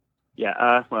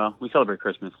 Yeah. Well, we celebrate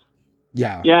Christmas.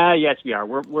 Yeah. Yeah. Yes, we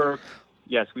are.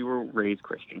 Yes, we were raised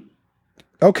Christian.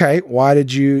 Okay. Why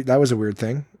did you? That was a weird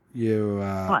thing.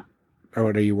 What? Or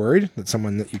are you worried that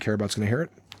someone that you care about is going to hear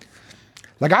it?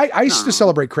 Like I used to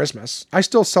celebrate Christmas. I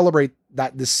still celebrate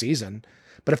that this season.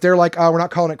 But if they're like, oh, we're not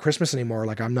calling it Christmas anymore,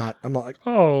 like I'm not like,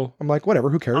 oh, I'm like,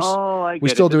 whatever, who cares? Oh, I get we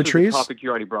still it. do This trees. Was a topic you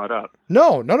already brought up.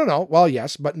 No. Well,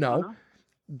 yes, but no. Uh-huh.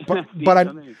 But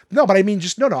I mean,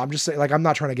 just no. I'm just saying, like, I'm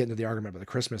not trying to get into the argument about the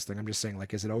Christmas thing. I'm just saying,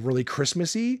 like, is it overly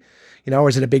Christmassy?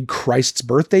 Is it a big Christ's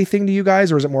birthday thing to you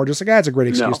guys, or is it more just like, it's a great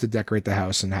excuse to decorate the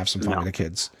house and have some fun with the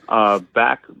kids?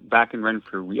 Back in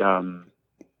Renfrew,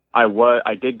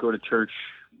 I did go to church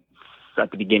at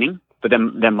the beginning, but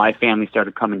then my family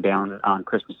started coming down on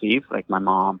Christmas Eve, like my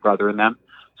mom, brother, and them.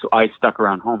 So I stuck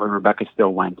around home, but Rebecca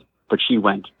still went, but she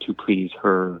went to please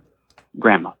her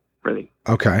grandma. Really?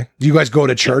 Okay. Do you guys go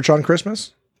to church on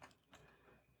Christmas?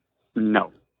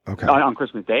 No. Okay. On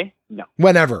Christmas Day? No.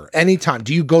 Whenever, anytime.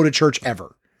 Do you go to church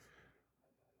ever?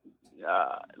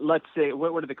 Let's say,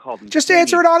 what do they call them? Just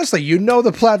answer it honestly. You know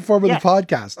the platform of the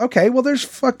podcast. Okay. Well, there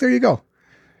you go.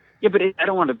 Yeah, but I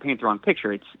don't want to paint the wrong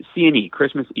picture. It's C&E,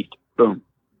 Christmas Eve. Boom.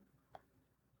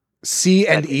 C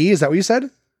and E? Is that what you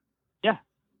said? Yeah.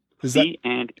 C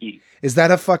and E. Is that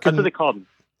a fucking... That's what they call them.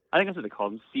 I think that's what they call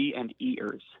them. C and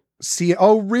E'ers.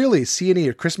 Oh, really? C and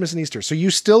E, Christmas and Easter. So you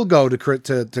still go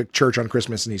to church on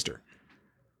Christmas and Easter?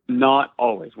 Not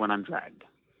always, when I'm dragged.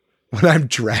 When I'm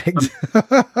dragged?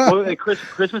 Well,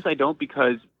 Christmas I don't,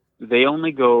 because they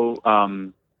only go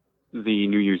the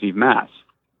New Year's Eve Mass.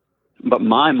 But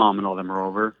my mom and all them are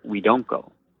over. We don't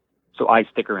go. So I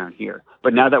stick around here.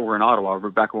 But now that we're in Ottawa,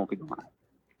 Rebecca won't be going.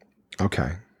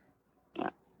 Okay. Yeah.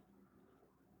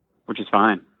 Which is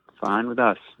fine. Fine with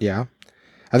us. Yeah.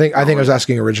 I think I was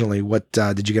asking originally, what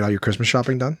did you get all your Christmas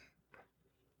shopping done?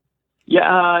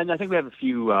 Yeah, and I think we have a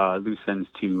few loose ends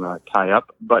to tie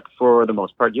up, but for the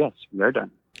most part, yes, we are done.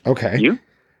 Okay. You?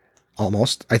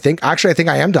 Almost. I think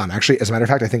I am done. Actually, as a matter of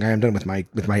fact, I think I am done with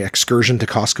my excursion to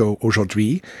Costco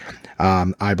aujourd'hui.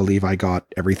 I believe I got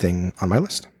everything on my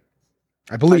list.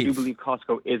 I believe. I do believe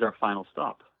Costco is our final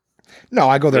stop. No,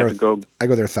 I go there. I go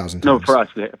there 1,000 times. No, for us,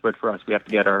 we have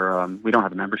to get our. We don't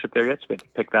have a membership there yet, so we have to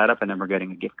pick that up, and then we're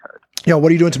getting a gift card. Yeah, what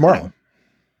are you doing tomorrow?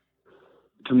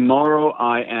 Tomorrow,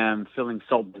 I am filling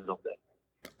salt bins all day.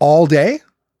 All day?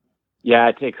 Yeah,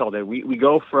 it takes all day. We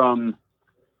go from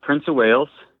Prince of Wales,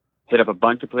 hit up a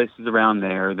bunch of places around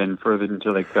there, then further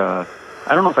into like I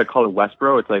don't know if I call it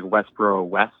Westboro. It's like Westboro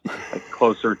West, like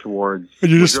closer towards.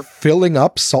 And you're just filling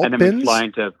up salt and then bins? We fly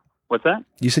into. What's that?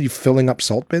 You said you're filling up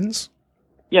salt bins?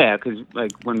 Yeah, because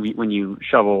like when you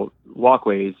shovel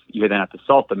walkways, you then have to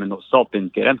salt them, and those salt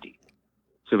bins get empty.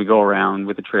 So we go around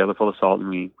with a trailer full of salt, and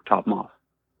we top them off.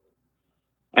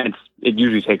 And it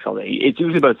usually takes all day. It's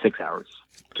usually about 6 hours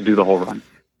to do the whole run.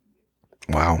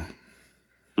 Wow.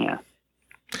 Yeah.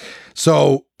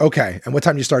 So, okay. And what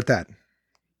time do you start that?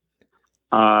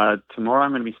 Tomorrow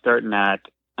I'm going to be starting I'm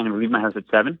going to leave my house at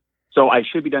 7. So I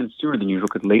should be done sooner than usual,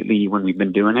 because lately when we've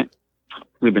been doing it,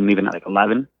 we've been leaving at like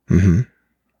 11. Mm-hmm.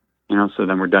 So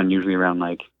then we're done usually around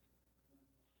like,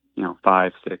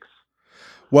 5, 6.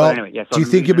 Well, anyway, yeah, so do you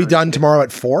think you'll be done tomorrow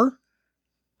at 4?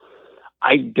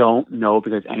 I don't know,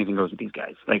 because anything goes with these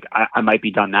guys. Like I might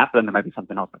be done that, but then there might be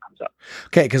something else that comes up.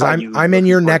 Okay, because I'm in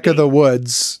your neck of the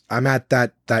woods. I'm at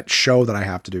that show that I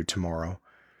have to do tomorrow.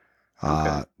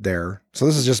 There. So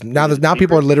this is just now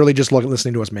people are literally just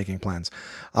listening to us making plans.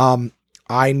 I'm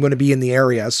going to be in the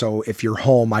area, so if you're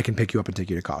home, I can pick you up and take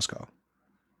you to Costco.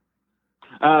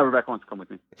 Rebecca wants to come with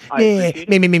me.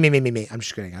 Me. I'm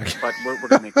just kidding. But we're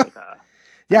going to make like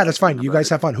yeah, that's fine. You guys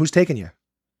have fun. Who's taking you?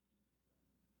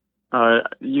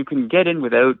 You can get in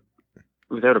without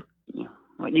a you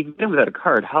can get in without a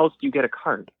card. How else do you get a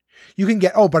card? You can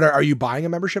get, but are you buying a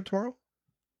membership tomorrow?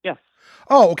 Yes.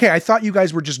 Oh, okay. I thought you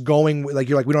guys were just going, like,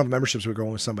 you're like, we don't have memberships, we're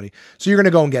going with somebody. So you're going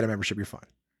to go and get a membership. You're fine.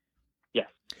 Yes.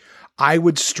 I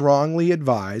would strongly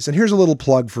advise, and here's a little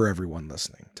plug for everyone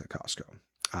listening to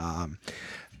Costco.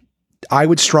 I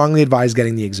would strongly advise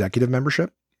getting the executive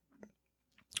membership.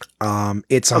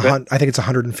 It's Okay. I think it's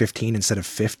 115 instead of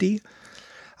 50.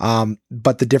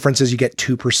 But the difference is you get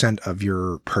 2% of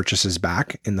your purchases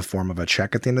back in the form of a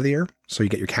check at the end of the year. So you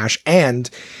get your cash. And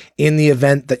in the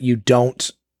event that you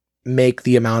don't make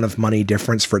the amount of money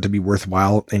difference for it to be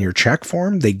worthwhile in your check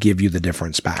form, they give you the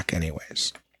difference back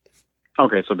anyways.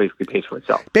 Okay, so basically pays for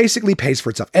itself. Basically pays for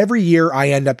itself. Every year I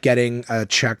end up getting a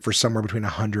check for somewhere between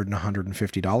 $100 and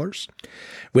 $150,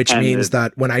 which means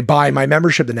that when I buy my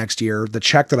membership the next year, the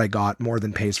check that I got more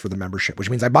than pays for the membership, which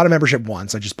means I bought a membership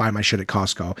once. I just buy my shit at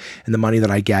Costco, and the money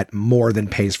that I get more than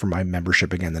pays for my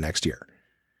membership again the next year.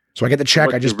 So I get the check.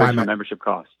 What's I just the buy my membership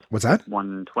cost. What's that?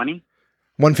 120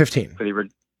 $115 for the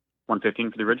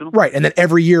 115 for the original. Right, and then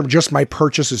every year, just my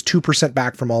purchase is 2%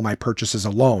 back from all my purchases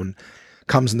alone.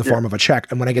 Comes in the form of a check.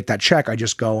 And when I get that check, I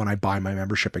just go and I buy my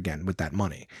membership again with that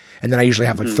money. And then I usually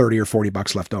have like 30 or 40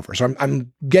 bucks left over. So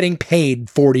I'm getting paid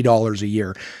 $40 a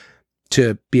year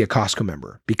to be a Costco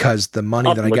member because the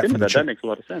money that I get from the check. That makes a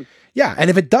lot of sense. Yeah. And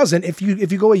if it doesn't, if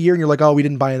you go a year and you're like, oh, we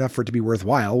didn't buy enough for it to be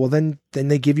worthwhile, well, then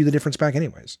they give you the difference back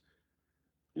anyways.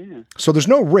 Yeah. So there's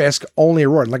no risk, only a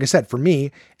reward. Like I said, for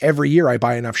me, every year I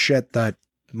buy enough shit that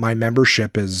my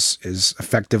membership is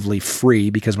effectively free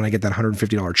because when I get that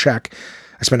 $150 check,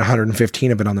 I spend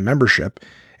 115 of it on the membership,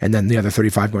 and then the other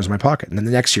 35 goes in my pocket. And then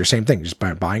the next year, same thing, just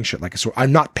buying shit like so.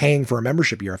 I'm not paying for a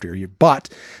membership year after year. But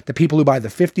the people who buy the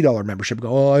 $50 membership go,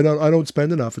 oh, I don't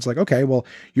spend enough. It's like, okay, well,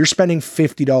 you're spending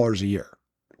 $50 a year,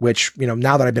 which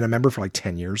now that I've been a member for like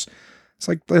 10 years, it's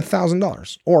like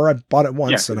 $1,000. Or I bought it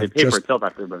once and it pays for itself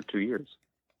after about 2 years.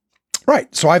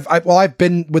 Right. So I've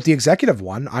been with the executive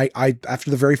one. I after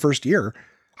the very first year,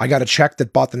 I got a check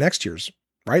that bought the next year's.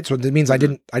 Right. So that means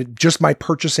just my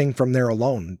purchasing from there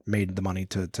alone made the money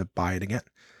to buy it again.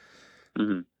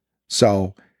 Mm-hmm.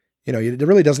 So, it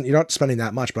really doesn't, you're not spending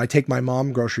that much, but I take my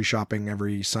mom grocery shopping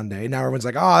every Sunday. Now everyone's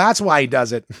like, oh, that's why he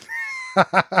does it.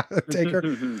 Take her.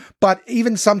 But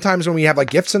even sometimes when we have like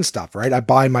gifts and stuff, right? I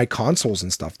buy my consoles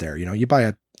and stuff there. You buy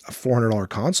a $400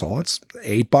 console, it's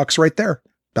 $8 right there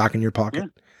back in your pocket.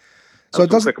 Yeah. So it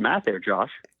doesn't. Quick math there,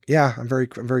 Josh. Yeah, I'm very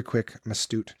quick. I'm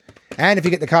astute. And if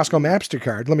you get the Costco Mapster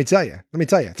card, let me tell you,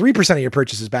 3% of your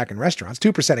purchases back in restaurants,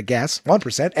 2% at gas,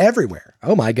 1% everywhere.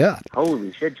 Oh my God.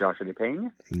 Holy shit, Josh, are they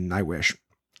paying you? I wish.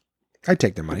 I'd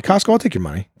take their money. Costco, I'll take your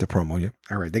money to promo you.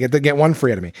 All right. They get one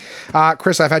free out of me.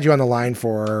 Chris, I've had you on the line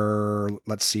for,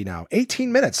 let's see now,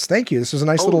 18 minutes. Thank you. This was a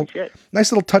nice little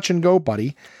touch and go,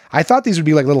 buddy. I thought these would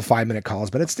be like little 5-minute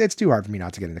calls, but it's too hard for me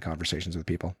not to get into conversations with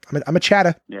people. I'm a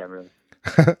chatter. Yeah, really.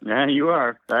 Yeah, you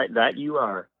are. That you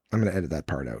are. I'm going to edit that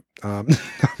part out.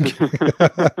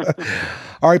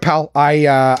 All right, pal.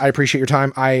 I appreciate your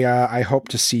time. I hope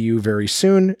to see you very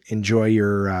soon. Enjoy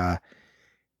your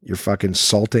fucking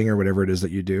salting or whatever it is that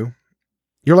you do.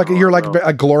 You're like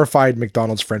a glorified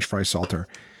McDonald's French fry salter.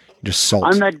 You just salt.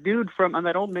 I'm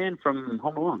that old man from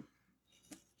Home Alone.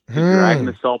 Dragging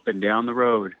the salt bin down the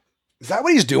road. Is that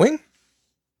what he's doing?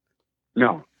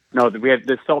 No, we have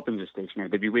the salt bins are stationary.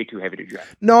 They'd be way too heavy to drag.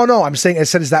 No, I said,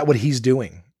 is that what he's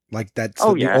doing? Like that's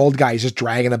the old guy. He's just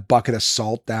dragging a bucket of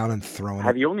salt down and throwing it.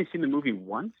 Have you only seen the movie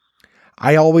once?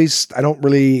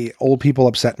 Old people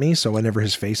upset me. So whenever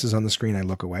his face is on the screen, I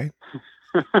look away.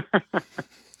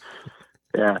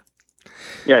 Yeah.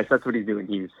 Yes, that's what he's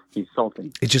doing. He's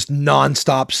salting. It's just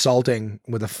nonstop salting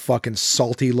with a fucking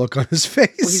salty look on his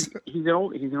face. Well,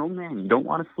 he's an old man. You don't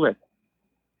want to slip.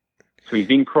 So he's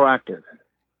being proactive.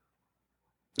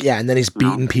 Yeah, and then he's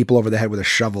beating people over the head with a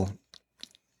shovel.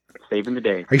 Saving the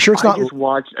day. Are you sure it's not? I just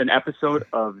watched an episode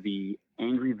of the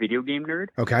Angry Video Game Nerd.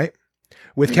 Okay.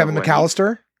 With Kevin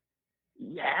McAllister?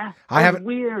 Yeah.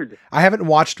 Weird. I haven't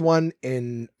watched one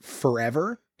in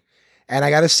forever. And I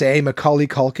got to say, Macaulay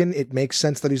Culkin, it makes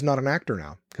sense that he's not an actor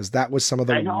now. Because that was some of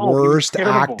the worst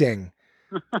acting.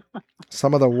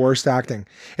 Some of the worst acting.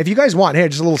 If you guys want, hey,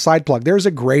 just a little side plug. There's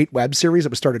a great web series that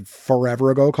was started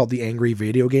forever ago called The Angry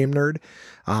Video Game Nerd.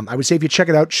 I would say if you check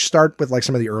it out, start with like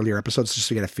some of the earlier episodes just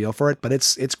to get a feel for it. But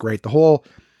it's great.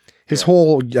 His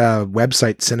whole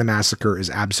website, Cinemassacre, is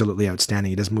absolutely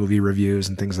outstanding. He does movie reviews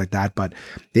and things like that. But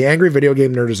The Angry Video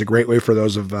Game Nerd is a great way for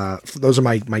those of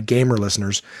my gamer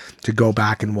listeners to go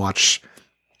back and watch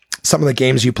some of the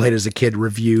games you played as a kid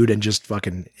reviewed and just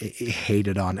fucking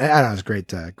hated on. I don't know,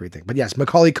 it's a great thing. But yes,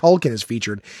 Macaulay Culkin is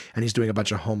featured and he's doing a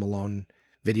bunch of Home Alone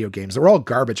video games. They were all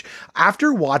garbage.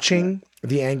 After watching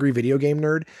The Angry Video Game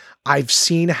Nerd, I've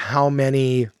seen how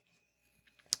many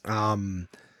of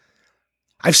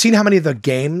the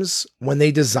games when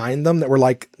they designed them that were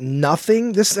like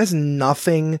nothing. This has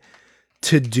nothing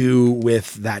to do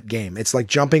with that game. It's like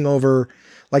jumping over,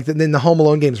 like in the Home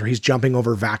Alone games where he's jumping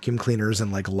over vacuum cleaners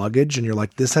and like luggage. And you're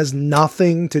like, this has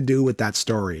nothing to do with that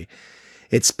story.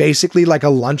 It's basically like a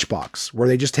lunchbox where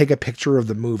they just take a picture of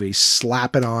the movie,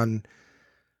 slap it on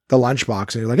the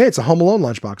lunchbox, and you're like, hey, it's a Home Alone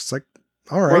lunchbox. It's like,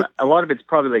 all right. Well, a lot of it's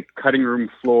probably like cutting room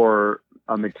floor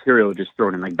material just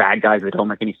thrown in, like bad guys that don't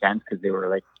make any sense because they were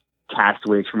like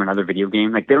castaways from another video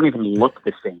game. Like they don't even look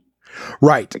the same.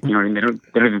 Right. Like, you know what I mean?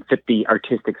 They don't even fit the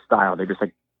artistic style. They're just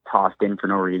like tossed in for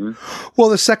no reason. Well,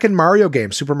 the second Mario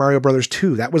game, Super Mario Brothers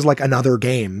 2, that was like another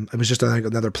game. It was just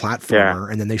another platformer,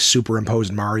 and then they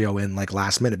superimposed Mario in like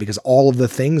last minute because all of the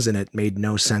things in it made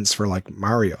no sense for like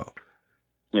Mario.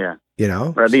 Yeah. You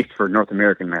know? Or at least for North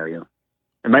American Mario.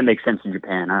 It might make sense in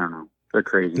Japan. I don't know. They're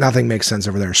crazy. Nothing makes sense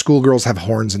over there. Schoolgirls have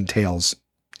horns and tails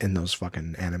in those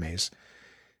fucking animes.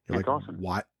 You're That's like, awesome.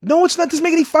 What? No, it's not. Doesn't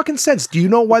make any fucking sense. Do you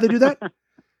know why they do that?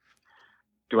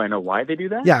 Do I know why they do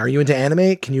that? Yeah. Are you into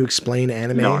anime? Can you explain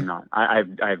anime? No, I'm not. I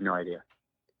have no idea.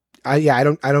 I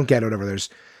don't get it. Whatever. There's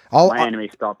My anime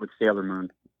stopped with Sailor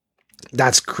Moon.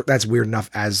 That's weird enough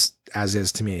as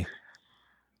is to me.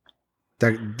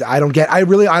 I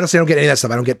really honestly don't get any of that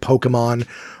stuff. I don't get Pokemon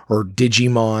or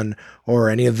Digimon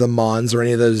or any of the Mons or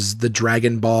any of the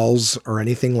Dragon Balls or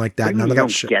anything like that. None of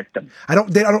that shit. Get them.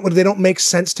 They don't make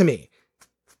sense to me.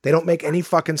 They don't make any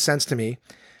fucking sense to me.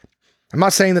 I'm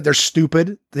not saying that they're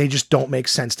stupid. They just don't make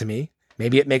sense to me.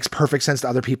 Maybe it makes perfect sense to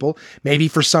other people. Maybe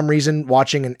for some reason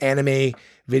watching an anime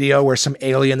video where some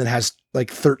alien that has like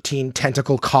 13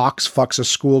 tentacle cocks fucks a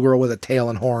schoolgirl with a tail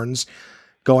and horns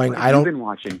going, What have you been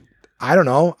watching? I don't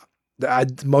know.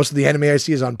 Most of the anime I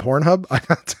see is on Pornhub.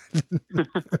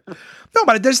 No,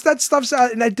 but that stuff's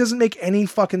and that doesn't make any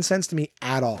fucking sense to me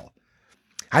at all.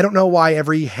 I don't know why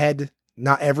wow,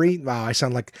 I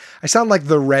sound like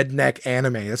the redneck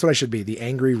anime. That's what I should be. The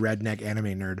angry redneck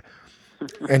anime nerd.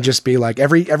 And just be like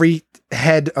every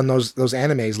head on those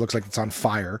animes looks like it's on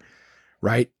fire.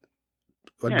 Right?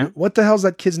 Yeah. What the hell's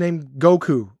that kid's name?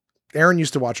 Goku. Aaron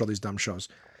used to watch all these dumb shows.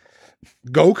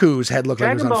 Goku's head looked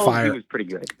like it was on fire. He was pretty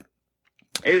good.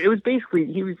 It was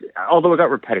basically, although it got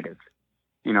repetitive,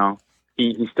 you know,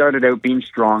 he started out being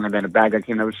strong and then a bad guy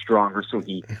came that was stronger. So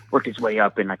he worked his way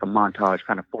up in like a montage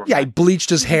kind of format. Yeah. He bleached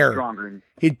his hair.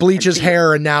 He'd bleach his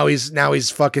hair and now he's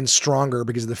fucking stronger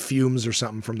because of the fumes or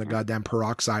something from the goddamn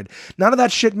peroxide. None of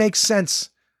that shit makes sense.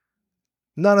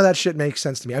 None of that shit makes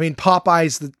sense to me. I mean,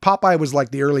 Popeye was like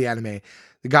the early anime.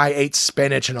 The guy ate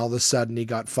spinach and all of a sudden he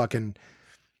got fucking,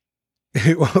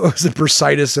 what was it,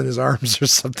 bursitis in his arms or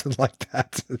something like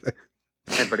that.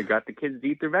 Yeah, but it got the kids to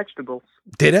eat their vegetables.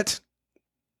 Did it?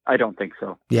 I don't think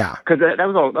so. Yeah. Because that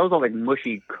was all like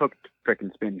mushy cooked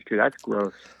frickin' spinach too. That's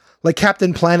gross. Like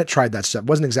Captain Planet tried that stuff. It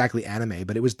wasn't exactly anime,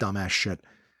 but it was dumbass shit.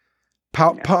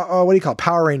 What do you call it?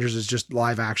 Power Rangers is just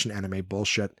live action anime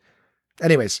bullshit.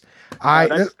 Anyways,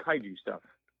 that's kaiju stuff.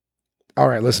 All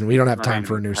right, listen, we don't have time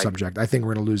for a new subject. I think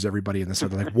we're going to lose everybody in this. They're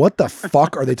like, what the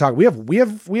fuck are they talking? We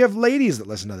have ladies that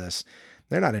listen to this.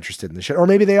 They're not interested in this shit. Or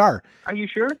maybe they are. Are you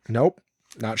sure? Nope.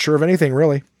 Not sure of anything,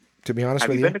 really, to be honest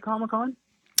with you. Have you been to Comic-Con?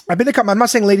 I've been to I'm not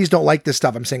saying ladies don't like this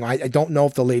stuff. I'm saying I don't know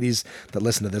if the ladies that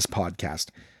listen to this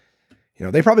podcast, you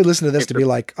know, they probably listen to this to be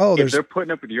like, oh, if they're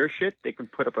putting up with your shit, they can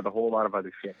put up with a whole lot of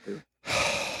other shit too.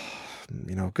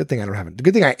 You know, good thing I don't have it.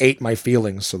 Good thing I ate my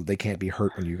feelings so that they can't be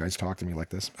hurt when you guys talk to me like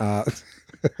this. All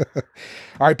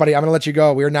right, buddy, I'm going to let you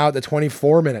go. We are now at the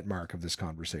 24-minute mark of this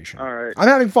conversation. All right. I'm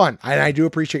having fun, and I do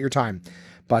appreciate your time.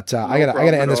 But I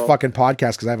gotta end this fucking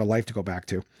podcast because I have a life to go back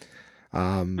to.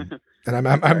 And I'm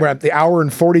at the hour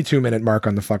and 42-minute mark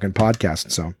on the fucking podcast.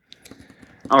 So.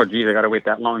 Oh, geez, I got to wait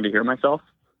that long to hear myself?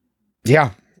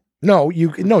 Yeah. No,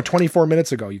 24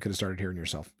 minutes ago, you could have started hearing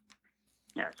yourself.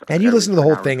 Yeah, and you listen to the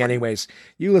whole thing anyways.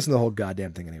 You listen to the whole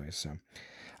goddamn thing anyways. So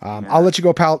I'll let you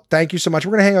go, pal. Thank you so much.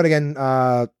 We're going to hang out again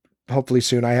hopefully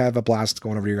soon. I have a blast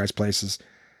going over to your guys' places.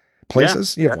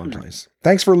 Places? Yeah, you have one place.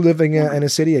 Thanks for living in a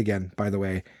city again, by the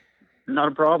way. Not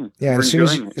a problem. Yeah, as soon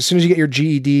as you get your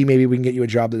GED, maybe we can get you a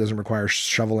job that doesn't require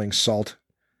shoveling salt.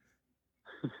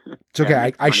 It's okay. Yeah,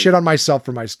 I shit on myself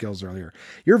for my skills earlier.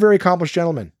 You're a very accomplished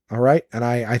gentleman, all right? And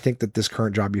I think that this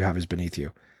current job you have is beneath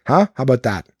you. Huh? How about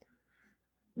that?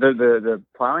 The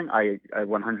plowing, I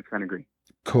 100% agree.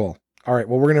 Cool. All right.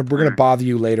 Well, we're gonna bother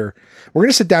you later. We're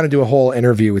gonna sit down and do a whole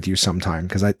interview with you sometime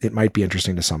because it might be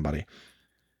interesting to somebody.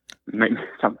 Maybe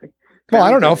something. Well, I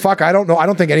don't know. Fuck, I don't know. I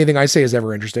don't think anything I say is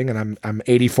ever interesting, and I'm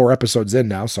 84 episodes in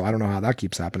now, so I don't know how that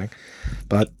keeps happening.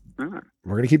 But we're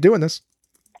gonna keep doing this.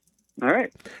 All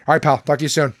right. All right, pal. Talk to you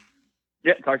soon.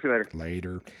 Yeah, talk to you later.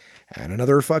 Later. And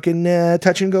another fucking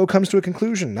touch and go comes to a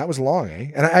conclusion. That was long,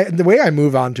 eh? And the way I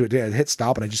move on to it, I hit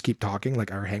stop and I just keep talking,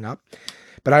 like, or hang up.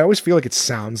 But I always feel like it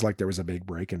sounds like there was a big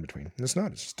break in between. It's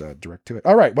not. It's just direct to it.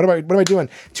 All right. What am I doing?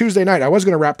 Tuesday night. I was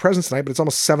going to wrap presents tonight, but it's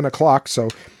almost 7:00. So,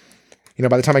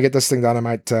 by the time I get this thing done,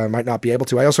 I might not be able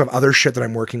to. I also have other shit that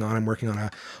I'm working on. I'm working on a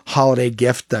holiday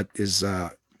gift that is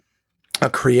a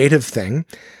creative thing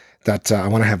that I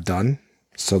want to have done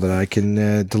so that I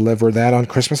can deliver that on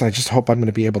Christmas. I just hope I'm going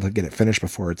to be able to get it finished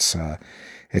before it's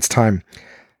time.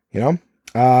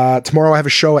 Tomorrow I have a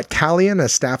show at Callion, a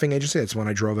staffing agency. It's one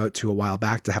I drove out to a while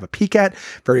back to have a peek at.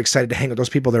 Very excited to hang with those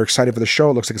people. They're excited for the show.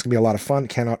 It looks like it's gonna be a lot of fun.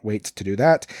 Cannot wait to do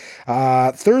that.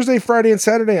 Thursday, Friday, and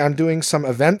Saturday, I'm doing some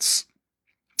events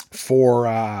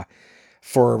for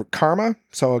Karma.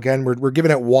 So again, we're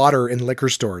giving out water in liquor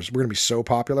stores. We're gonna be so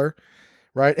popular,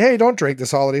 right? Hey, don't drink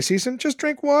this holiday season. Just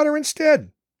drink water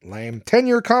instead. Lame.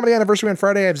 10-year comedy anniversary on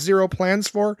Friday. I have zero plans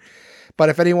for. But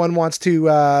if anyone wants to,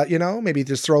 maybe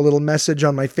just throw a little message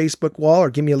on my Facebook wall or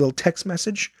give me a little text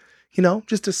message,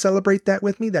 just to celebrate that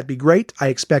with me, that'd be great. I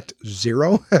expect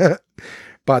zero.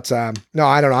 But no,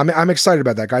 I don't know. I'm excited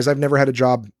about that, guys. I've never had a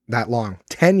job that long.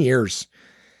 10 years.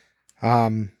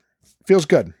 Feels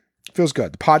good. Feels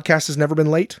good. The podcast has never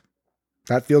been late.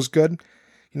 That feels good.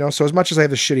 So as much as I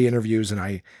have the shitty interviews and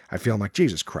I feel like,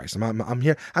 Jesus Christ, I'm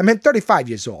here. I'm 35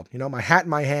 years old, my hat in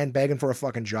my hand, begging for a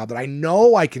fucking job that I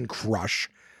know I can crush.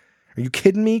 Are you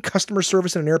kidding me? Customer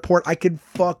service in an airport, I could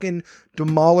fucking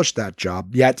demolish that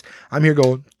job. Yet I'm here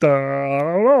going, I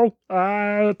don't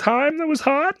know. Time that was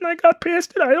hot and I got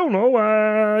pissed. I don't know.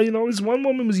 This one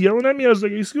woman was yelling at me. I was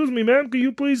like, excuse me, ma'am, can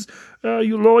you please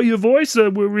you lower your voice?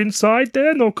 We're inside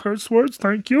there. No curse words.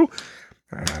 Thank you.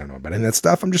 I don't know about any of that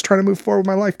stuff. I'm just trying to move forward with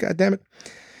my life. God damn it.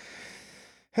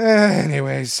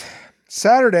 Anyways,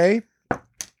 Saturday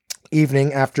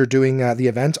evening after doing the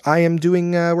event, I am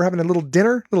doing, we're having a little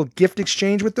dinner, little gift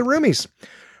exchange with the roomies.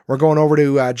 We're going over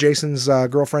to Jason's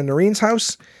girlfriend Noreen's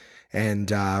house, and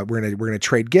we're gonna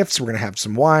trade gifts. We're gonna have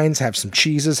some wines, have some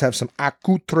cheeses, have some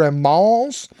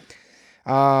accoutrements.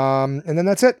 And then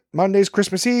that's it. Monday's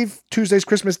Christmas Eve, Tuesday's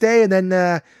Christmas Day, and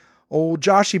then old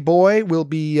Joshy boy will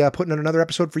be putting out another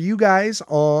episode for you guys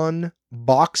on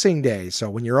Boxing Day. So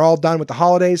when you're all done with the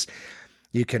holidays,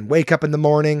 you can wake up in the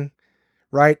morning,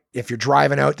 right? If you're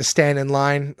driving out to stand in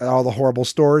line at all the horrible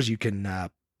stores, you can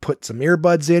put some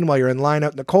earbuds in while you're in line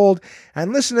out in the cold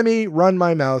and listen to me run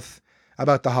my mouth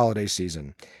about the holiday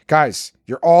season. Guys,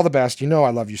 you're all the best. I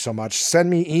love you so much. Send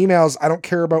me emails. I don't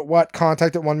care about what.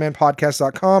 Contact at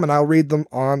onemanpodcast.com and I'll read them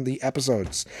on the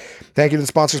episodes. Thank you to the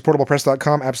sponsors,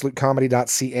 portablepress.com,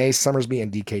 absolutecomedy.ca, Summersby,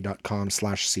 and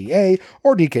dk.com/ca,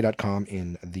 or dk.com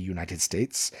in the United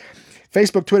States.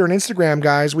 Facebook, Twitter, and Instagram,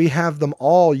 guys, we have them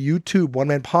all. YouTube, One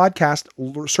Man Podcast.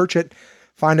 Search it,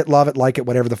 find it, love it, like it,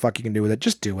 whatever the fuck you can do with it.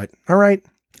 Just do it. All right?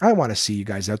 I want to see you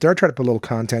guys out there. I try to put a little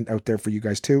content out there for you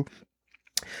guys too.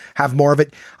 Have more of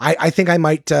it. I think I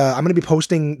might, I'm going to be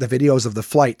posting the videos of the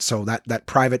flight. So that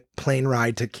private plane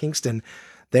ride to Kingston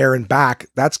there and back,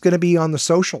 that's going to be on the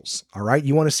socials. All right.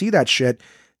 You want to see that shit?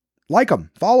 Like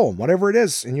them, follow them, whatever it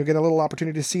is. And you'll get a little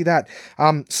opportunity to see that.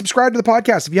 Subscribe to the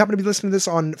podcast. If you happen to be listening to this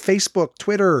on Facebook,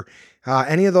 Twitter,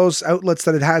 any of those outlets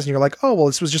that it has, and you're like, oh, well,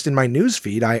 this was just in my news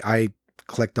feed. I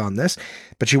clicked on this,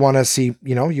 but you want to see,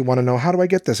 you want to know, how do I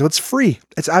get this? So it's free.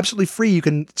 It's absolutely free. You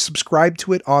can subscribe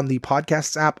to it on the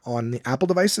podcasts app on the Apple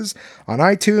devices, on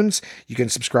iTunes. You can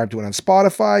subscribe to it on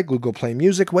Spotify, Google Play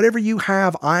Music, whatever you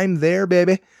have. I'm there,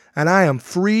 baby. And I am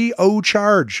free of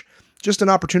charge. Just an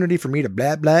opportunity for me to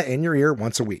blah, blah in your ear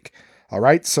once a week. All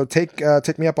right. So take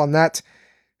me up on that,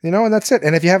 and that's it.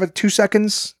 And if you have 2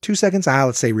 seconds,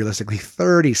 let's say realistically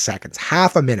 30 seconds,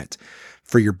 half a minute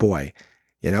for your boy,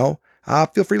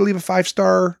 feel free to leave a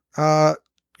 5-star,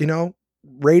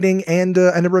 rating and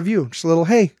a review. Just a little,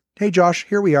 hey Josh,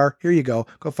 here we are. Here you go.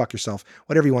 Go fuck yourself.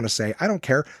 Whatever you want to say. I don't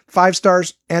care. 5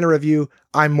 stars and a review.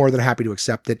 I'm more than happy to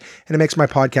accept it. And it makes my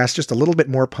podcast just a little bit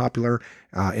more popular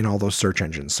in all those search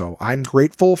engines. So I'm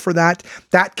grateful for that.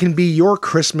 That can be your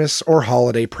Christmas or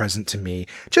holiday present to me.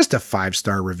 Just a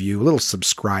 5-star review, a little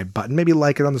subscribe button, maybe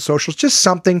like it on the socials, just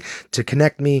something to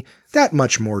connect me that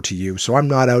much more to you. So I'm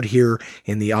not out here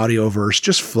in the audioverse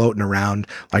just floating around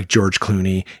like George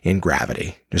Clooney in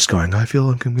Gravity, just going, I feel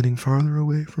like I'm getting farther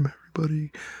away from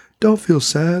everybody. Don't feel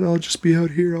sad. I'll just be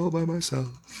out here all by myself,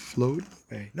 floating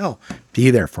away. No, be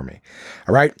there for me.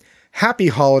 All right. Happy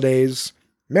holidays.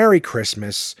 Merry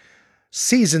Christmas.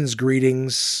 Season's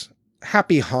greetings.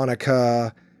 happy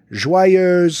Hanukkah,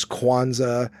 joyeuse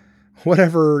Kwanzaa,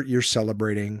 whatever you're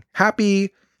celebrating.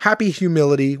 Happy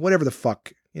humility, whatever the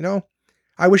fuck, you know?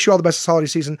 I wish you all the best this holiday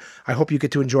season. I hope you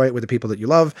get to enjoy it with the people that you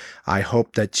love. I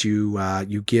hope that you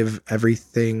give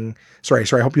everything. I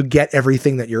hope you get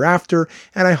everything that you're after,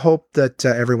 and I hope that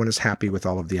everyone is happy with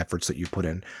all of the efforts that you put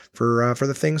in for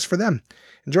the things for them.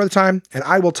 Enjoy the time, and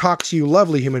I will talk to you,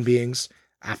 lovely human beings,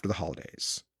 after the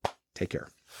holidays. Take care.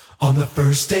 On the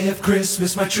first day of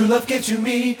Christmas, my true love gave to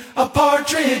me a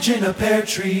partridge in a pear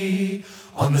tree.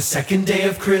 On the second day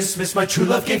of Christmas, my true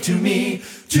love gave to me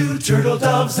 2 turtle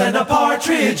doves and a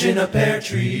partridge in a pear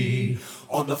tree.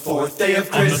 On the fourth day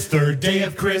of Christmas, on the third day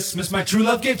of Christmas, my true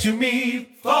love gave to me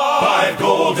 5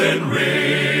 golden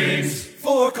rings,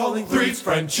 4 calling 3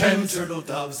 French hens, 2 turtle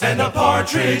doves, and a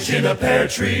partridge in a pear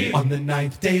tree. On the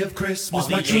ninth day of Christmas,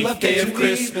 my true love gave to me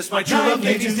 9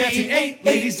 ladies dancing, 8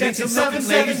 ladies dancing, 7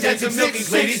 ladies dancing,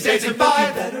 6 ladies dancing, 5.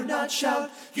 You better not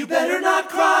shout, you better not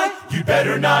cry, you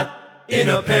better not in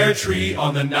a pear tree.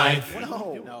 On the ninth,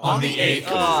 on the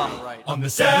 8th, on the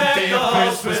 7th day of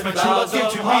Christmas, my true love gave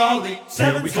to me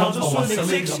 7 swans a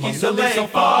swimming, 6 geese a laying,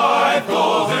 5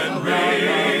 golden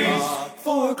rings,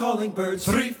 4 calling birds,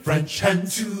 3 French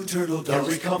hens, 2 turtle doves.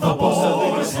 Here we come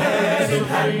aboard, hand in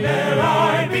hand, there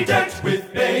I be decked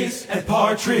with bays and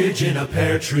partridge in a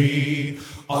pear tree.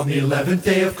 On the 11th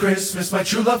day of Christmas, my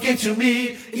true love gave to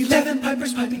me 11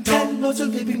 pipers piping, 10 lords a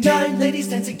leaping, 9 ladies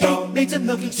dancing, 8 maids a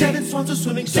milking, 7 swans a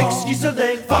swimming, 6 geese a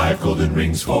laying, 5 golden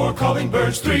rings, 4 calling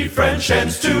birds, 3 French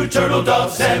hens, 2 turtle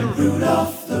doves, and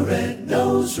Rudolph the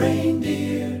red-nosed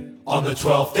reindeer. On the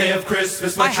 12th day of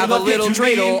Christmas, my true love gave to me. I have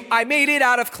a little dreidel, I made it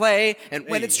out of clay, and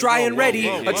when it's dry and ready,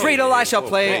 a dreidel I shall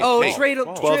play. Oh,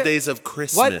 dreidel. 12 days of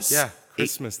Christmas. What? Yeah,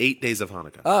 Christmas. 8 days of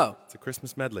Hanukkah. Oh. It's a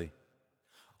Christmas medley.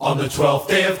 On the 12th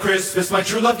day of Christmas, my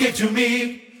true love gave to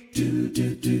me.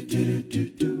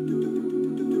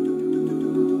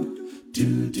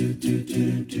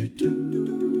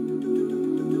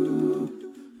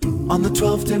 On the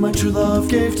 12th day, my true love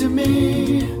gave to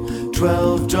me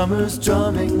 12 drummers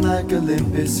drumming like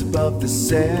Olympus above the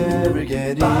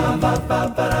Serengeti.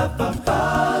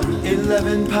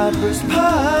 11 pipers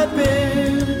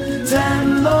piping,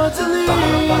 10 lords a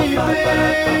leaping.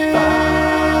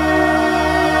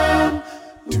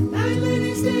 9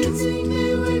 ladies dancing,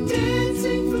 they were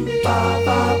dancing for me.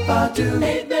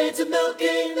 8 maids a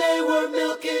milking, they were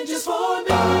milking just for me.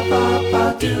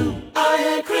 I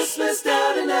had Christmas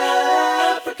down in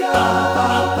Africa.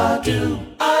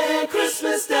 I had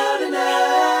Christmas down in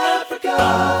Africa.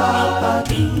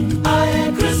 I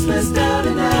had Christmas down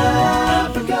in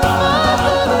Africa.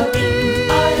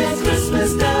 I had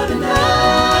Christmas down in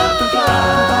Africa.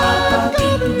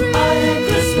 I had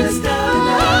Christmas down in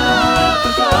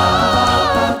Africa.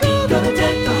 Gonna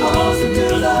deck the halls and do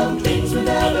love things we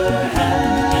never had.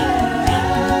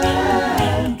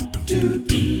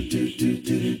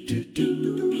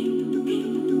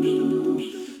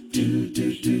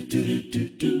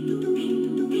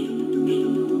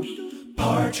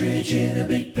 Partridge in a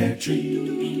big pear tree.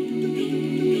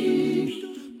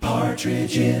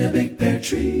 Partridge in a big pear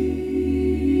tree.